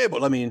on the table.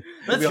 Maybe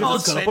let's I'll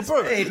just cut up a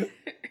bird.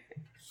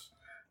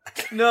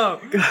 No.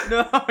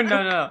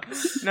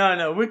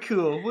 We're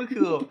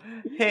cool.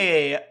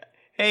 Hey,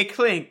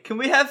 Clink, can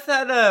we have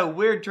that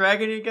weird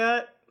dragon you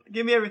got?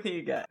 Give me everything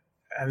you got.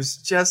 I was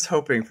just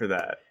hoping for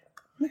that.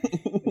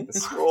 A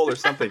scroll or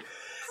something.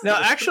 No,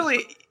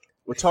 actually,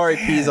 Watari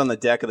pees on the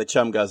deck of the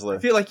Chum Guzzler. I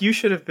feel like you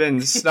should have been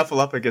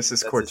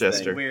Snuffleupagus' court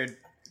jester. Weird.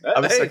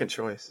 I'm a second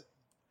choice.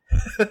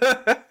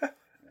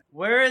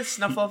 Where is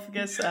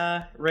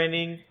Snuffleupagus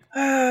reigning?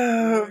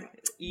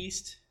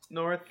 East,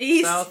 north,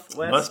 south,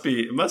 west?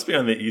 It must be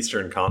on the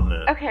eastern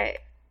continent. Okay.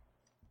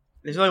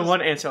 There's only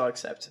one answer I'll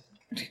accept.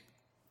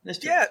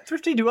 Yeah,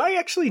 Thrifty, do I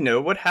actually know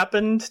what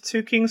happened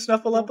to King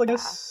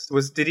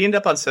Snuffleupagus? Did he end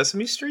up on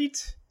Sesame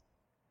Street?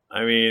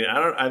 I mean,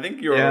 I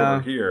think you were Yeah.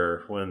 over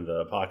here when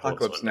the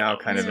apocalypse went now down,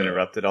 kind of so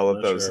interrupted all of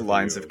I'm not those sure if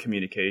lines you of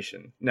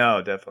communication. No,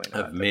 definitely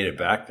not. have made it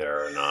back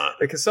there or not.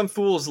 Because some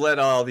fools let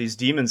all these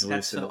demons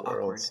That's loose in so the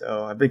world, awkward.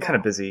 so I've been kind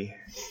of busy.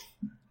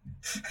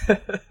 I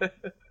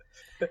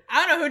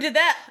don't know who did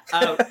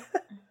that.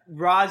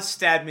 Rod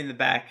stabbed me in the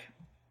back.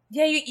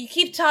 Yeah, you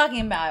keep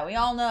talking about it. We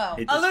all know.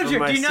 It is from Aludra,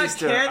 my do you not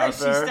sister care that out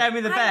she there. stabbed me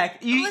in the back?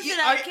 listen,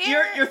 I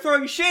care. You're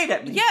throwing shade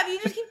at me. Yeah, but you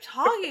just keep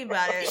talking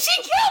about it.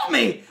 She killed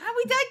me!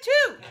 We died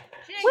too.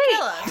 She didn't Wait,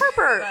 kill us.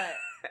 Harper.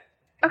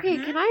 but- Okay,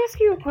 can I ask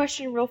you a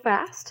question real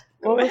fast?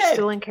 While Go we're ahead.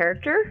 still in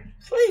character?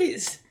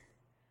 Please.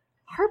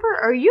 Harper,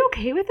 are you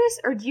okay with this,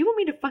 or do you want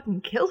me to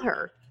fucking kill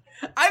her?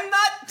 I'm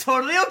not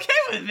totally okay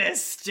with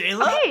this,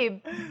 Jayla.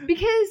 Okay,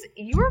 because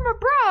you're my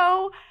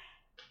bro,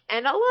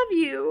 and I love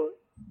you.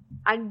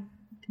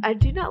 I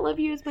do not love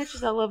you as much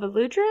as I love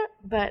Aludra,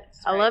 but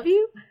I love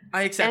you.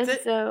 I accept and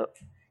it. So,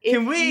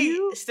 Can if we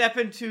you- step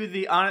into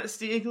the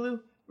honesty igloo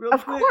real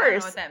Of quick? I don't know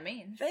course. what that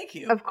means. Thank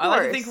you. Of I like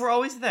to course. think we're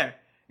always there.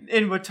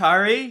 In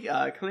Watari,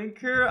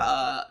 Clinker,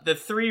 the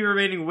 3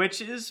 remaining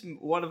witches,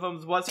 one of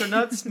them's what's her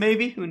nuts,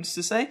 maybe, who's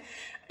to say,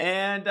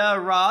 and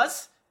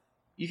Roz,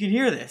 you can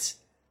hear this.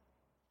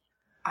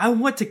 I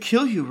want to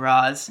kill you,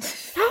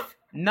 Roz.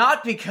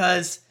 Not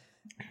because,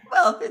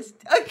 well, it's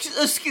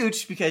a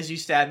scooch because you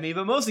stabbed me,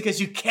 but mostly because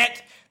you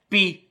can't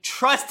be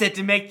trusted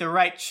to make the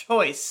right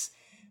choice.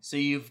 So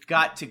you've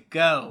got to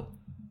go.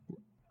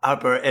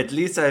 Harper, at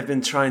least I've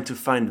been trying to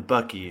find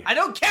Bucky. I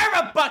don't care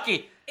about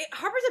Bucky!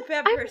 Harper's a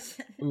bad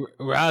person.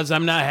 Roz,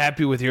 I'm not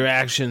happy with your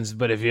actions,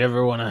 but if you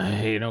ever want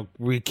to,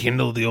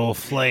 rekindle the old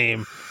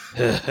flame.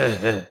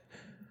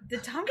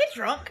 Did Tom get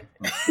drunk?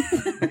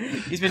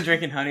 He's been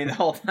drinking honey the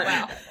whole time.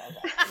 Wow.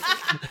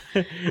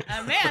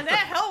 Man,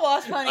 that hell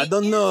wasp honey. I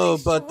don't know,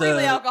 but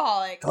really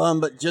alcoholic. Tom,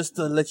 but just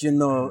to let you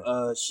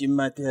know, she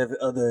might have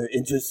other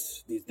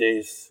interests these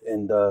days,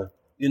 and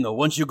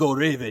once you go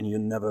raven, you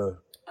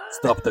never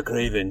stop the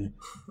craving.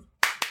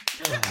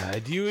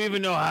 Do you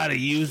even know how to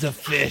use a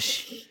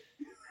fish?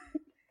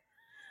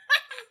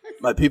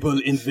 My people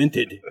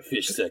invented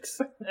fish sex.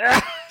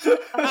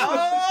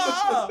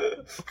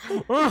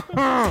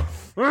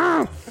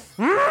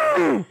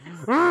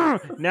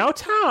 Now,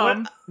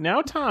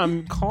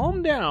 Tom,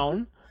 calm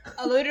down.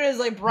 Aludra is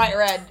like bright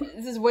red.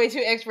 This is way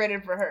too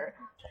X-rated for her.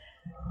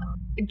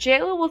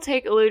 Jayla will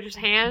take Aludra's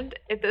hand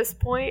at this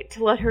point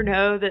to let her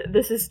know that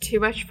this is too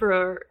much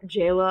for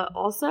Jayla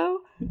also.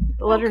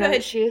 To let her know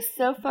that she is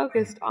so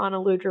focused on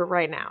Aludra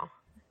right now.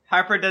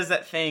 Harper does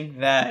that thing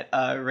that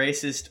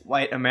racist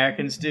white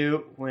Americans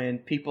do when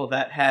people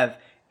that have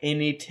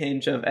any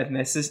tinge of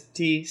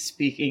ethnicity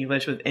speak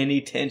English with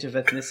any tinge of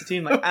ethnicity.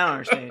 I'm like, I don't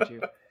understand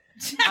you.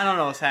 I don't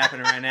know what's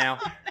happening right now.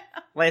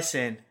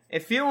 Listen,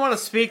 if you want to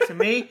speak to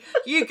me,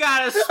 you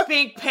gotta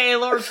speak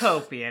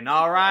Palortopian,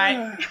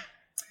 alright?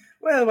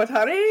 Well,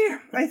 Watari,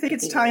 I think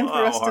it's time for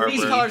us to...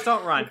 These colors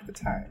don't run. The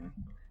time.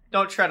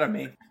 Don't tread on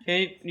me.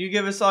 Can you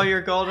give us all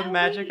your golden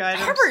magic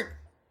items? Herbert,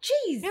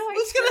 jeez.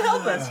 Who's gonna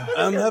help us?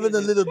 I'm having a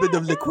little bit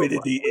of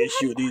liquidity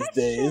issue these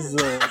days, so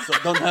I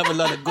don't have a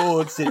lot of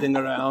gold sitting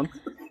around.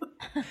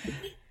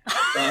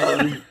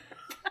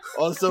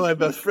 Also, I'm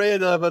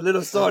afraid I'm a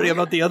little sorry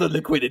about the other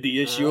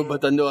liquidity issue,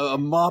 but I know a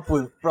mop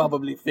will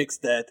probably fix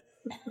that.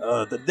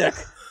 The deck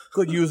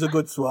could use a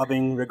good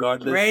swabbing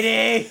regardless.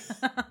 Brady!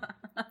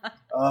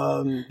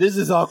 This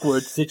is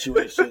awkward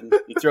situation.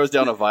 He throws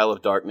down a vial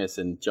of darkness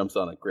and jumps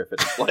on a griffin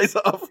and flies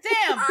off.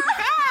 Damn!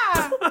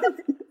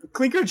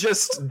 Clinker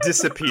just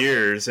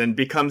disappears and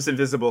becomes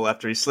invisible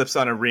after he slips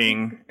on a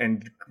ring,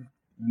 and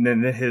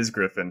then his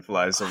griffin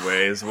flies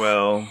away as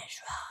well.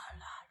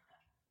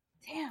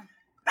 Damn.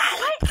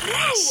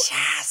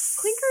 Precious.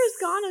 Clinker is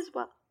gone as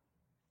well.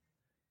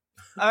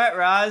 Alright,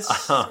 Roz.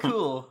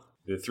 Cool.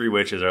 The 3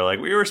 witches are like,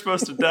 we were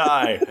supposed to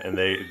die, and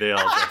they all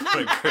jump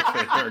on a griffin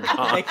and are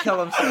gone. They kill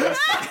themselves.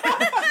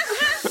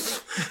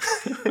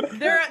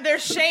 They're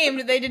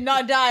shamed they did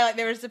not die like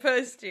they were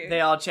supposed to.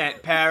 They all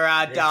chant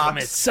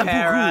paradox, commit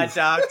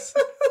paradox.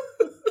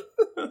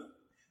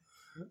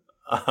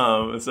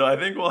 So I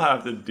think we'll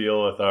have to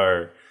deal with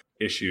our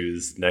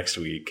issues next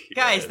week.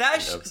 Guys, in that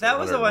episode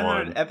was a 100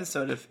 101.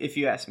 episode, if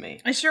you ask me.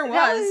 It sure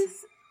was.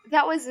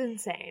 That was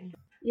insane.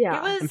 Yeah.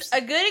 It was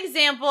a good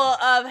example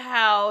of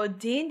how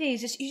D&D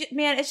is just,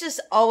 it's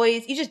just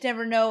always, you just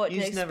never know what You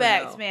to just never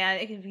expect, know. man.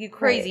 It can be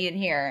crazy in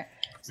here.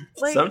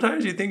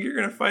 Sometimes you think you're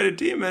going to fight a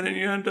demon, and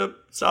you end up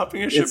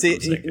stopping a ship See,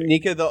 from sinking.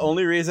 Nika, the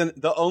only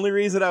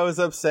reason I was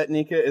upset,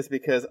 Nika, is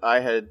because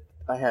I had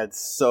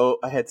so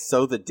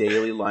the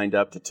daily lined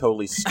up to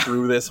totally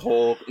screw this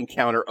whole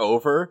encounter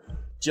over.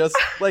 Just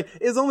like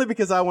it's only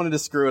because I wanted to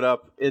screw it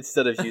up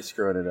instead of you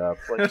screwing it up.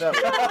 Like that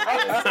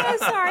I'm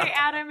so sorry,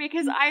 Adam,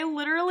 because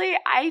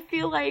I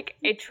feel like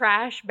a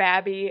trash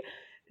babby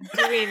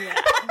doing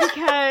that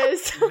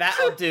because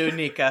That'll do,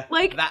 Nika.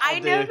 like That'll I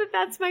know do.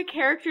 that's my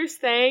character's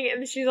thing,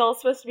 and she's all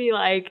supposed to be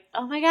like,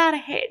 "Oh my god, I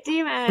hate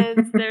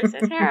demons; they're so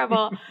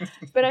terrible,"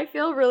 but I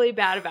feel really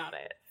bad about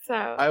it. So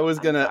I was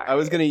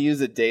gonna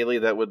use a daily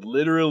that would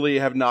literally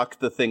have knocked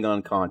the thing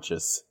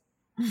unconscious.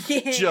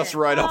 just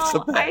right off the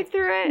bat.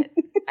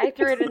 I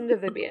threw it into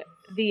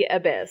the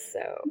abyss. So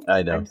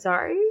I know. I'm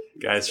sorry,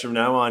 Guys, from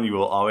now on, you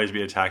will always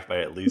be attacked by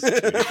at least 2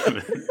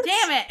 demons.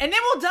 Damn it! And then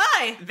we'll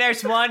die.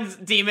 There's one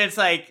demon's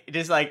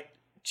just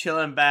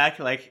chilling back,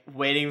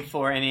 waiting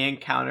for any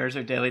encounters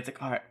or daily. It's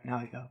like, all right, now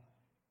we go.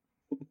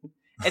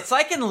 It's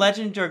like in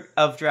Legend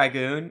of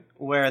Dragoon,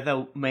 where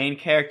the main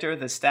character,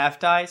 the staff,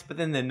 dies, but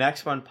then the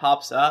next one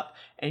pops up,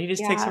 and he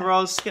just takes over all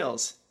his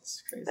skills.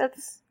 It's crazy.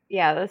 That's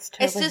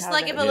totally. It's just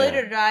like if a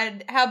Beludra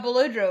died, how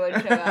Beludra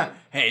would show up.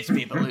 Hey, it's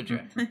me,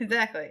 Beludra.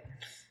 Exactly.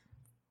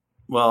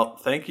 Well,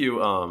 thank you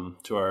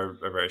to our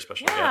very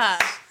special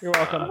guests. You're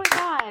welcome. Oh my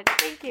god,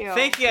 thank you.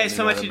 Thank you guys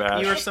so much. Bash.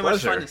 You were so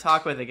much fun Pleasure. to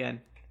talk with again.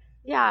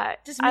 Yeah,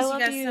 Just I miss you love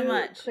guys you so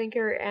much.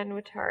 Clinker and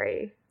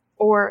Watari,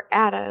 or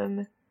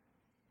Adam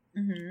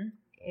Mm-hmm.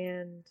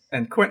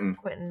 and Quentin.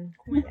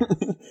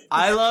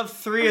 I love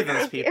 3 of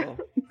those people.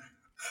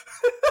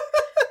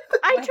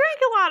 I drank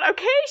a lot.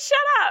 Okay, shut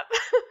up.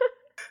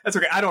 That's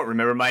okay. I don't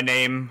remember my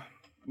name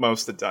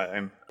most of the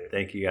time.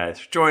 Thank you guys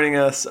for joining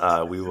us.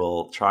 We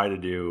will try to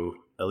do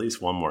at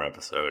least one more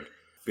episode. I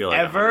feel like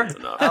Ever? 100's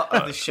enough.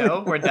 Of the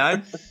show? We're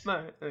done?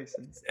 That makes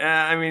sense.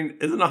 I mean,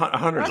 isn't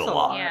 100's a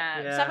lot?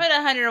 Yeah. Stop at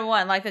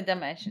 101, like the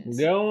Dimensions.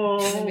 No.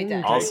 We'll be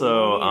done.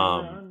 Also,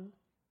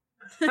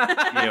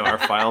 our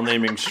file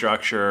naming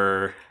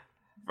structure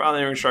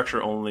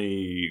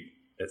only,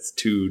 it's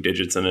 2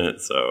 digits in it,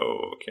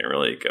 so can't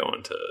really go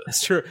into.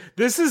 That's true.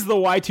 This is the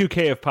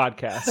Y2K of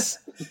podcasts.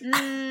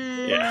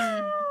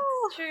 Yeah.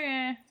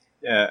 True.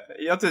 Yeah,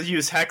 you have to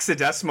use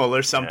hexadecimal or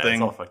Yeah, something.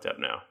 it's all fucked up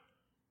now.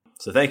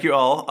 So thank you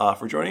all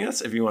for joining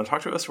us. If you want to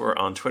talk to us, we're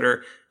on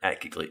Twitter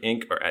at Geekly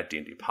Inc. or at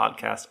D&D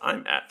Podcast.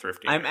 I'm at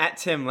Thrifty. I'm at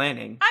Tim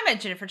Lanning. I'm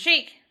at Jennifer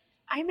Cheek.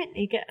 I'm at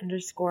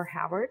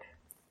Nika_Howard.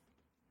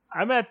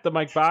 I'm at the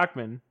Mike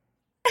Bachman.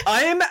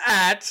 I'm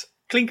at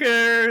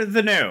Clinker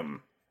the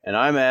Gnome. And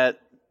I'm at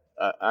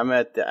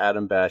the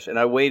Adam Bash, and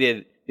I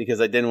waited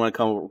because I didn't want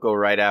to go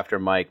right after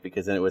Mike,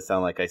 because then it would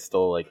sound like I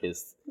stole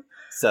his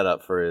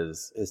setup for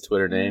his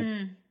Twitter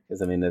name. Because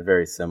they're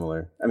very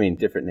similar.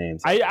 Different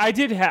names. I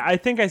did. I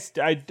think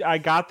I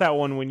got that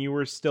one when you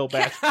were still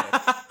back. I'm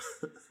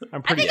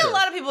pretty. I think sure. a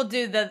lot of people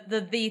do the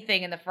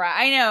thing in the front.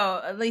 I know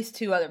at least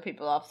 2 other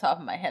people off the top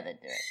of my head that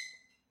do it.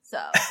 So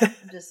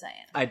I'm just saying.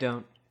 I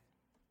don't.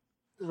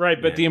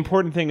 Right, but the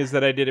important thing is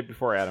that I did it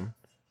before Adam.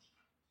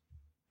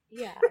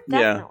 Yeah,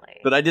 Yeah,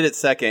 definitely. but I did it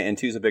second, and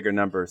 2's a bigger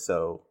number,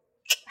 so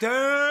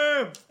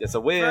Damn! it's a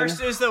win.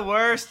 First is the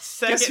worst.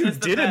 Second Guess who is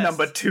the did best. a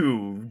number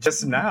 2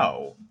 just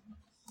now?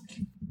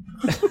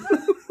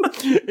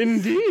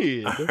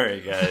 Indeed. All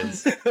right,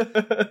 guys.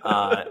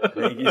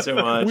 Thank you so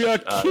much. We are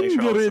Thanks for all the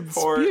kindred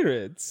support.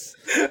 spirits.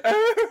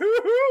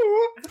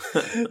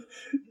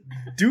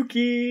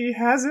 Dookie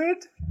has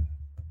it?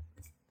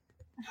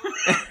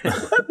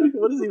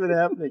 What is even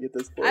happening at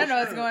this point? I don't know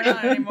what's going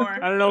on anymore.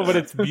 I don't know, but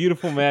it's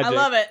beautiful magic. I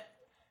love it.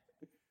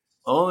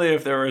 Only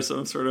if there was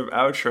some sort of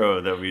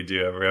outro that we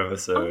do every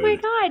episode. Oh my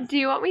god, do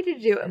you want me to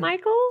do it,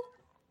 Michael?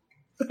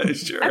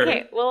 Sure.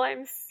 Okay, well,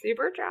 I'm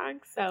super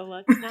drunk, so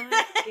let's not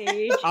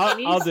engage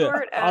any I'll do it.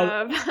 sort of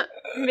I'll do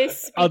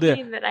it.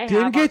 misspeaking that I have.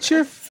 Didn't get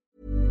your.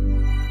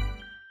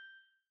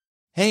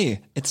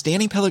 Hey, it's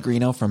Danny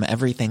Pellegrino from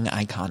Everything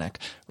Iconic.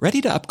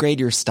 Ready to upgrade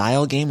your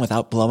style game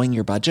without blowing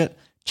your budget?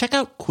 Check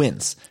out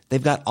Quince.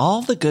 They've got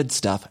all the good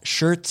stuff,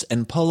 shirts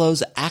and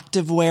polos,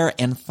 activewear,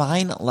 and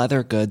fine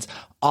leather goods,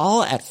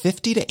 all at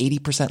 50 to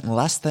 80%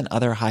 less than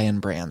other high-end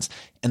brands.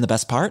 And the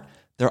best part?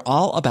 They're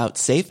all about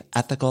safe,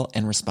 ethical,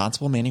 and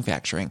responsible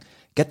manufacturing.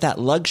 Get that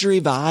luxury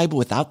vibe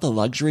without the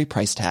luxury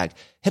price tag.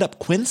 Hit up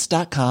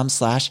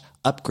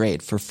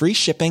quince.com/upgrade for free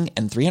shipping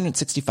and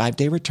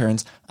 365-day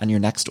returns on your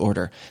next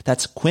order.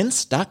 That's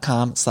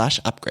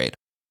quince.com/upgrade.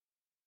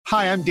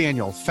 Hi, I'm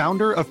Daniel,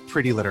 founder of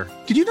Pretty Litter.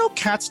 Did you know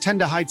cats tend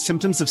to hide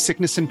symptoms of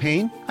sickness and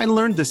pain? I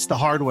learned this the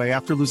hard way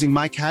after losing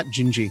my cat,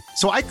 Gingy.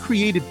 So I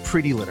created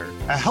Pretty Litter,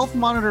 a health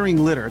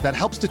monitoring litter that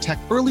helps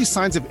detect early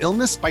signs of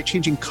illness by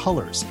changing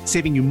colors,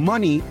 saving you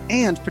money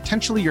and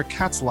potentially your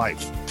cat's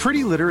life.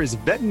 Pretty Litter is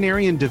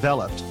veterinarian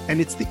developed,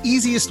 and it's the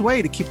easiest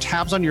way to keep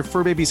tabs on your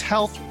fur baby's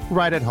health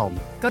right at home.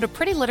 Go to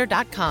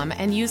prettylitter.com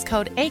and use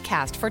code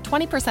ACAST for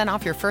 20%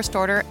 off your first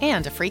order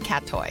and a free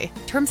cat toy.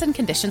 Terms and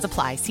conditions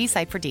apply. See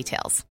site for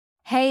details.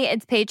 Hey,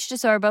 it's Paige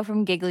DeSorbo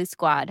from Giggly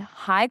Squad.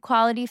 High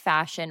quality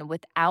fashion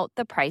without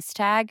the price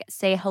tag.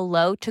 Say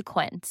hello to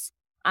Quince.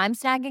 I'm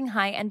snagging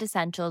high-end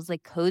essentials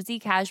like cozy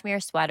cashmere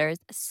sweaters,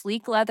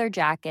 sleek leather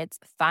jackets,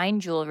 fine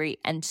jewelry,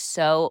 and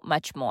so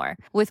much more.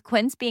 With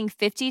Quince being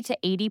 50 to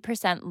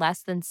 80%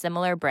 less than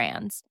similar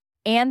brands.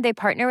 And they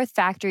partner with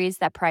factories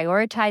that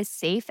prioritize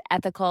safe,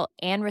 ethical,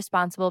 and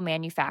responsible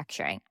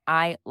manufacturing.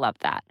 I love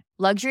that.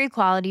 Luxury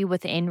quality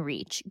within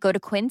reach. Go to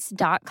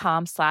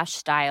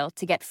quince.com/style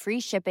to get free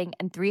shipping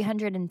and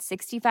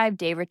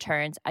 365-day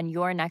returns on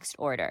your next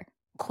order.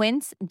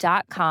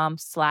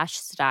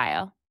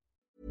 Quince.com/style.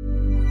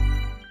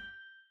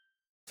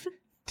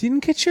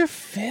 Didn't get your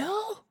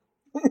fill?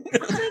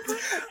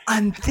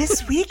 On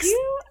this week's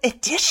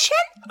edition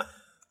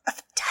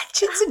of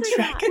Dungeons and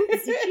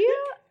Dragons. Did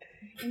you?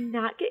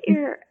 not get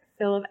your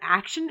fill of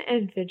action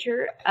and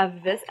adventure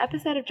of this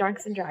episode of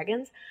Drunks and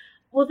Dragons,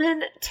 well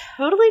then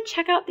totally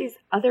check out these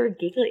other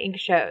Giggly Inc.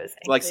 shows.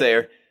 Like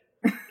Sayer.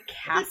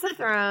 Cast of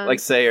Thrones. Like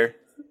Sayer.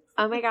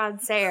 Oh my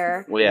god,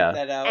 Sayer. Well, yeah.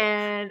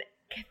 And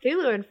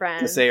Cthulhu and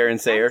Friends. Sayer and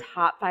Sayer.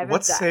 Top 5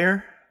 What's of death.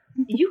 Sayer?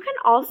 You can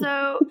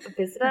also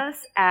visit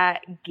us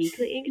at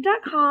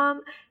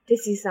geeklyinc.com to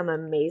see some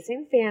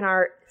amazing fan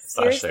art.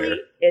 Seriously, Sayer.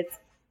 it's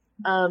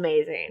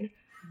amazing.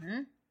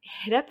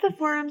 Hit up the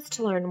forums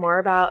to learn more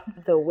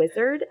about The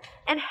Wizard,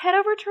 and head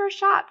over to our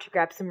shop to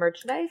grab some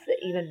merchandise that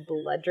even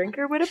Blood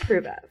Drinker would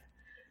approve of.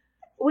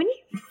 When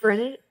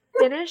you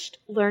finished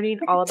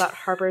learning all about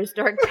Harper's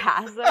Dark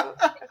Past, though,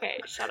 okay,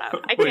 shut up.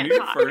 I When can't you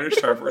talk.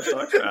 furnished Harper's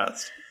Dark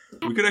Past.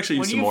 We could actually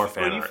use some more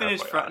fan art.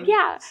 FYI.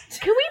 Yeah,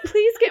 can we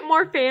please get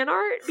more fan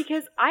art?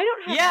 Because I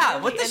don't have Yeah,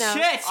 nearly what the enough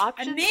shit?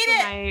 options I need for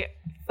it. my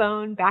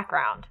phone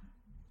background.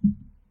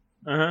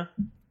 Uh-huh.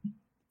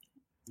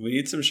 We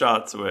need some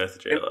shots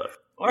with Jayla.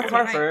 Or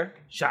Harper.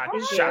 Shot.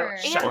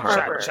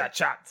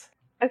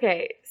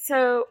 Okay,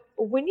 so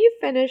when you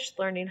finish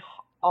learning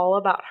all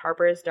about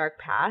Harper's Dark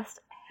Past,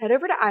 head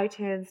over to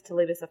iTunes to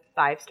leave us a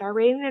 5-star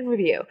rating and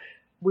review.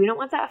 We don't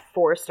want that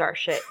 4-star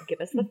shit.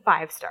 Give us the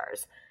 5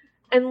 stars.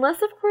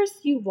 Unless, of course,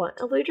 you want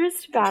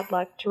Eludra's bad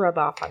luck to rub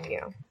off on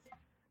you.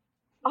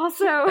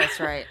 Also, That's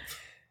right.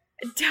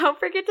 don't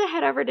forget to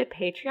head over to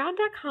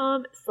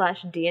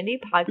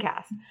patreon.com/D&D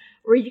podcast,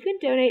 where you can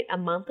donate a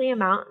monthly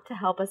amount to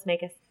help us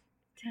make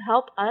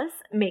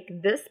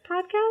this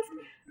podcast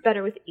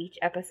better with each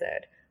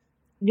episode.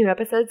 New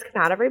episodes come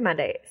out every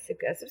Monday, so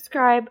go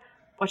subscribe,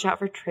 watch out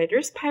for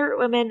traitorous pirate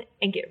women,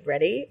 and get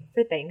ready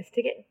for things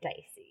to get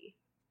dicey.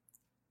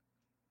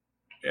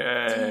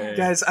 Yay.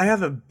 Guys, I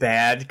have a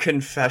bad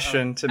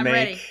confession to I'm make.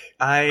 ready.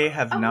 I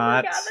have not.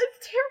 Oh my god,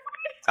 that's terrifying.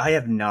 I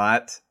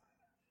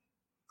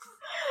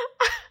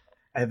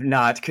have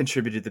not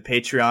contributed to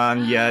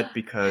Patreon yet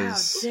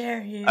because How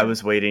dare you? I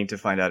was waiting to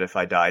find out if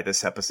I die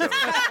this episode.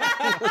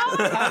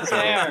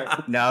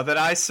 Now that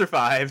I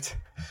survived,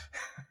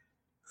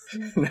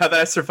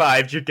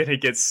 you're gonna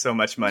get so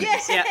much money.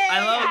 Yeah,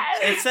 I love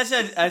it's such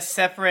a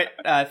separate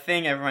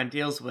thing everyone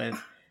deals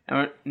with.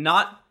 And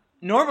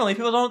normally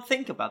people don't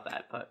think about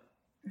that, but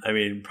I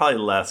mean, probably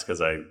less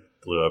because I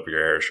blew up your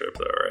airship,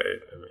 though, right?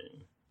 I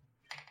mean,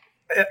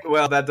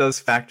 Well, that does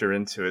factor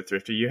into it,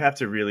 Thrifty. You have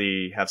to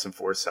really have some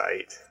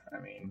foresight. I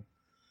mean,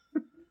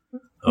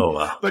 oh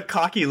wow. But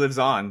Cocky lives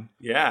on.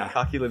 Yeah,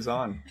 Cocky lives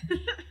on.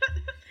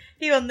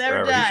 He will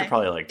never Forever. die. You should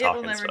probably, like, It talk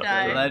will and never stuff,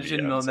 die. right?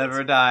 legend will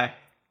never die,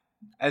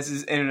 as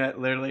his internet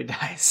literally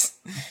dies.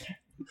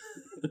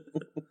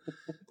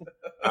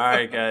 All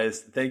right,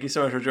 guys. Thank you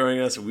so much for joining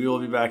us. We will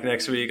be back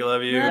next week. I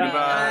love you. Bye.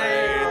 Goodbye.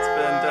 It's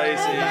been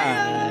dicey.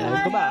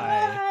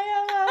 Goodbye.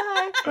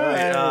 All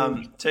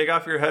right, take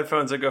off your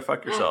headphones and go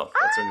fuck yourself.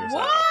 That's when you're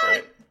signing off,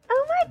 right?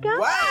 Oh my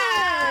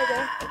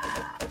god!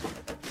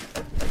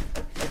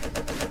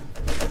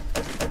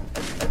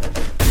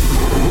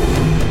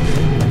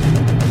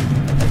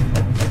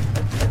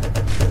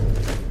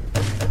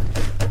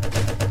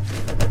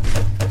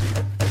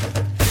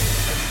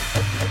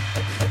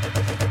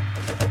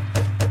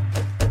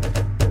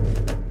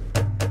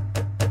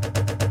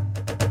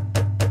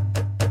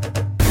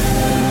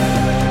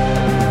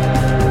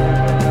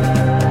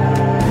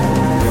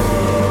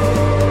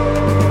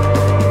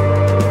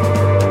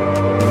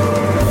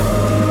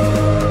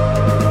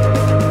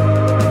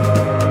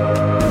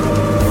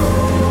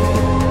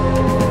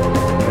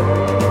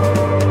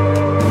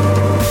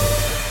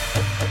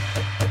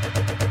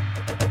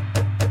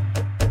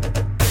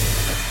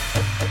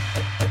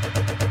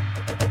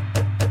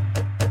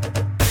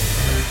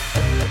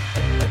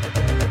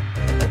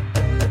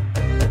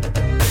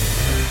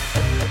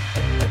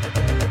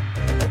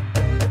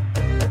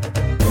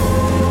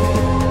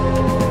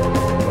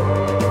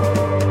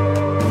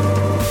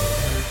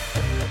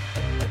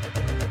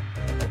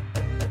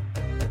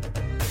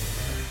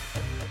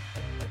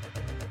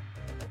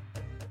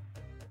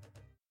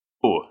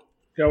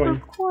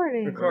 Going.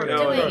 Recording.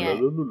 Doing it.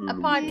 A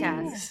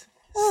podcast.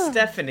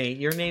 Stephanie,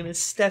 your name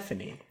is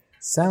Stephanie.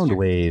 Sound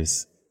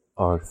waves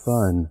are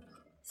fun.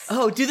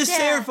 Oh, do the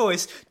Sarah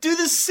voice. Do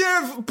the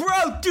Sarah,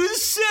 bro. Do the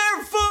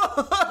Sarah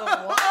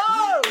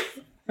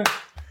voice.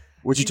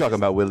 What you talking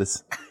about,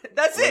 Willis?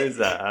 That's What it. is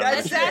that?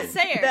 That's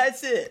Sayer.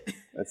 That's it.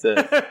 That's it.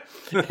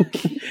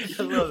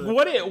 I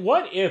love it.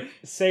 What if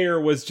Sayer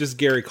was just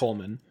Gary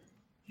Coleman?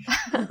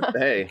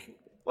 Hey.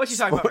 What you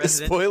talking about,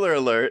 Resident? Spoiler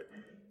alert.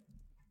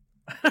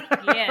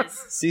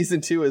 Yes.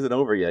 Season 2 isn't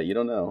over yet. You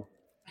don't know.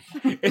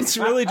 It's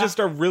really just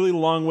a really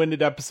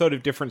long-winded episode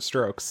of Different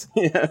Strokes.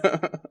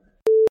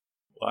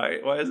 Why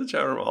is the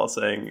chat room all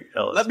saying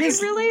Ellis? Let me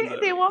Really?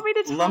 They want me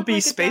to talk Lumpy like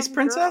a Space dumb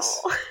Princess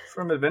girl.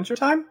 from Adventure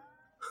Time?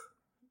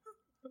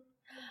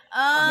 Oh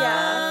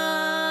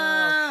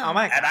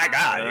my god. And I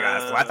got you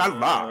guys what the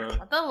lump.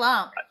 What the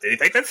lump? Do you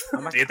think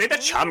the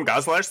Chum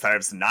Guzzler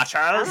serves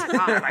nachos?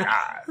 Oh my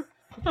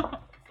god.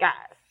 Guys.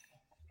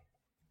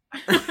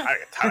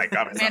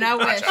 Man, I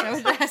wish I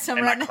would have some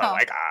right now.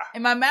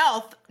 In my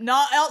mouth,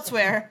 not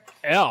elsewhere.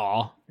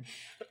 L.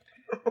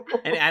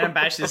 And Adam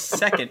Bash's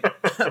second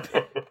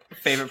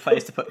favorite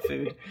place to put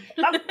food.